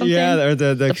Pad or something. Yeah, or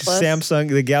the Samsung,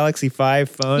 the Galaxy 5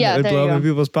 phone that would blow up in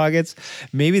people's pockets.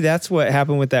 Maybe that's what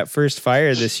happened with that first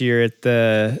fire this year at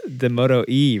the Moto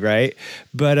E, right?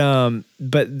 But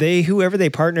whoever they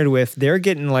partnered with, they're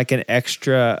getting like an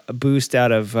extra boost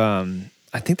out of,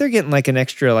 I think they're getting like an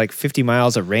extra like 50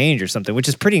 miles of range or something, which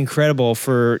is pretty incredible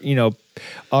for, they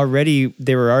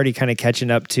were already kind of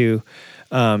catching up to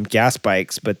gas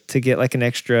bikes, but to get like an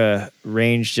extra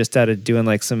range just out of doing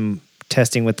like some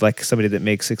testing with like somebody that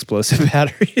makes explosive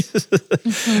batteries.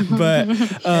 But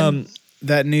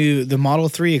the Model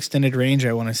 3 extended range,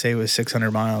 I want to say, was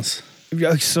 600 miles.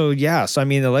 So I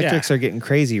mean, the electrics are getting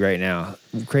crazy right now,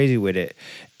 crazy with it.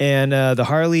 And the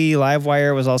Harley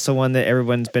Livewire was also one that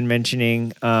everyone's been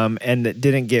mentioning, and that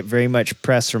didn't get very much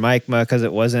press from EICMA because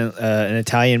it wasn't an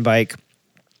Italian bike.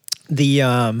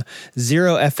 The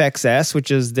Zero FXS, which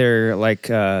is their like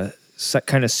kind of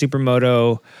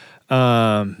supermoto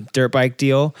dirt bike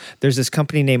deal. There's this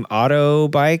company named Auto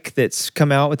Bike that's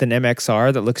come out with an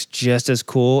MXR that looks just as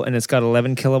cool, and it's got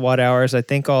 11 kilowatt hours. I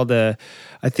think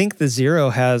the Zero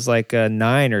has like a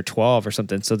 9 or 12 or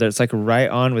something. So that's like right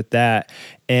on with that.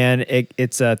 And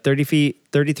it's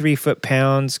 33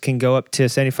 foot-pounds, can go up to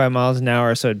 75 miles an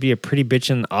hour. So it'd be a pretty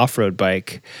bitchin' off-road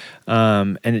bike.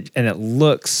 And it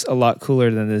looks a lot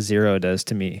cooler than the Zero does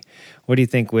to me. What do you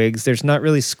think, Wiggs? There's not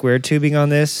really square tubing on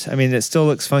this. I mean, it still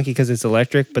looks funky because it's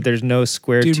electric, but there's no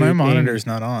square tubing. Dude, my monitor's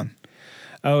not on.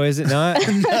 Oh, is it not?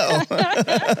 No.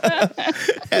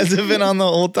 Hasn't been on the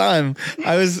whole time.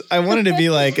 I wanted to be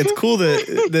like, it's cool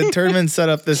that the Turdman set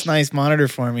up this nice monitor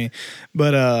for me,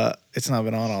 but it's not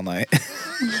been on all night.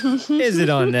 Is it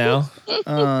on now?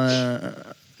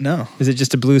 No, Is it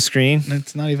just a blue screen?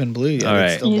 it's not even blue yet. All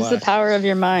It's right. still Use the black. power of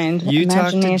your mind. You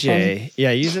talk to imagination. Jay.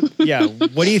 Yeah, use it. Yeah.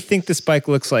 What do you think this bike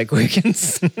looks like,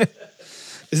 Wiggins?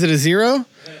 Is it a Zero?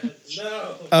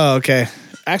 No. Oh, okay.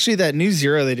 Actually, that new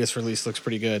Zero they just released looks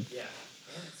pretty good.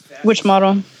 Which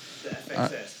model?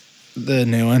 The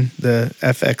new one, the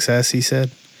FXS, he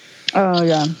said. Oh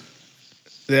yeah.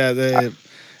 Yeah,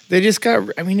 they just got.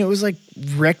 I mean, it was like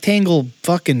rectangle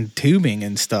fucking tubing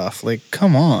and stuff. Like,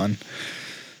 come on.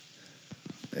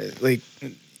 Like,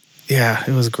 yeah,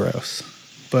 it was gross.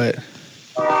 But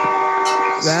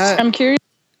that I'm curious.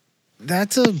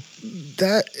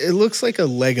 it looks like a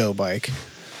Lego bike.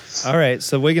 All right.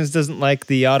 So Wiggins doesn't like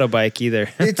the auto bike either.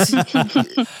 It's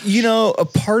a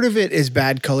part of it is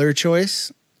bad color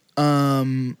choice.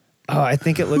 Oh, I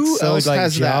think it Who looks so else like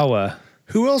has that? Jawa.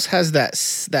 Who else has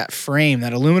that frame,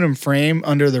 that aluminum frame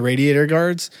under the radiator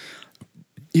guards?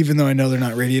 Even though I know they're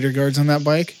not radiator guards on that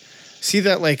bike. See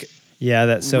that like Yeah,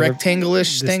 that silver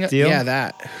rectangle-ish this thing? deal? Yeah,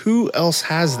 that. Who else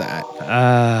has that?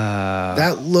 Ah.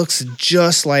 That looks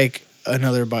just like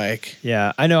another bike.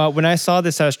 Yeah, I know. When I saw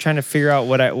this, I was trying to figure out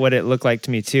what it looked like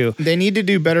to me too. They need to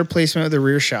do better placement of the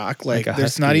rear shock. Like Like a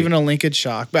there's not Husky. even a linkage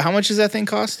shock. But how much does that thing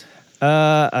cost?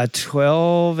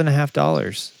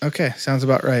 $12.50. Okay, sounds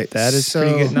about right. That is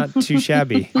pretty good. Not too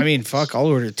shabby. I mean, fuck, I'll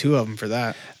order 2 of them for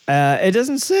that. It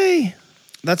doesn't say.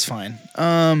 That's fine.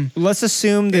 Let's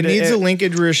assume It that needs a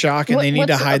linkage rear shock, and What- they need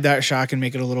to what's- hide that shock and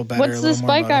make it a little better. What's a little this more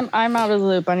bike? modern. I'm out of the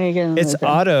loop. I need to get in the It's loop. here.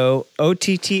 Auto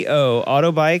OTTO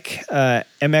Auto Bike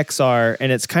MXR,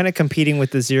 and it's kind of competing with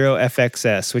the Zero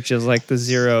FXS, which is like the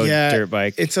Zero dirt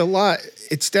bike. It's a lot.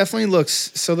 It's definitely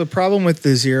looks. So the problem with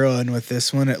the Zero and with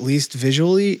this one, at least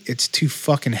visually, it's too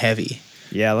fucking heavy.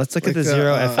 Yeah, let's look Like at the the,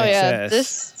 Zero uh, FXS. Oh yeah,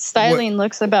 this styling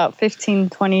looks about 15,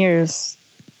 20 years.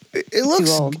 It looks.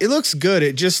 old. It looks good.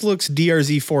 It just looks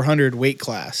DRZ 400 weight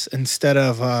class instead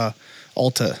of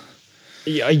Alta.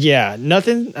 Yeah,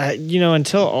 nothing.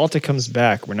 Until Alta comes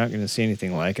back, we're not going to see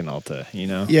anything like an Alta.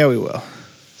 Yeah, we will.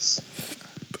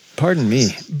 Pardon me.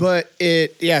 But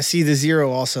see, the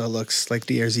Zero also looks like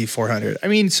DRZ 400. I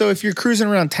mean, so if you're cruising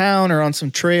around town or on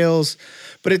some trails,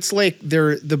 but it's like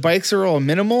the bikes are all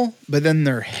minimal, but then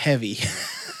they're heavy.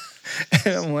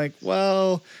 And I'm like,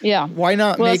 well, Yeah. why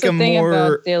not Well, make that's the them thing more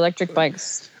about the electric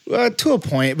bikes. to a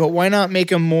point? But why not make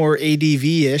them more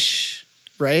ADV-ish,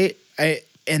 right?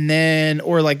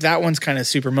 Or like that one's kind of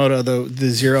supermoto, the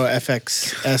Zero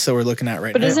FXS that we're looking at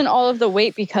right But now. isn't all of the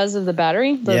weight because of the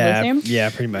battery, the lithium? Yeah,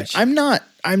 pretty much. I'm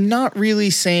not really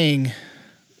saying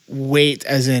weight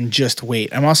as in just weight.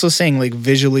 I'm also saying like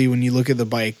visually when you look at the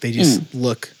bike, they just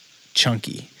look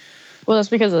chunky. Well, that's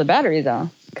because of the battery, though.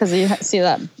 Because you see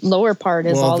that lower part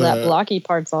is Well, all that the- blocky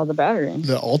part's all the battery.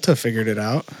 The Alta figured it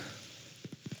out.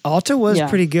 Alta was Yeah.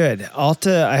 pretty good.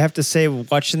 Alta, I have to say,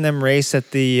 watching them race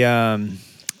at the.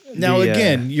 Now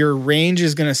again, your range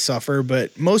is going to suffer,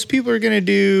 but most people are going to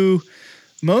do.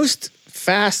 Most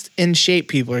fast in shape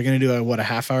people are going to do a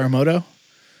half-hour moto.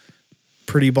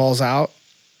 Pretty balls out.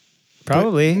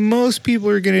 Probably. But most people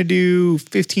are going to do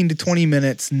 15 to 20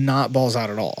 minutes, not balls out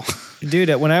at all. Dude,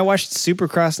 when I watched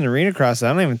Supercross and Arena Cross,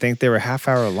 I don't even think they were half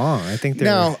hour long. I think they're.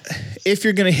 Now, if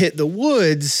you're going to hit the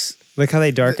woods, Look how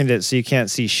they darkened it so you can't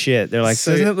see shit. They're like,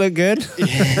 So- doesn't it look good?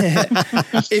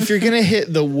 if you're going to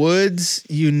hit the woods,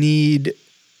 you need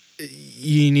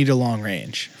a long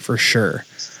range for sure.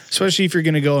 Especially if you're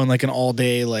going to go on like an all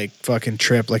day like fucking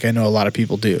trip like I know a lot of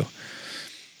people do.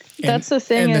 That's the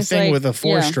thing. And the is thing like, with a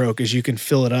yeah. 4-stroke is you can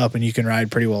fill it up and you can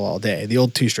ride pretty well all day. The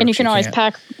old 2-stroke And you can always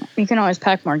pack. You can always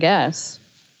pack more gas.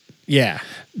 Yeah.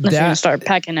 Unless you're gonna start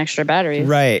packing extra batteries.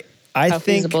 Right. How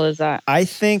feasible is that? I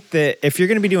think that if you're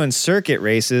going to be doing circuit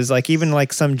races, like even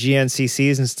like some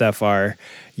GNCCs and stuff are,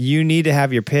 you need to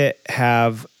have your pit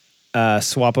have a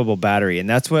swappable battery. And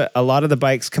that's what a lot of the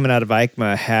bikes coming out of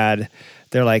EICMA had.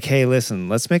 They're like, hey, listen,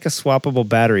 let's make a swappable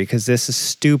battery because this is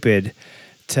stupid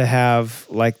to have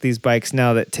like these bikes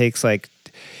now that takes like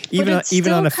even it's on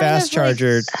still a kind fast of like-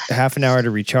 charger, half an hour to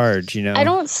recharge, I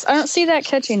don't see that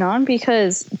catching on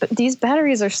because these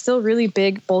batteries are still really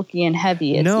big, bulky, and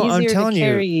heavy. It's No, I'm easier telling to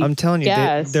carry you,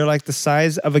 gas. they're like the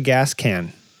size of a gas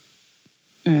can.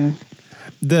 Mm.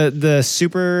 The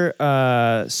super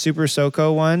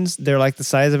Soco ones, they're like the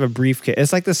size of a briefcase.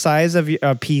 It's like the size of a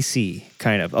PC,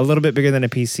 kind of a little bit bigger than a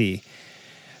PC.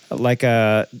 Like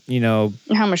How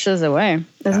much does it weigh?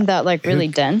 Isn't that like really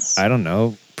dense? I don't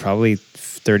know, probably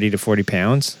 30 to 40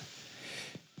 pounds.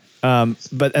 And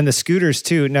the scooters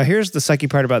too. Now here's the sucky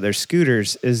part about their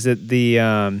scooters is that the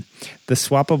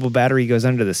swappable battery goes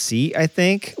under the seat, I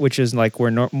think, which is like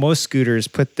where most scooters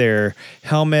put their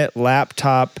helmet,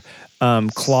 laptop,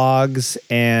 clogs,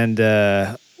 and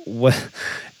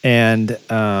and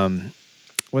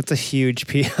what's a huge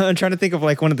piece? I'm trying to think of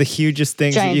like one of the hugest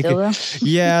things that Giant you dildo. could,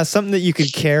 yeah, something that you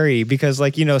could carry because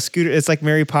like, scooter, it's like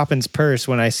Mary Poppins purse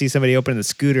when I see somebody open the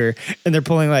scooter and they're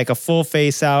pulling like a full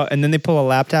face out and then they pull a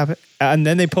laptop and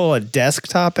then they pull a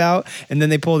desktop out and then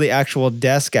they pull the actual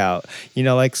desk out.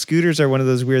 Like scooters are one of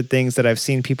those weird things that I've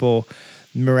seen people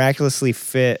miraculously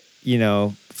fit,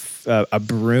 a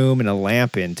broom and a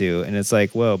lamp into. And it's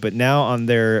like, whoa, but now on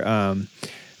their,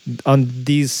 on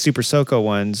these Super Soco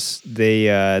ones, they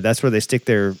that's where they stick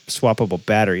their swappable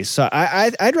batteries. So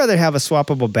I'd rather have a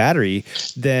swappable battery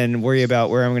than worry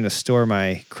about where I'm going to store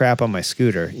my crap on my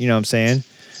scooter. You know what I'm saying?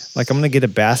 Like I'm going to get a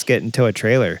basket and tow a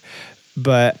trailer.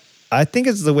 But I think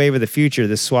it's the wave of the future,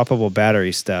 this swappable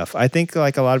battery stuff. I think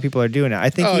like a lot of people are doing it. I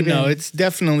think no, it's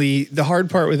definitely the hard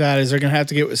part with that is they're going to have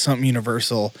to get with something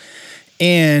universal.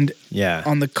 And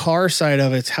on the car side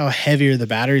of it, it's how heavier the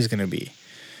battery is going to be.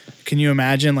 Can you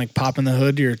imagine like popping the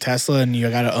hood to your Tesla and you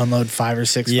got to unload 5 or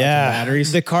 6 fucking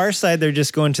batteries? The car side, they're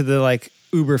just going to the like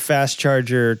Uber fast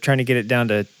charger, trying to get it down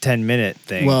to 10-minute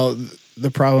thing. Well,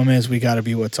 the problem is we got to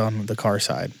be what's on the car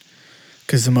side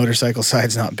because the motorcycle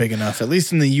side's not big enough, at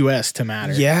least in the U.S. to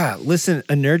matter. Yeah, listen,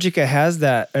 Energica has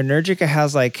that. Energica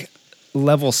has like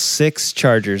level 6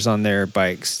 chargers on their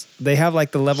bikes. They have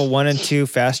like the level 1 and 2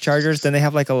 fast chargers. Then they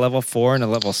have like a level 4 and a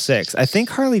level 6. I think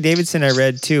Harley Davidson, I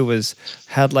read too,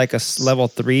 had like a level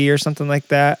 3 or something like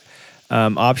that,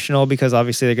 optional because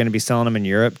obviously they're going to be selling them in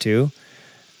Europe too.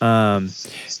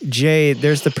 Jay,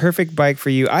 there's the perfect bike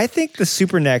for you. I think the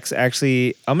Super Nex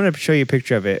actually. I'm going to show you a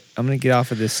picture of it. I'm going to get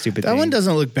off of this stupid thing. That one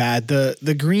doesn't look bad.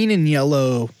 The green and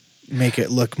yellow make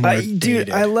it look more dated. Dude,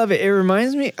 I love it. It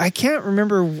reminds me. I can't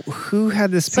remember who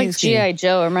had this It's paint like scheme. G.I.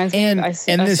 Joe. It reminds me. And I the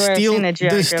swear I've steel seen a G.I.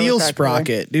 the Joe steel with that color.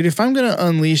 sprocket, dude. If I'm gonna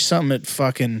unleash something at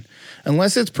fucking,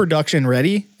 unless it's production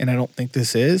ready, and I don't think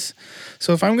this is.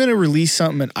 So if I'm gonna release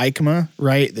something at EICMA,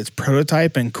 right, that's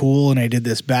prototype and cool, and I did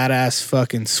this badass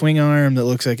fucking swing arm that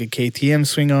looks like a KTM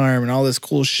swing arm and all this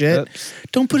cool shit,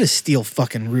 don't put a steel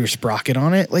fucking rear sprocket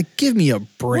on it. Like, give me a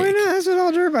break. Why not? That's what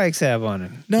all dirt bikes have on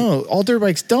them. No, all dirt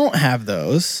bikes don't have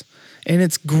those, and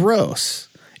it's gross.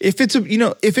 If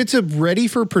it's a ready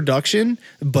for production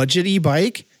budgety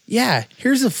bike, yeah,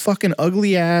 here's a fucking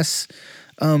ugly ass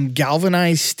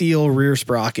galvanized steel rear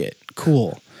sprocket.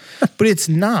 Cool. But it's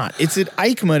not. It's at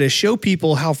EICMA to show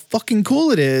people how fucking cool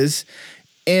it is,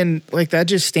 and like that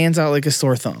just stands out like a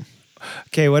sore thumb.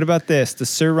 Okay, what about this? The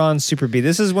Sur-Ron Super B.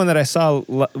 This is one that I saw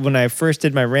when I first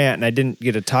did my rant, and I didn't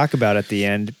get to talk about at the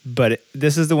end. But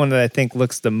this is the one that I think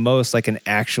looks the most like an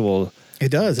actual. It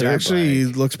does. It actually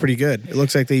looks pretty good. It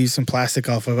looks like they used some plastic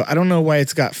off of it. I don't know why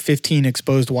it's got 15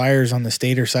 exposed wires on the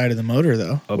stator side of the motor,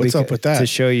 though. What's up with that? To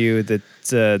show you that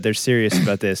they're serious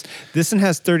about this. This one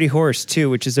has 30 horse, too,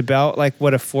 which is about like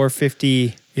what a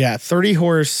 450... Yeah, 30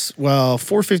 horse. Well,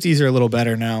 450s are a little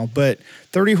better now, but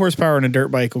 30 horsepower on a dirt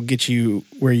bike will get you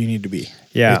where you need to be.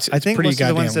 Yeah, it's I think pretty most of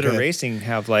the ones that goddamn are good. racing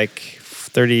have like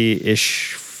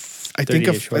 30-ish. I think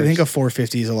a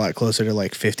 450 is a lot closer to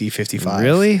like 50, 55.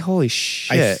 Really? Holy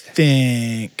shit! I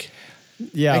think.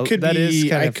 Yeah, I could that be. is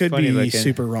kind I of could funny be looking.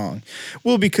 super wrong.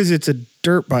 Well, because it's a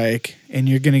dirt bike and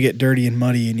you're gonna get dirty and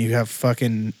muddy, and you have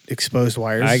fucking exposed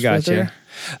wires. I got right you.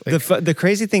 there. The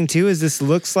crazy thing too is this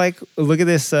looks like, look at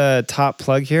this top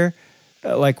plug here,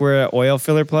 like where an oil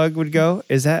filler plug would go.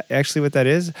 Is that actually what that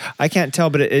is? I can't tell,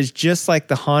 but it is just like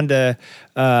the Honda,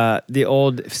 the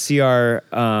old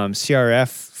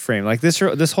CRF frame. Like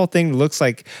this whole thing looks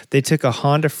like they took a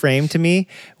Honda frame to me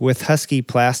with Husky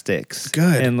plastics.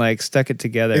 Good. And like stuck it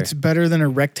together. It's better than a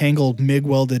rectangle MIG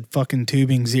welded fucking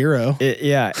tubing zero.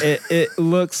 It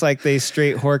looks like they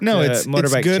straight horked It's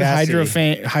motorbike good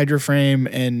chassis. hydroframe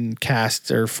and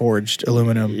cast or forged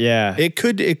aluminum. Yeah. It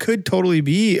could totally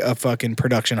be a fucking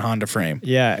production Honda frame.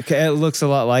 Yeah, it looks a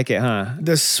lot like it, huh?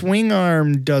 The swing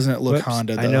arm doesn't look Whoops.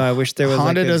 Honda, though. I know, I wish there was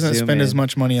Honda like a doesn't zoom spend in. as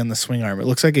much money on the swing arm. It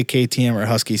looks like a KTM or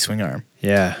Husky swing arm.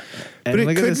 Yeah. And But it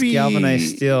look at could this be-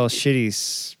 galvanized steel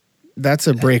shitty. That's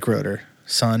a brake rotor,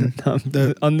 son. On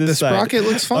this the side. sprocket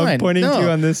looks fine. I'm pointing to you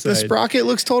on this The side. sprocket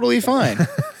looks totally fine.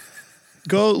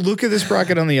 Go look at the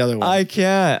sprocket on the other one. I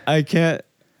can't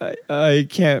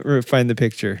find the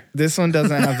picture. This one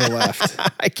doesn't have the left.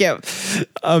 I can't.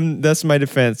 That's my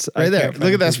defense. I Right there. can't find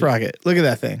Look at the that picture. sprocket. Look at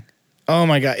that thing. Oh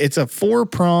my God. It's a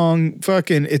 4-prong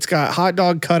fucking, it's got hot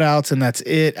dog cutouts and that's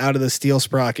it out of the steel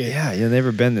sprocket. Yeah, you'll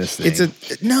never bend this thing.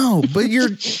 No, but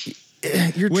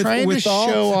you're trying to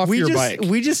show off your bike.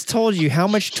 We just told you how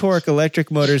much torque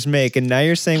electric motors make, and now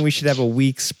you're saying we should have a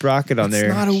weak sprocket on there.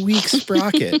 It's not a weak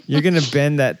sprocket. You're gonna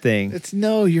bend that thing.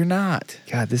 No, you're not.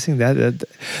 God, this thing that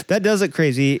does look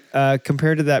crazy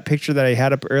compared to that picture that I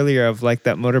had up earlier of like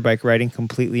that motorbike riding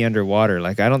completely underwater.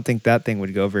 Like I don't think that thing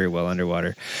would go very well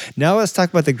underwater. Now let's talk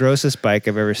about the grossest bike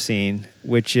I've ever seen,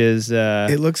 which is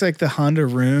it looks like the Honda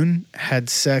Rune had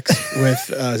sex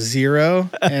with Zero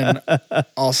and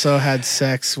also had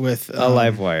sex with a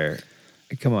live wire.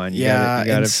 Come on, you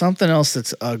gotta, and something else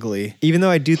that's ugly. Even though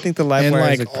I do think the live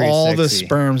wires look pretty all sexy. The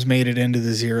sperms made it into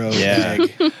the Zero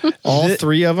egg. All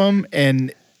three of them,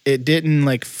 and it didn't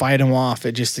like fight them off.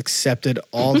 It just accepted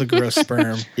all the gross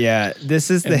sperm. Yeah,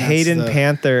 this is the Hayden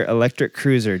Panther electric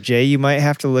cruiser. Jay, you might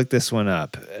have to look this one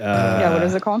up. What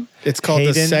is it called? It's called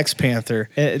Hayden, the Sex Panther.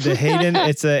 The Hayden,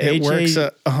 it's a it works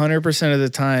 100% of the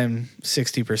time,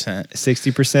 60%.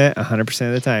 60%, 100%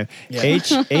 of the time. Yeah.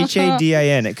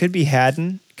 Hadin. It could be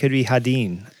Haddon, could be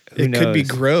Hadin. Who knows? Could be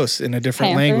gross in a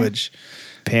different language.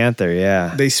 Panther,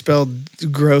 yeah. They spelled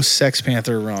gross Sex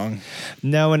Panther wrong.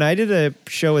 Now, when I did a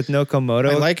show with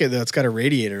Nokomoto, I like it though. It's got a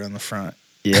radiator on the front.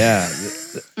 Yeah.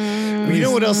 You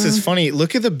know what else is funny?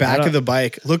 Look at the back of the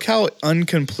bike. Look how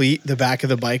incomplete the back of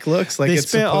the bike looks. Like they it's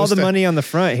spent all the money on the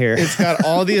front here. It's got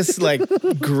all this like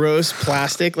gross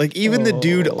plastic. Like even the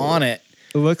dude on it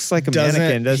looks like a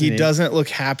mannequin, doesn't he? He doesn't look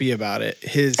happy about it.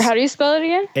 How do you spell it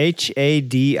again? Hadin.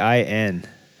 DIN.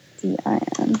 Got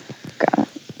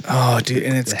it. Oh, dude,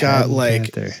 and it's got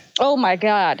like. Panther. Oh my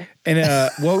god. And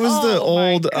what was the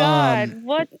old? My god.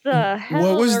 What the hell?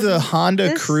 What was the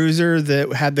Honda Cruiser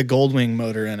that had the Goldwing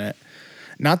motor in it?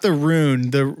 Not the Rune.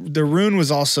 The Rune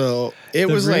was also The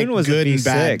was Rune like was good a and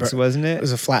bad, V6, wasn't it? It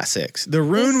was a flat 6. The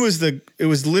Rune was it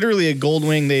was literally a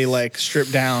Goldwing they like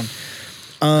stripped down.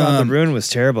 God, the Rune was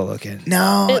terrible looking.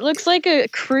 No, it looks like a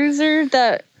cruiser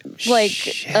that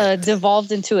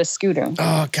devolved into a scooter.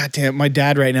 Oh goddamn! My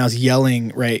dad right now is yelling.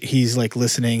 Right, he's like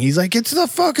listening. He's like, "It's the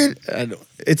fucking."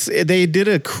 They did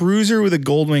a cruiser with a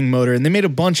Goldwing motor, and they made a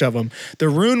bunch of them. The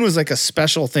Rune was like a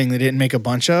special thing they didn't make a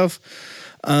bunch of.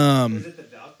 Was it the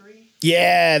Valkyrie?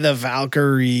 Yeah, the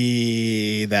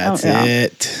Valkyrie. That's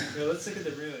it. No, let's look at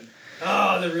the Rune.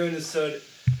 Oh, the Rune is so.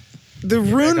 The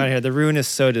Rune. Back on here. The Rune is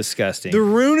so disgusting. The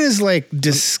Rune is like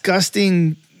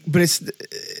disgusting, but it's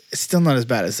still not as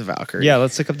bad as the Valkyrie. Yeah,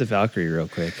 let's look up the Valkyrie real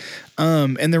quick.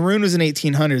 And the Rune was an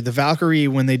 1800. The Valkyrie,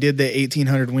 when they did the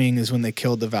 1800 wing, is when they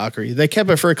killed the Valkyrie. They kept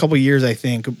it for a couple years, I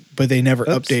think, but they never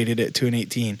updated it to an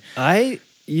 18.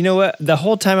 You know what? The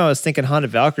whole time I was thinking Honda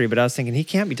Valkyrie, but I was thinking he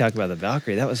can't be talking about the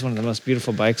Valkyrie. That was one of the most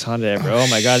beautiful bikes Honda ever. Oh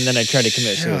my god! And then I tried to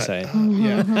commit suicide.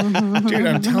 Yeah, dude,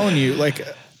 I'm telling you, like,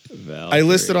 Valkyrie. I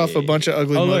listed off a bunch of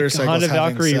ugly motorcycles. Honda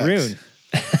having Valkyrie sex. Rune.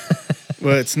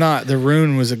 Well, it's not. The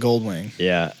Rune was a Goldwing.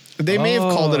 Yeah, they may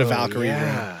have called it a Valkyrie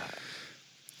Rune.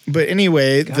 But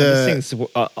anyway, God, this thing's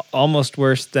almost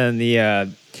worse than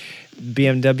the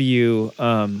BMW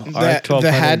R1200C.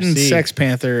 The Haddon Sex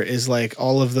Panther is like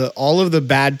all of the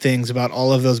bad things about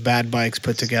all of those bad bikes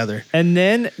put together. And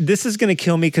then this is going to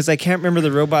kill me because I can't remember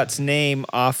the robot's name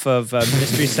off of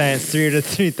Mystery Science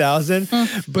 3000.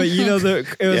 But you know,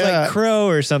 it was like Crow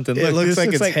or something. It looks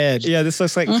like its head. Yeah, this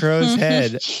looks like Crow's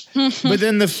head. But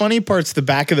then the funny part's the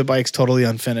back of the bike's totally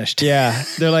unfinished. Yeah,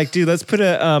 they're like, dude, let's put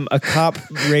a cop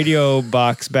radio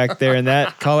box back there and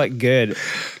call it good.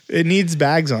 It needs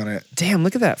bags on it. Damn,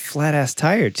 look at that flat ass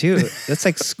tire too. That's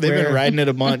like square. They've been riding it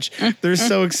a bunch. They're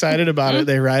so excited about it.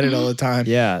 They ride it all the time.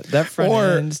 Yeah, that front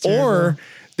end's terrible. Or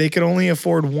they could only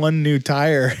afford one new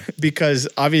tire because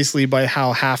obviously by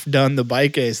how half done the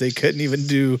bike is, they couldn't even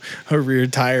do a rear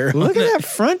tire. Look at that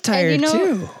front tire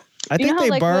too. I think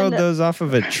they borrowed those off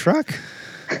of a truck.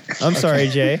 I'm sorry,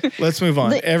 Jay. Let's move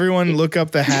on. Everyone look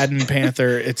up the Haddon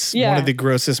Panther. It's one of the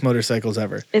grossest motorcycles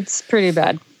ever. It's pretty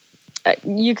bad.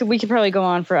 We could probably go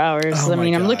on for hours. Oh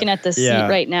I'm looking at the seat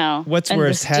right now. What's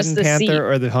worse, Haddon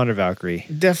Panther or the Honda Valkyrie?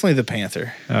 Definitely the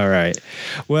Panther. All right.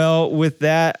 Well, with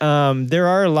that, there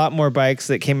are a lot more bikes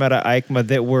that came out of EICMA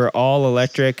that were all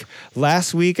electric.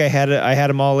 Last week, I had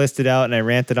them all listed out, and I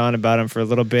ranted on about them for a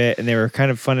little bit, and they were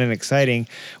kind of fun and exciting.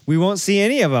 We won't see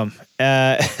any of them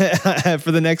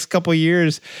for the next couple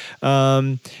years,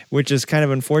 which is kind of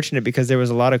unfortunate because there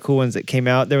was a lot of cool ones that came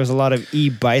out. There was a lot of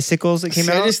e-bicycles that came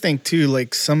out. I just think too,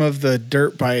 like some of the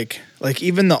dirt bike, like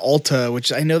even the Alta,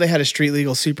 which I know they had a street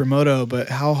legal supermoto, but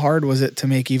how hard was it to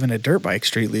make even a dirt bike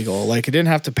street legal? Like it didn't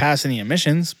have to pass any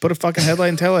emissions. Put a fucking headlight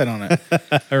and taillight on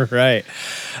it. Right.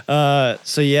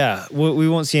 So yeah, we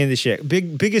won't see any of this shit.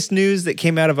 Biggest news that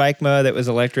came out of EICMA that was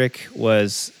electric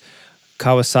was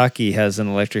Kawasaki has an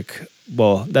electric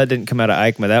well, that didn't come out of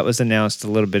EICMA. That was announced a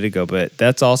little bit ago, but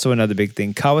that's also another big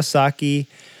thing. Kawasaki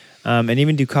and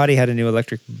even Ducati had a new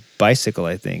electric bicycle,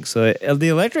 I think. So the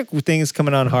electric thing is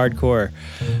coming on hardcore.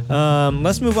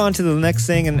 Let's move on to the next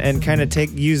thing and kind of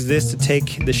use this to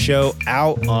take the show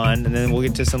out on, and then we'll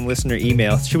get to some listener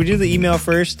email. Should we do the email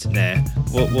first? Nah,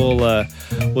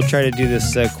 we'll try to do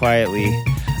this quietly.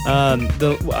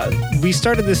 We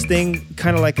started this thing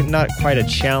kind of like not quite a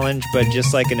challenge, but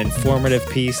just like an informative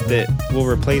piece that will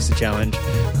replace the challenge,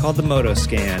 called the Moto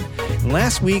Scan. And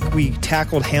last week we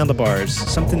tackled handlebars,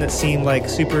 something that seemed like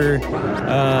super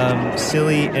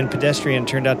silly and pedestrian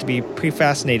turned out to be pretty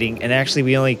fascinating. And actually,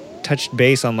 we only touched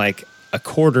base on like a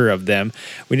quarter of them.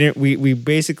 We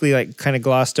basically like kind of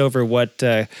glossed over what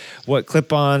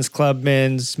clip-ons,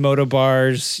 clubmans, moto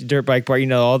bars, dirt bike bar,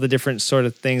 all the different sort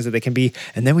of things that they can be.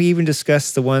 And then we even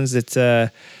discussed the ones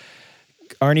that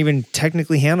aren't even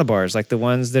technically handlebars, like the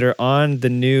ones that are on the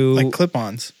new, like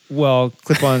clip-ons. Well,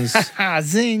 clip-ons,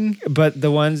 Zing. But the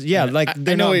ones, like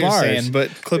they're I know not what bars. you're saying, but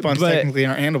clip-ons technically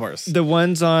aren't handlebars. The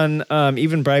ones on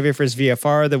even Brivifers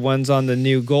VFR, the ones on the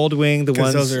new Goldwing, the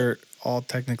ones those are all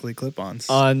technically clip-ons.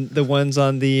 On the ones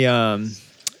on the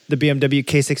BMW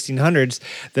K1600s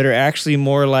that are actually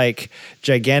more like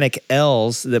gigantic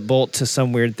L's that bolt to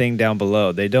some weird thing down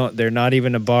below. They're not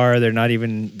even a bar. They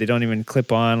don't even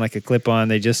clip on like a clip on.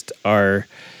 They just are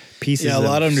pieces of steering. Yeah,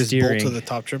 a lot of them just bolt to the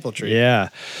top triple tree. Yeah.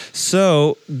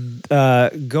 So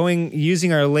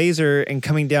using our laser and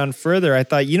coming down further, I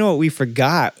thought, what we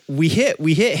forgot? We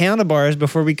hit handlebars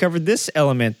before we covered this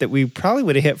element that we probably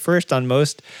would have hit first on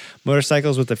most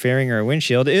motorcycles with a fairing or a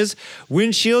windshield is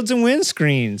windshields and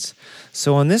windscreens.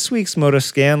 So on this week's Moto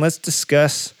Scan, let's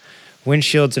discuss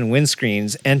windshields and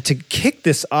windscreens. And to kick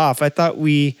this off, I thought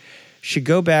we should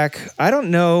go back. I don't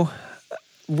know.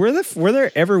 Were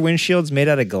there ever windshields made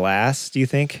out of glass, do you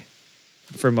think,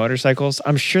 for motorcycles?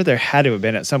 I'm sure there had to have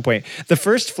been at some point. The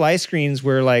first fly screens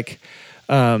were like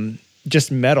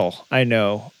just metal, I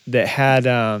know, that had...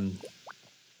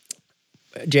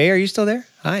 Jay, are you still there?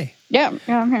 Hi. Yeah,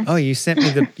 I'm here. Oh, you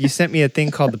sent me a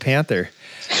thing called the Panther.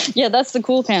 Yeah, that's the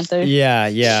cool Panther.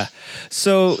 Yeah.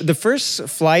 So the first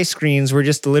fly screens were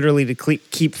just literally to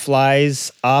keep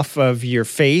flies off of your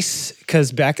face,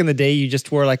 because back in the day you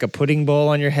just wore like a pudding bowl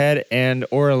on your head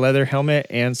or a leather helmet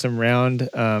and some round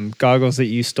goggles that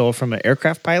you stole from an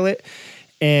aircraft pilot.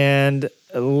 And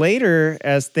later,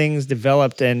 as things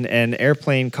developed and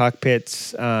airplane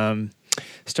cockpits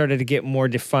started to get more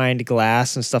defined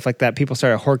glass and stuff like that, people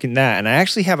started horking that. And I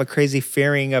actually have a crazy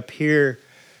fairing up here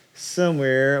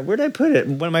somewhere. Where did I put it?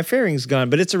 One of my fairing's gone,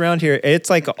 but it's around here. It's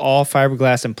like all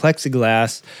fiberglass and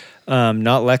plexiglass,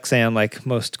 not Lexan like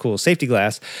most cool safety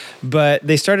glass. But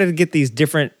they started to get these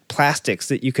different plastics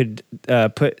that you could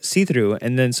put see-through,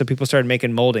 and then so people started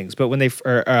making moldings. But when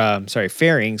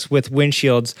fairings with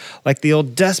windshields, like the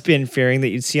old dustbin fairing that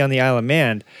you'd see on the Isle of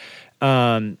Man.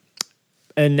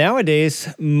 And nowadays,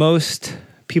 most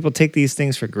people take these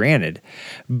things for granted.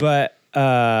 But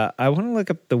I want to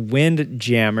look up the Wind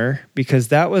Jammer, because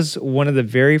that was one of the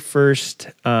very first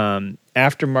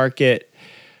aftermarket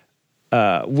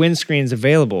windscreens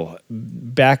available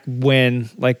back when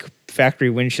like factory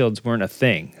windshields weren't a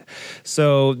thing.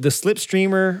 So the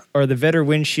Slipstreamer or the Vetter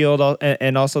windshield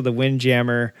and also the Wind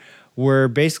Jammer were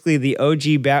basically the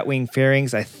OG Batwing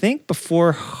fairings, I think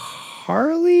before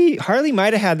Harley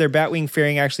might have had their Batwing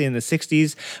fairing actually in the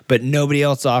 60s, but nobody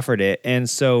else offered it. And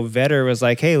so Vetter was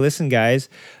like, hey, listen, guys,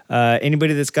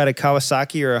 anybody that's got a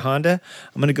Kawasaki or a Honda,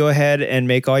 I'm going to go ahead and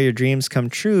make all your dreams come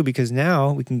true, because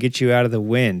now we can get you out of the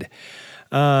wind.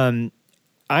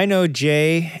 I know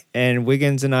Jay and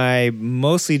Wiggins and I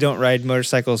mostly don't ride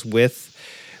motorcycles with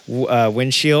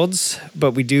windshields,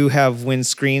 but we do have wind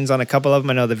screens on a couple of them.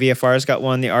 I know the VFR's got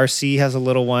one. The RC has a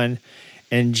little one.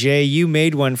 And Jay, you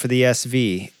made one for the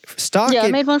SV.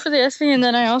 I made one for the SV, and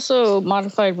then I also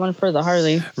modified one for the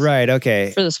Harley. Right,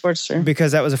 okay. For the Sportster.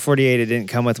 Because that was a 48, it didn't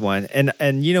come with one.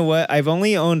 And you know what? I've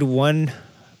only owned one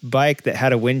bike that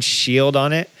had a windshield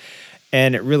on it,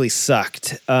 and it really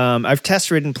sucked. I've test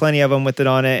ridden plenty of them with it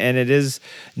on it, and it is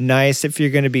nice if you're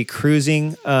going to be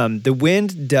cruising. The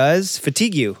wind does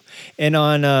fatigue you. And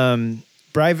on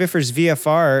Brivifers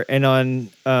VFR and on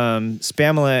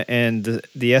Spamula and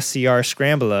the SCR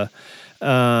Scrambler,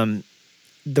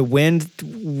 the wind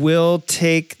will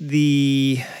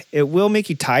it will make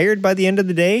you tired by the end of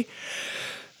the day.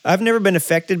 I've never been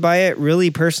affected by it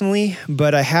really personally,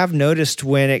 but I have noticed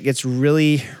when it gets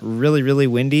really, really, really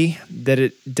windy that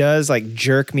it does like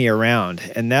jerk me around.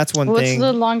 And that's one thing.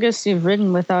 What's the longest you've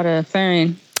ridden without a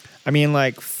fairing? I mean,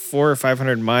 like 400 or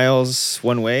 500 miles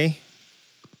one way.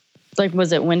 Like,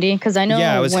 was it windy? Because I know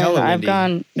Yeah, it was when hella I've windy.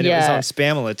 gone, And it was on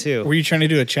Spamula too. Were you trying to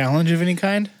do a challenge of any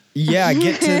kind? Yeah,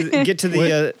 get to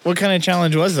the. What kind of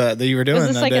challenge was that you were doing was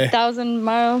this that like day? a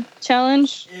 1,000-mile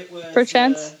challenge?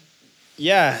 Perchance?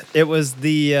 Yeah, it was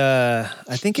the.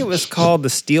 I think it was called the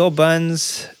Steel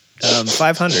Buns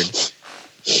 500.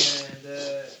 And,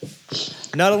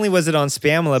 not only was it on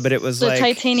Spamula, but it was The like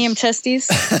titanium testes.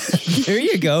 there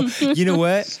you go. You know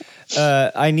what?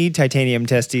 I need titanium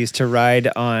testes to ride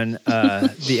on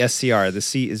the SCR. The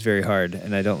seat is very hard,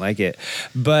 and I don't like it.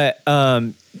 But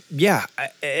yeah,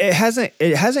 it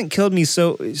hasn't killed me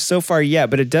so far yet.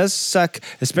 But it does suck,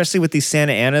 especially with these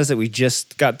Santa Anas that we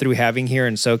just got through having here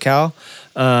in SoCal.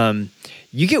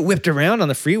 You get whipped around on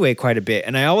the freeway quite a bit,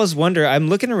 and I always wonder. I'm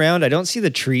looking around. I don't see the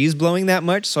trees blowing that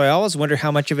much, so I always wonder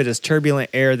how much of it is turbulent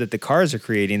air that the cars are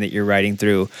creating that you're riding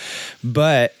through.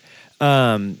 But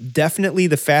definitely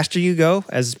the faster you go,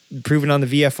 as proven on the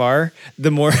VFR,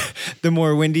 the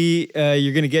more windy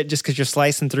you're going to get just because you're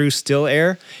slicing through still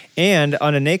air. And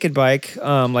on a naked bike,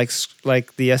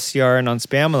 like the SCR and on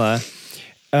Spamula,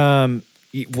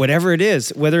 whatever it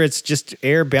is, whether it's just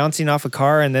air bouncing off a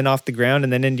car and then off the ground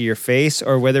and then into your face,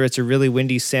 or whether it's a really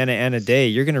windy Santa Ana day,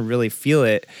 you're going to really feel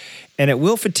it, and it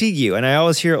will fatigue you. And I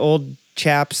always hear old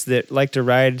chaps that like to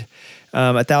ride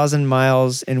 1,000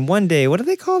 miles in one day. What do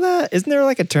they call that? Isn't there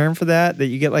like a term for that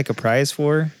you get like a prize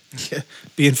for?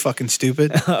 Being fucking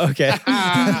stupid. Okay.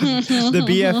 The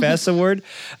BFS award.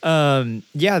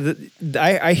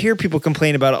 I hear people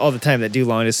complain about it all the time that do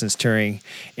long distance touring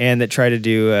and that try to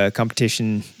do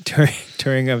competition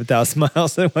touring of 1,000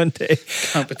 miles in one day.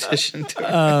 Competition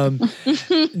touring.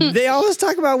 They always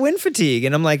talk about wind fatigue,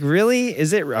 and I'm like, really?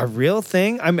 Is it a real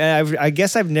thing? I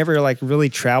guess I've never like really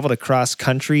traveled across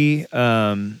country.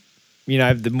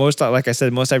 I've the most, like I said,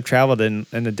 the most I've traveled in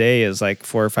a day is like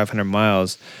 400 or 500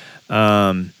 miles.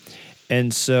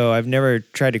 And so I've never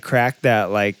tried to crack that,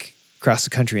 like across the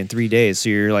country in 3 days. So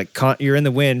you're like, you're in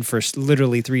the wind for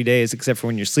literally 3 days, except for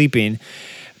when you're sleeping.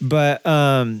 But,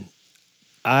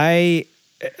 I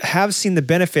have seen the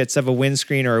benefits of a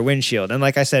windscreen or a windshield. And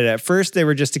like I said, at first they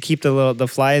were just to keep the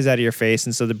flies out of your face.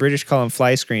 And so the British call them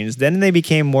fly screens. Then they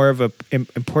became more of a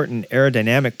important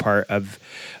aerodynamic part of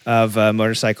a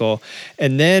motorcycle.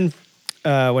 And then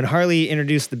when Harley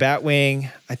introduced the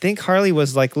Batwing, I think Harley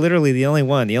was like literally the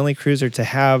only cruiser to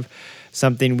have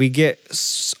something. We get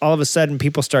all of a sudden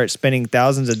people start spending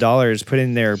thousands of dollars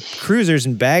putting their cruisers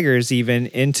and baggers even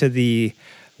into the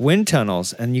wind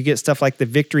tunnels, and you get stuff like the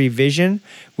Victory Vision,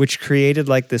 which created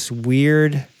like this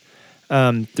weird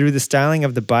through the styling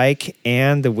of the bike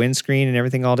and the windscreen and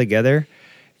everything all together,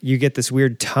 you get this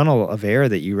weird tunnel of air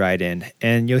that you ride in.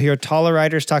 And you'll hear taller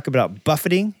riders talk about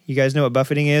buffeting. You guys know what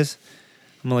buffeting is?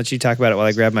 I'm gonna let you talk about it while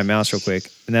I grab my mouse real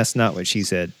quick. And that's not what she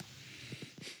said.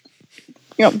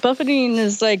 Buffeting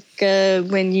is like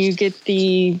when you get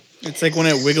the... It's like when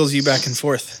it wiggles you back and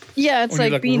forth. Yeah, it's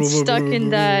like being stuck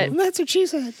in that... That's what she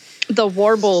said. The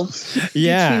warble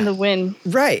between the wind.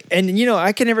 Right. And,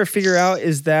 I can never figure out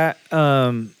is that...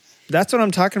 that's what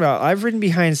I'm talking about. I've ridden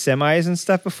behind semis and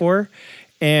stuff before,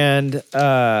 and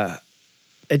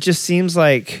it just seems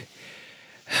like...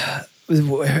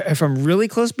 if I'm really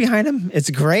close behind them,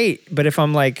 it's great. But if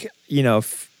I'm like,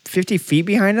 50 feet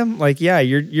behind them, like, yeah,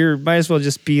 you're might as well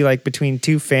just be like between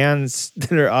two fans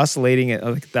that are oscillating at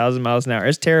like 1,000 miles an hour.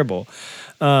 It's terrible.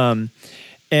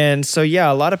 And so,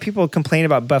 yeah, a lot of people complain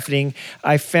about buffeting.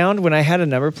 I found when I had a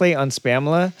number plate on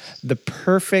Spamula,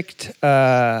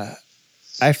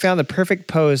 I found the perfect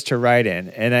pose to ride in.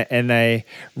 And I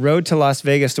rode to Las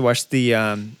Vegas to watch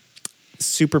the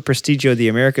Super Prestigio of the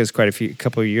Americas a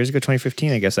couple of years ago,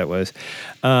 2015, I guess that was.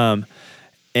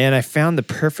 And I found the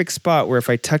perfect spot where if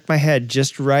I tucked my head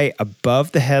just right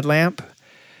above the headlamp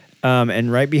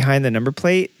and right behind the number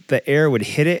plate, the air would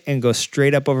hit it and go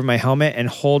straight up over my helmet and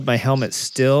hold my helmet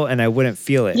still, and I wouldn't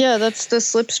feel it. Yeah, that's the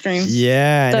slipstream.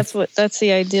 Yeah. That's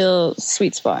the ideal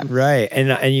sweet spot. Right.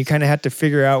 And you kind of have to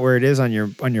figure out where it is on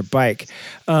your bike.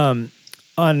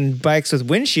 On bikes with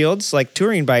windshields, like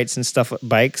touring bikes and stuff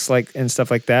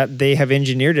like that, they have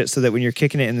engineered it so that when you're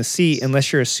kicking it in the seat,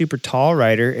 unless you're a super tall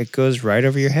rider, it goes right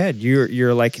over your head.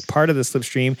 You're like part of the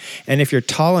slipstream. And if you're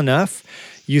tall enough,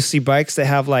 you see bikes that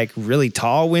have like really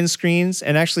tall windscreens.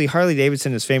 And actually, Harley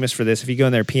Davidson is famous for this. If you go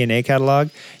in their P&A catalog,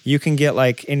 you can get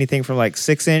like anything from like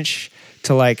 6-inch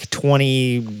to like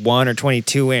 21 or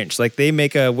 22 inch. Like they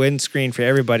make a windscreen for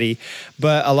everybody.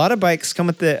 But a lot of bikes come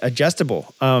with the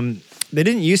adjustable. They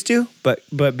didn't used to, but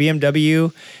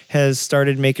BMW has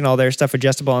started making all their stuff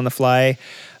adjustable on the fly.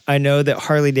 I know that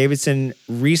Harley Davidson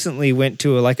recently went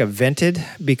to a vented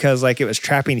because like it was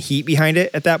trapping heat behind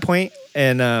it at that point.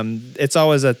 And it's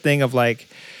always a thing of like,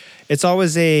 it's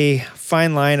always a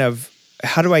fine line of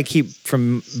how do I keep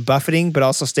from buffeting but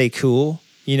also stay cool,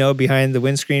 behind the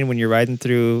windscreen when you're riding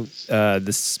through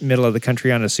this middle of the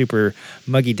country on a super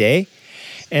muggy day.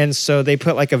 And so they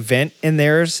put like a vent in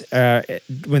theirs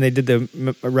when they did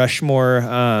the Rushmore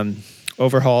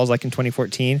overhauls like in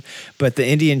 2014. But the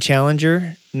Indian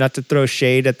Challenger, not to throw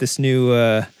shade at this new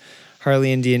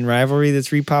Harley Indian rivalry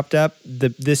that's re-popped up,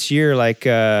 this year, like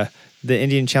the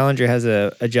Indian Challenger has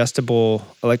a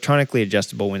electronically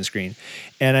adjustable windscreen.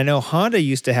 And I know Honda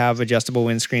used to have adjustable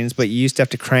windscreens, but you used to have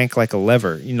to crank like a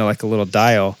lever, like a little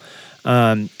dial.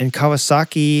 And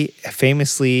Kawasaki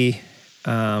famously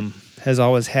has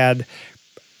always had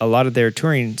a lot of their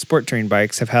sport touring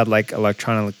bikes have had like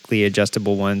electronically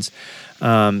adjustable ones.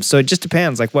 So it just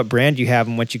depends like what brand you have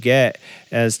and what you get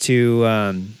as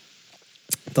to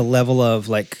the level of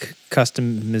like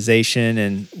customization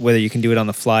and whether you can do it on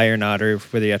the fly or not, or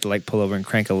whether you have to like pull over and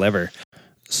crank a lever.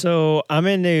 So I'm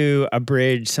going to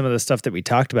abridge some of the stuff that we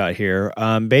talked about here.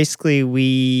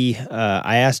 Basically,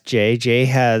 I asked Jay. Jay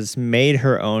has made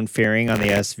her own fairing on the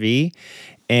SV.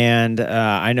 And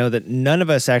I know that none of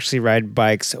us actually ride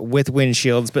bikes with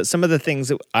windshields, but some of the things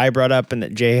that I brought up and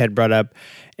that Jay had brought up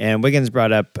and Wiggins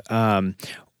brought up,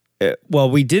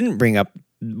 we didn't bring up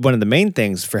one of the main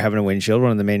things for having a windshield,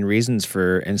 one of the main reasons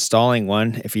for installing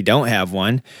one if you don't have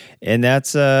one, and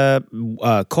that's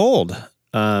cold.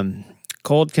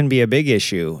 Cold can be a big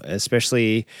issue,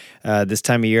 especially this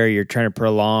time of year. You're trying to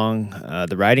prolong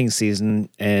the riding season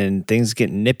and things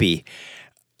get nippy.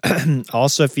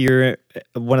 Also, if you're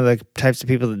one of the types of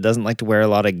people that doesn't like to wear a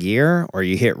lot of gear, or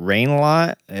you hit rain a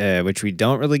lot, which we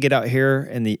don't really get out here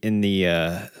in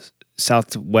the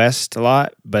Southwest a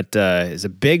lot, but is a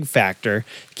big factor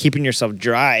keeping yourself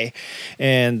dry.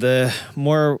 And the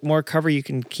more cover you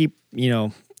can keep,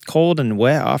 cold and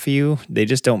wet off of you, they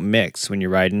just don't mix when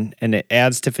you're riding, and it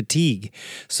adds to fatigue.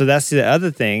 So that's the other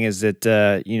thing is that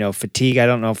fatigue. I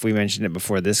don't know if we mentioned it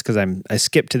before this because I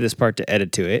skipped to this part to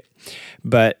edit to it,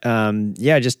 but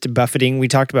just buffeting. We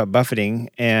talked about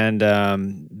buffeting, and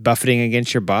buffeting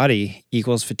against your body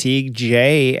equals fatigue.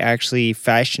 Jay actually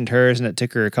fashioned hers, and it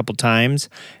took her a couple times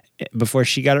before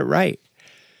she got it right.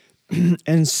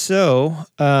 And so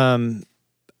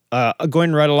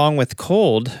going right along with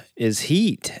cold is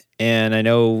heat. And I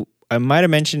know I might have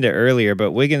mentioned it earlier,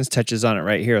 but Wiggins touches on it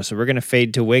right here. So we're going to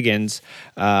fade to Wiggins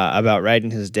about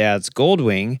riding his dad's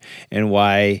Goldwing and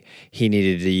why he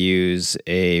needed to use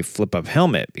a flip-up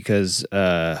helmet. Because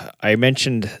I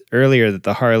mentioned earlier that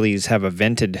the Harleys have a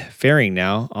vented fairing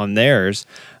now on theirs,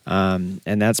 and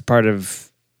that's part of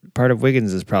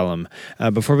Wiggins' problem.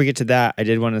 Before we get to that, I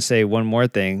did want to say one more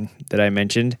thing that I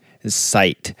mentioned is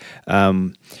sight.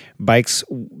 Bikes,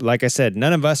 like I said,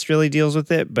 none of us really deals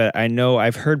with it, but I know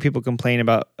I've heard people complain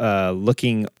about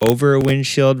looking over a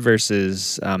windshield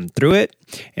versus through it,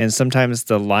 and sometimes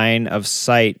the line of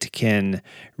sight can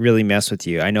really mess with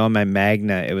you. I know on my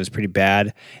Magna it was pretty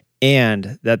bad,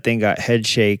 and that thing got head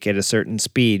shake at a certain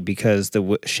speed because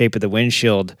the shape of the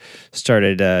windshield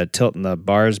started tilting the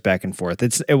bars back and forth.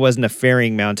 It wasn't a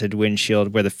fairing mounted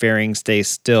windshield where the fairing stays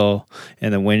still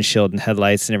and the windshield and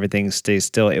headlights and everything stays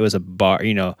still. It was a bar,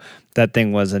 that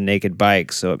thing was a naked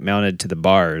bike, so it mounted to the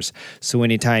bars. So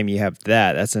anytime you have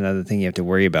that's another thing you have to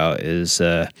worry about is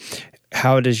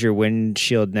how does your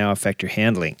windshield now affect your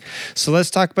handling? So let's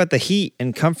talk about the heat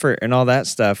and comfort and all that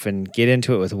stuff and get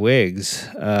into it with Wiggs.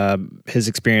 His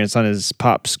experience on his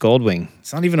Pops Goldwing.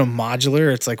 It's not even a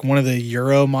modular. It's like one of the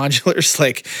Euro modulars.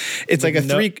 Like it's like a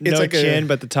three. It's like chin,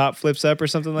 but the top flips up or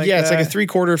something like that. Yeah, it's like a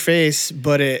 3/4 face,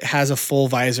 but it has a full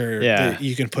visor that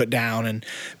you can put down.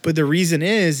 But the reason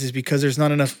is because there's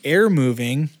not enough air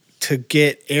moving to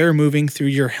get air moving through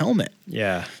your helmet.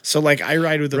 Yeah. So like I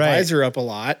ride with the visor up a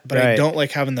lot, but I don't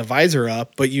like having the visor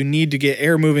up, but you need to get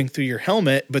air moving through your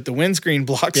helmet, but the windscreen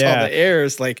blocks all the air.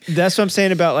 It's like that's what I'm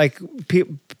saying about like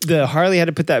the Harley had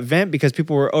to put that vent because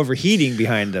people were overheating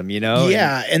behind them,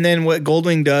 Yeah, and then what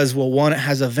Goldwing does, one, it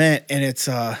has a vent, and it's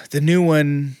the new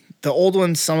one. The old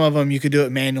ones, some of them you could do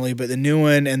it manually, but the new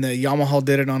one, and the Yamaha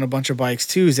did it on a bunch of bikes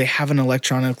too, is they have an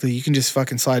electronically, you can just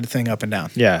fucking slide the thing up and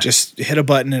down. Yeah. Just hit a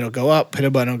button, it'll go up, hit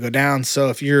a button, it'll go down. So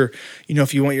if you're,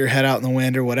 if you want your head out in the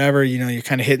wind or whatever, you're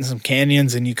kind of hitting some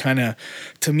canyons, and you kind of,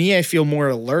 to me, I feel more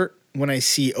alert when I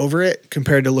see over it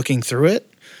compared to looking through it.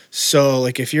 So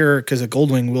like because a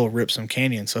Goldwing will rip some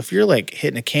canyons. So if you're like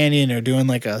hitting a canyon or doing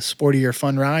like a sporty or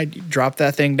fun ride, you drop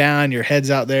that thing down, your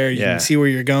head's out there, you can see where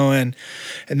you're going.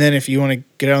 And then if you want to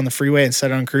get out on the freeway and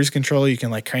set it on cruise control, you can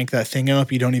like crank that thing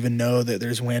up. You don't even know that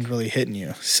there's wind really hitting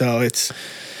you. So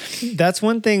that's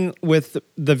one thing with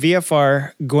the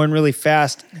VFR going really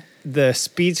fast. the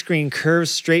speed screen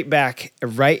curves straight back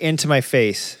right into my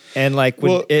face. And like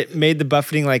when it made the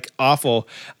buffeting like awful,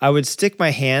 I would stick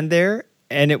my hand there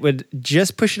and it would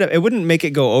just push it up. It wouldn't make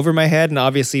it go over my head. And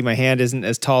obviously my hand isn't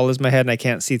as tall as my head and I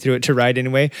can't see through it to ride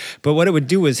anyway. But what it would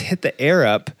do was hit the air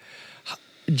up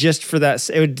just for that.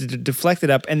 It would deflect it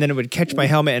up and then it would catch my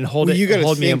helmet and hold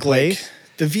me in place. Like,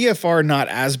 the VFR not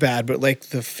as bad, but like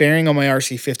the fairing on my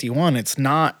RC51, it's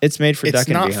not. It's made for ducking It's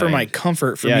not behind. for my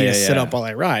comfort for me to sit up while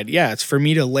I ride. Yeah, it's for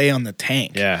me to lay on the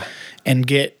tank. Yeah. And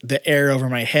get the air over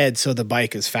my head so the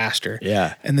bike is faster.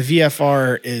 Yeah. And the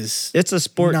VFR it's a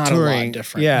sport not touring. a lot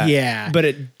different. Yeah. Yeah.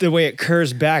 But the way it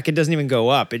curves back, it doesn't even go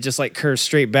up. It just like curves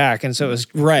straight back. And so it was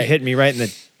it hit me right in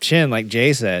the chin, like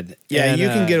Jay said. Yeah, and, you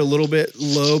can get a little bit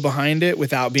low behind it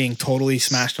without being totally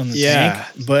smashed on the tank.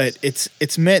 But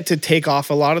it's meant to take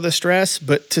off a lot of the stress,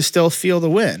 but to still feel the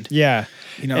wind. Yeah.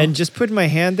 You know? And just putting my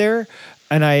hand there,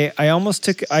 and I almost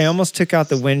took out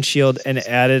the windshield and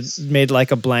made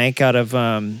like a blank out of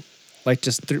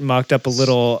mocked up a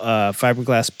little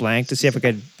fiberglass blank to see if I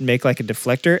could make like a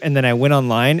deflector. And then I went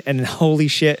online and holy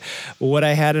shit, what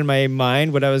I had in my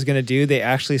mind, what I was going to do, they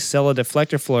actually sell a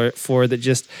deflector for that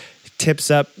just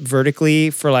tips up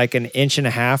vertically for like 1.5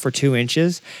 inches or 2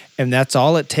 inches. And that's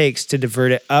all it takes to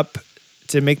divert it up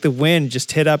to make the wind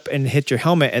just hit up and hit your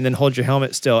helmet and then hold your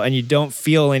helmet still. And you don't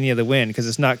feel any of the wind because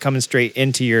it's not coming straight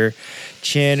into your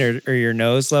chin or your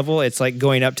nose level. It's like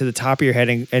going up to the top of your head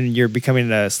and you're becoming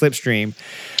a slipstream.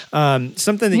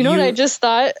 Something that you know what I just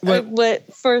thought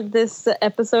what for this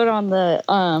episode on the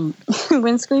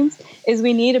windscreens is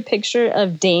we need a picture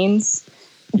of Dane's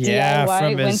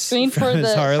DIY windscreen for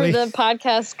the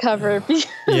podcast cover because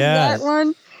that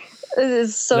one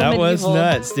is so that medieval. was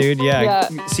nuts, dude. Yeah.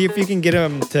 See if you can get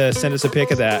them to send us a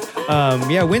pic of that.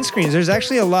 Windscreens, there's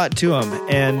actually a lot to them,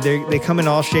 and they come in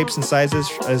all shapes and sizes,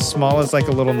 as small as like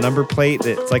a little number plate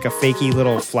that's like a fakey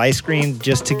little fly screen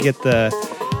just to get the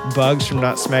bugs from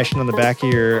not smashing on the back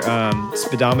of your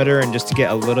speedometer and just to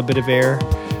get a little bit of air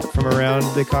from around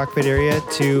the cockpit area,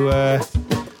 to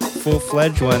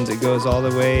full-fledged ones. It goes all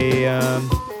the way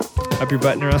up your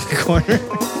butt and around the corner.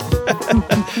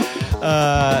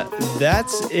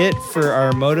 That's it for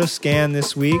our Moto Scan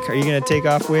this week. Are you going to take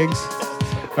off, Wiggs?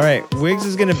 All right, Wiggs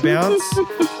is going to bounce.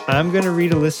 I'm going to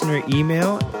read a listener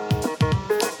email.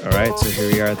 All right, so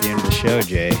here we are at the end of the show,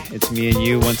 Jay. It's me and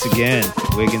you once again.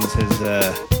 Wiggins has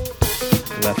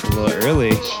left a little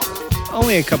early.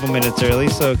 Only a couple minutes early,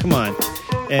 so come on.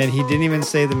 And he didn't even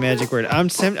say the magic word. I'm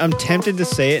tempted to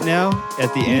say it now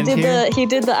at the end here. He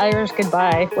did the Irish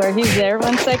goodbye, where he's there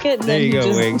 1 second. There you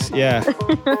go, Wiggs. Yeah.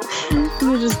 He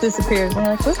just disappeared. And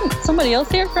you're like, wasn't somebody else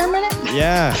here for a minute?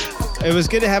 Yeah. It was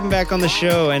good to have him back on the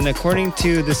show. And according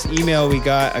to this email we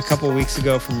got a couple weeks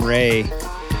ago from Ray,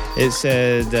 it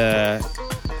said,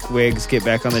 Wiggs, get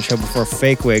back on the show before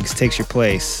fake Wiggs takes your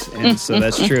place. And so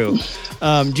that's true.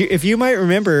 If you might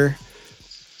remember,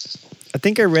 I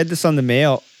think I read this on the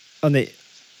mail on the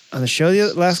show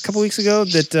the last couple weeks ago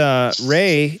that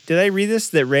Ray, did I read this?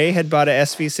 That Ray had bought a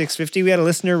SV650. We had a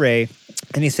listener, Ray,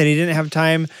 and he said he didn't have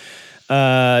time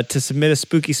to submit a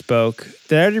Spooky Spoke.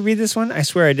 Did I already read this one? I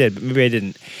swear I did, but maybe I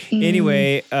didn't.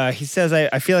 Anyway, he says,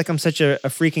 I feel like I'm such a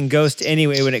freaking ghost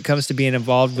anyway when it comes to being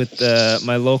involved with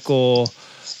my local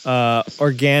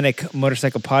organic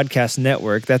motorcycle podcast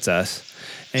network. That's us.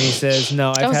 And he says,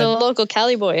 no, That was a local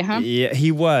Cali boy, huh? Yeah,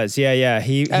 he was. Yeah.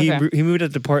 He moved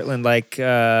up to Portland, like,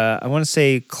 I want to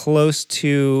say close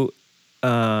to,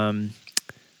 I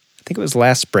think it was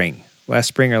last spring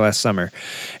or last summer.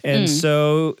 And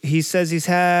so he says he's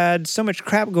had so much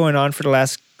crap going on for the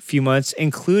last few months,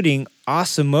 including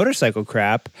awesome motorcycle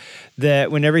crap,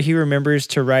 that whenever he remembers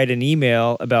to write an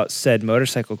email about said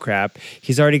motorcycle crap,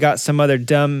 he's already got some other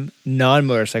dumb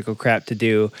non-motorcycle crap to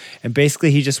do. And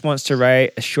basically he just wants to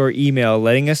write a short email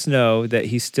letting us know that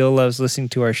he still loves listening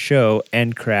to our show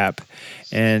and crap,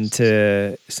 and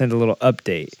to send a little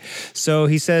update. So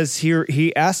he says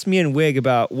he asked me and Wig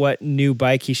about what new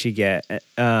bike he should get.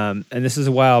 And this is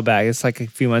a while back. It's like a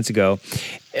few months ago.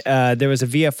 There was a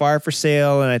VFR for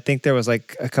sale, and I think there was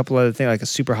like a couple other things, like a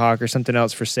Super Hawk or something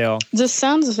else for sale. This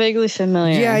sounds vaguely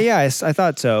familiar. Yeah, I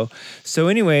thought so. So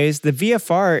anyways, the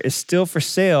VFR is still for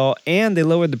sale, and they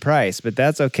lowered the price, but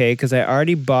that's okay because I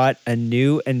already bought a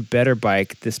new and better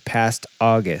bike this past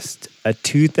August, a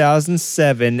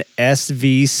 2007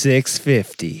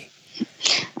 SV650.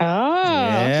 Oh,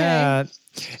 yeah. Okay.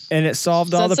 And it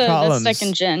solved all the problems. That's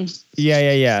second gen.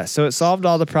 Yeah. So it solved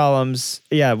all the problems.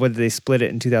 Yeah, what did they split it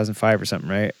in 2005 or something,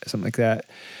 right? Something like that.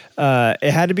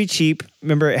 It had to be cheap.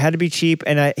 Remember, it had to be cheap.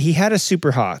 And he had a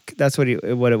Super Hawk. That's what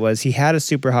it was. He had a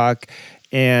Super Hawk,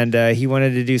 and he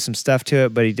wanted to do some stuff to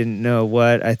it, but he didn't know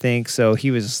what, I think. So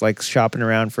he was like shopping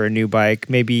around for a new bike,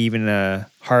 maybe even a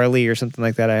Harley or something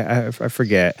like that. I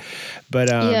forget. But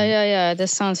Yeah.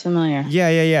 This sounds familiar.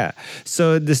 Yeah.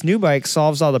 So this new bike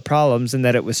solves all the problems in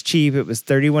that it was cheap. It was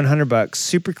 $3,100,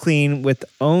 super clean with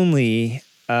only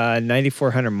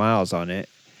 9,400 miles on it.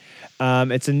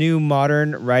 It's a new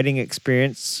modern riding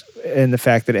experience in the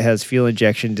fact that it has fuel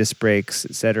injection, disc brakes,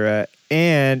 etc.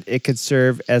 And it could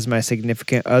serve as my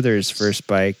significant other's first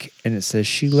bike. And it says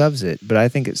she loves it, but I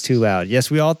think it's too loud.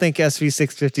 Yes, we all think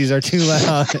SV650s are too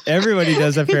loud. Everybody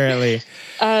does, apparently.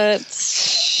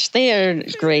 They are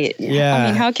great. Yeah. I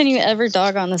mean, how can you ever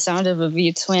dog on the sound of a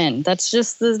V-twin? That's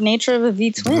just the nature of a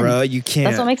V-twin. Bro, you can't.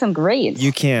 That's what makes them great.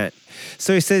 You can't.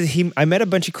 So he says, I met a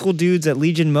bunch of cool dudes at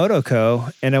Legion Moto Co.,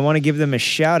 and I want to give them a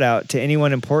shout out to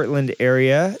anyone in Portland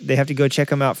area. They have to go check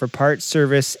them out for parts,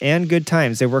 service, and good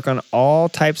times. They work on all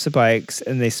types of bikes,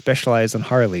 and they specialize on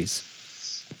Harleys.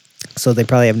 So they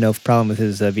probably have no problem with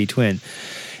his V-twin.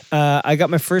 I got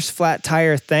my first flat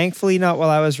tire, thankfully not while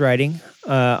I was riding,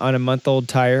 on a month-old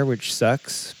tire, which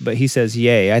sucks. But he says,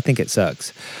 yay, I think it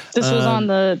sucks. This was on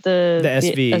the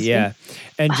SV, yeah.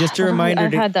 And just a reminder...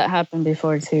 I've had that happen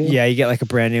before, too. Yeah, you get like a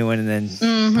brand new one and then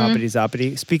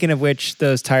hoppity-zoppity. Speaking of which,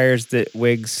 those tires that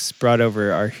Wiggs brought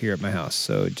over are here at my house.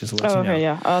 So just let you know. Okay,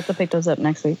 yeah. I'll have to pick those up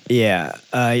next week. Yeah.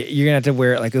 You're going to have to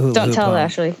wear it like a hula hoop. Don't tell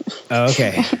Ashley. Oh,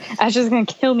 okay. Ashley's going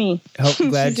to kill me.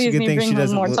 Glad she sees me bring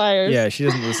home more tires. Yeah, she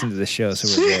doesn't listen to the show,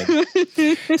 so we're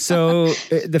good. So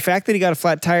the fact that he got a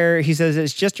flat tire, he says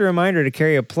it's just a reminder to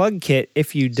carry a plug kit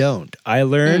if you don't. I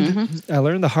learned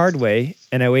the hard way,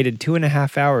 and I waited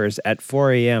 2.5 hours at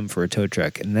 4 a.m. for a tow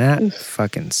truck, and that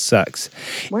fucking sucks.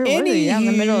 Where were you? Out in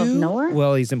the middle of nowhere?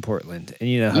 Well, he's in Portland, and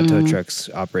you know how tow trucks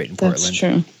operate in Portland. That's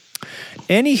true.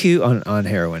 Anywho, on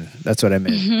heroin. That's what I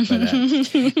meant by that.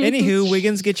 Anywho,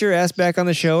 Wiggins, get your ass back on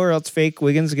the show, or else fake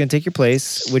Wiggins is going to take your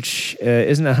place, which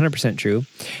isn't 100% true.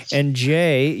 And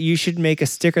Jay, you should make a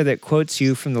sticker that quotes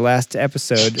you from the last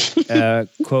episode,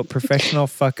 quote, professional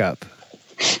fuck up.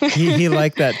 He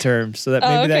liked that term, so that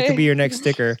maybe that could be your next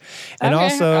sticker. And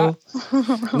also,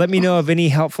 let me know of any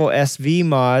helpful SV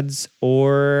mods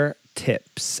or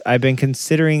tips. I've been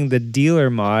considering the dealer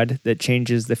mod that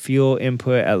changes the fuel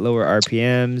input at lower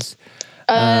RPMs.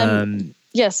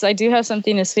 Yes, I do have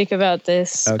something to speak about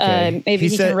this. Okay. Maybe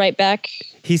he can write back.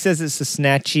 He says it's a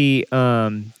snatchy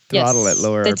throttle at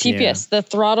lower the RPM. TPS, the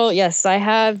throttle. Yes, I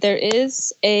have. There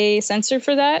is a sensor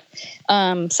for that.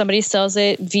 Somebody sells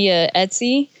it via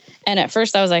Etsy. And at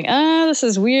first I was like, this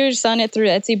is weird, selling it through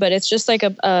Etsy, but it's just like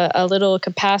a little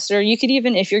capacitor. You could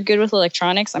even, if you're good with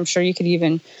electronics, I'm sure you could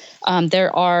even,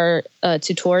 there are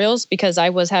tutorials, because I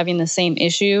was having the same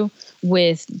issue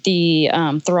with the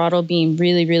throttle being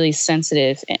really, really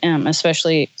sensitive,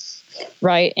 especially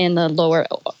right in the lower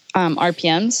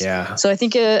RPMs. Yeah. So I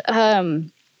think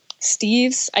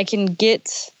Steve's,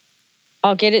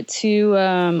 I'll get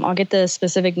the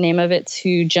specific name of it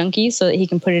to Junkie so that he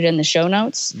can put it in the show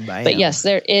notes. Bam. But yes,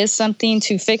 there is something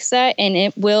to fix that, and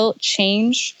it will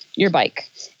change your bike.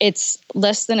 It's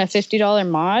less than a $50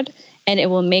 mod, and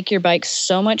it will make your bike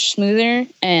so much smoother,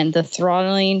 and the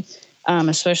throttling,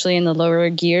 especially in the lower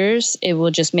gears, it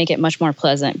will just make it much more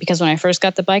pleasant. Because when I first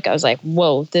got the bike, I was like,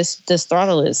 whoa, this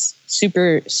throttle is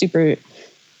super, super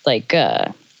like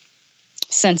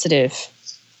sensitive.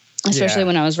 Especially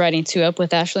when I was riding 2-up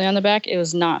with Ashley on the back, it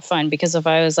was not fun, because if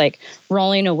I was like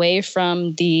rolling away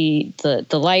from the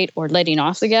light or letting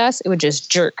off the gas, it would just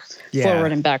jerk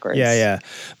forward and backwards. Yeah.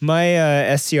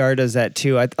 My SCR does that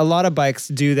too. A lot of bikes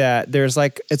do that. There's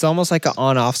like, it's almost like an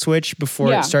on-off switch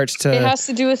before it starts to... It has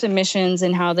to do with emissions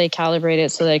and how they calibrate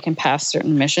it so they can pass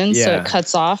certain emissions. Yeah. So it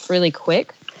cuts off really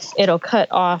quick. It'll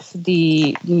cut off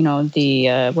the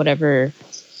whatever,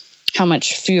 how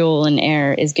much fuel and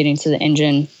air is getting to the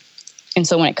engine. And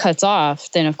so when it cuts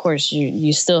off, then of course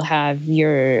you still have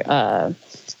your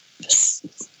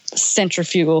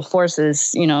centrifugal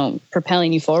forces,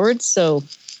 propelling you forward. So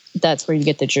that's where you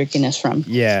get the jerkiness from.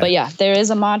 Yeah. But yeah, there is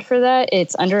a mod for that.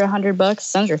 It's under $100.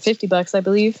 It's under $50, I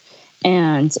believe.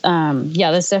 And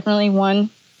that's definitely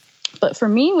one. But for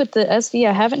me with the SV,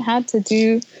 I haven't had to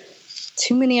do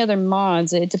too many other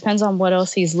mods. It depends on what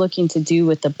else he's looking to do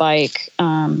with the bike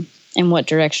and what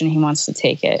direction he wants to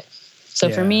take it. So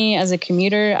for me as a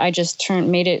commuter, I just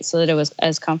made it so that it was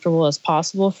as comfortable as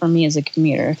possible for me as a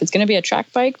commuter. If it's going to be a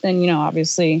track bike, then,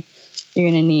 obviously you're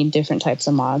going to need different types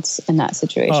of mods in that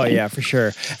situation. Oh, yeah, for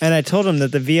sure. And I told him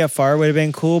that the VFR would have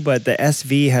been cool, but the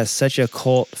SV has such a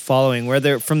cult following. Where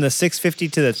they're from the 650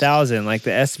 to the 1000, like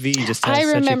the SV just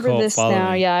has such a cult following. I remember this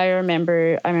now. Yeah, I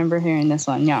remember hearing this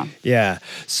one. Yeah. Yeah.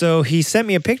 So he sent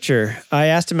me a picture. I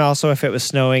asked him also if it was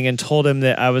snowing and told him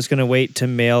that I was going to wait to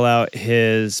mail out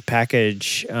his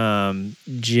package.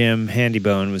 Jim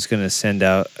Handybone was going to send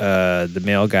out, the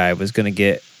mail guy was going to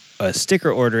get a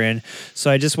sticker order in.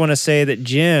 So I just want to say that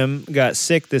Jim got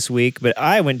sick this week, but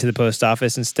I went to the post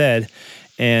office instead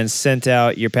and sent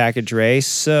out your package, Ray.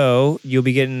 So you'll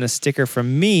be getting a sticker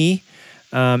from me.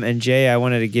 And Jay, I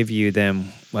wanted to give you them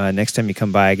next time you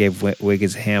come by. I gave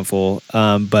Wiggins a handful,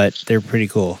 but they're pretty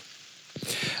cool.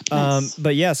 Nice.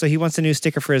 But yeah, so he wants a new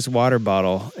sticker for his water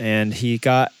bottle, and he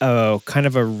got kind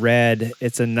of a red.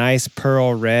 It's a nice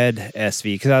pearl red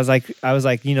SV, because I was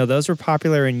like, those were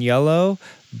popular in yellow,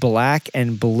 black,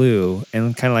 and blue,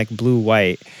 and kind of like blue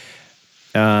white.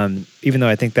 Even though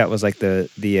I think that was like the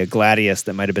Gladius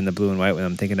that might have been the blue and white one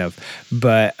I'm thinking of.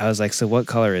 But I was like, so what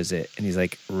color is it? And he's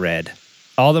like, red.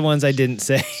 All the ones I didn't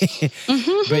say.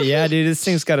 But yeah, dude, this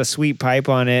thing's got a sweet pipe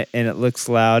on it, and it looks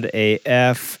loud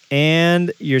AF.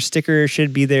 And your sticker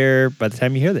should be there by the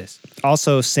time you hear this.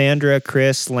 Also, Sandra,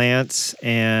 Chris, Lance,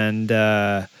 and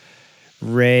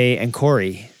Ray, and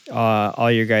Corey,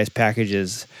 all your guys'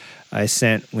 packages I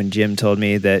sent when Jim told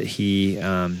me that he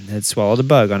had swallowed a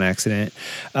bug on accident.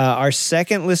 Our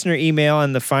second listener email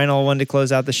and the final one to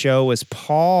close out the show was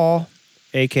Paul,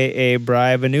 a.k.a. Bri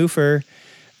Vanufer.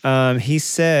 He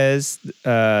says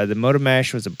the Moto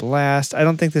Mash was a blast. I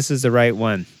don't think this is the right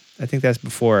one. I think that's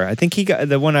before. I think he got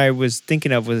the one I was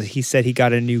thinking of was he said he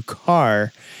got a new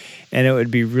car, and it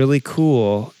would be really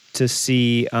cool to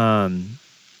see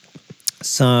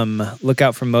some Look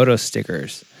Out for Moto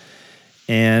stickers.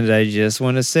 And I just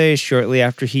want to say, shortly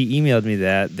after he emailed me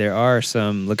that, there are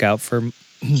some Look Out for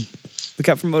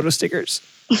Moto stickers.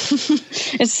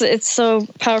 It's so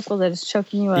powerful that it's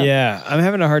choking you up. Yeah, I'm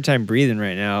having a hard time breathing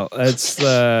right now. That's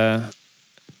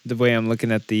the way I'm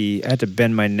looking at I had to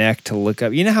bend my neck to look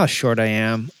up. You know how short I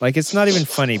am? Like, it's not even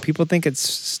funny. People think it's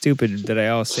stupid that I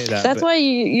always say that. That's why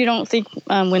you don't think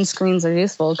windscreens are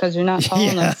useful, because you're not tall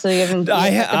enough, so you haven't been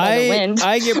protected by the wind.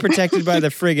 I get protected by the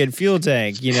friggin' fuel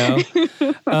tank,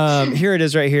 Here it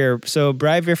is right here. So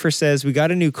Bri Viffer says, we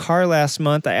got a new car last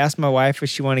month. I asked my wife if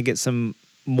she wanted to get some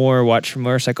more Watch for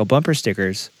Motorcycle bumper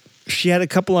stickers. She had a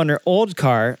couple on her old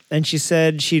car, and she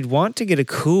said she'd want to get a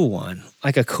cool one,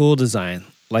 like a cool design.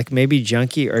 Like maybe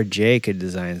Junkie or Jay could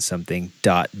design something, ...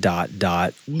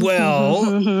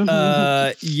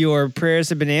 Well, your prayers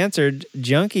have been answered.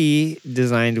 Junkie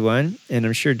designed one, and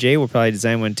I'm sure Jay will probably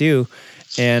design one too.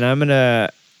 And I'm going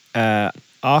to,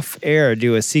 off air,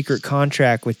 do a secret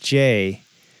contract with Jay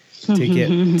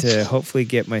to hopefully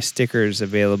get my stickers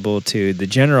available to the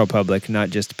general public, not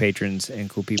just patrons and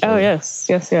cool people. Oh, yes.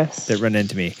 That run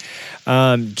into me.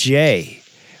 Jay,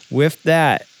 with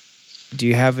that, do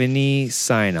you have any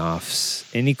sign-offs?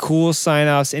 Any cool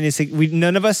sign-offs?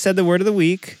 None of us said the word of the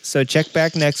week, so check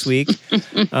back next week.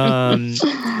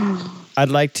 I'd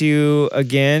like to,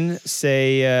 again,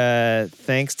 say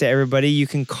thanks to everybody. You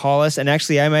can call us, and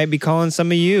actually I might be calling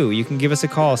some of you. You can give us a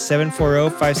call,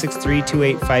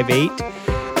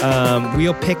 740-563-2858.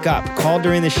 We'll pick up. Call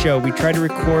during the show. We try to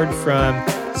record from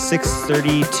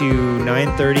 6:30 to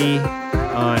 9:30.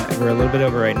 We're a little bit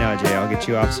over right now, Jay. I'll get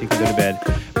you off so you can go to bed.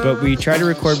 But we try to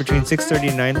record between 6:30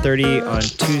 and 9:30 on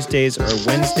Tuesdays or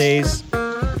Wednesdays,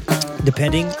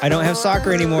 depending. I don't have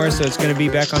soccer anymore, so it's going to be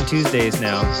back on Tuesdays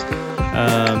now.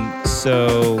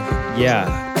 So, yeah.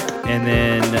 And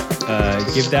then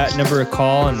give that number a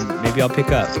call, and maybe I'll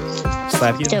pick up.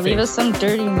 Slap you in the face. Leave us some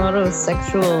dirty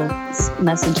moto-sexual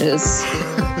messages.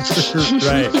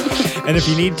 Right. And if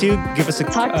you need to, give us a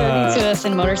call. Talk dirty to us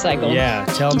in motorcycle. Yeah,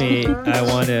 tell me I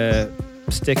want to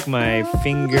stick my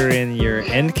finger in your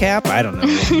end cap. I don't know.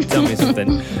 Tell me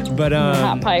something. But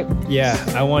hot pipe. Yeah,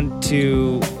 I want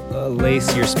to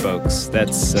lace your spokes.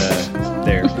 That's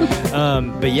there.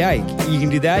 But yeah, you can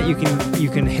do that. You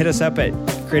can hit us up at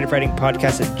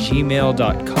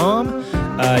creativewritingpodcast@gmail.com.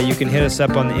 You can hit us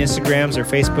up on the Instagrams or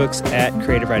Facebooks at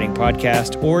Creative Writing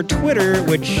Podcast, or Twitter,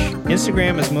 which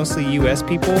Instagram is mostly U.S.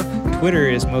 people. Twitter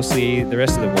is mostly the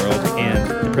rest of the world and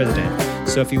the president.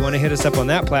 So if you want to hit us up on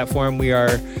that platform, we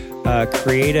are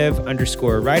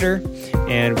creative_writer,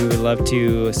 and we would love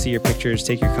to see your pictures,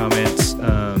 take your comments,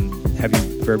 have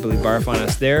you verbally barf on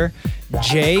us there.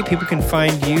 Jay, people can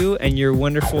find you and your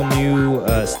wonderful new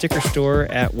sticker store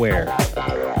at where?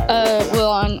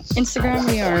 Well, on Instagram,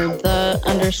 we are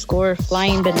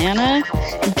 _flying_banana.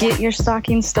 Get your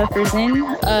stocking stuffers in.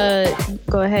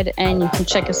 Go ahead and you can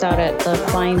check us out at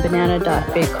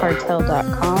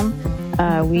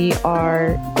theflyingbanana.bigcartel.com. We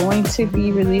are going to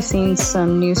be releasing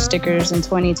some new stickers in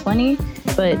 2020,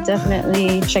 but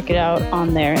definitely check it out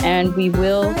on there. And we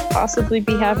will possibly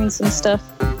be having some stuff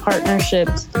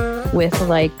partnerships with,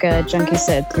 like Junkie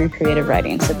said, through creative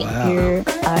writing. So keep your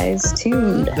eyes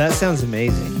tuned. That sounds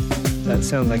amazing. That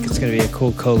sounds like it's going to be a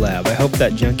cool collab. I hope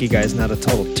that Junkie guy's not a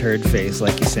total turd face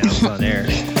like he sounds on air.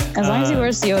 As long as he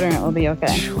wears deodorant, we'll be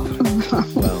okay.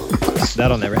 Well,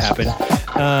 that'll never happen.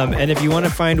 And if you want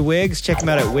to find Wiggs, check him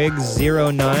out at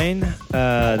Wiggs09,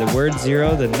 the word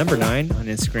 0, the number 9 on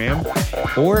Instagram,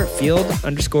 or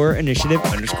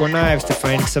field_initiative_knives to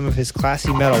find some of his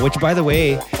classy metal, which, by the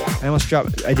way,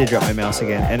 I did drop my mouse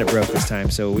again, and it broke this time,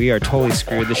 so we are totally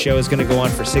screwed. The show is going to go on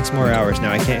for 6 more hours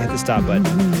now. I can't hit the stop button.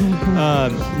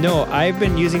 No, I've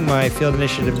been using my Field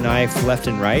Initiative knife left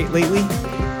and right lately,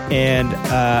 and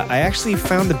I actually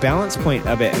found the balance point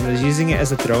of it and was using it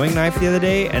as a throwing knife the other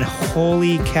day, and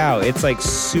holy cow, it's like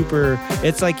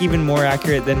it's like even more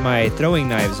accurate than my throwing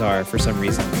knives are for some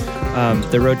reason.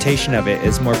 The rotation of it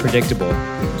is more predictable.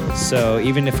 So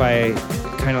even if I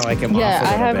kind of like him off a little bit. Yeah,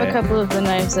 I have a couple of the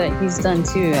knives that he's done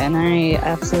too, and I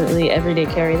absolutely everyday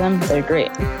carry them. They're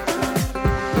great.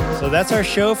 So that's our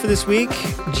show for this week.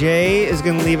 Jay is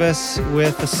going to leave us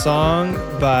with a song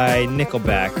by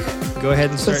Nickelback. Go ahead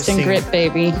and start singing. Twist and Grit,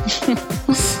 baby.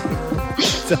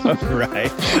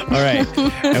 All right.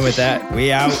 And with that,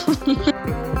 we out.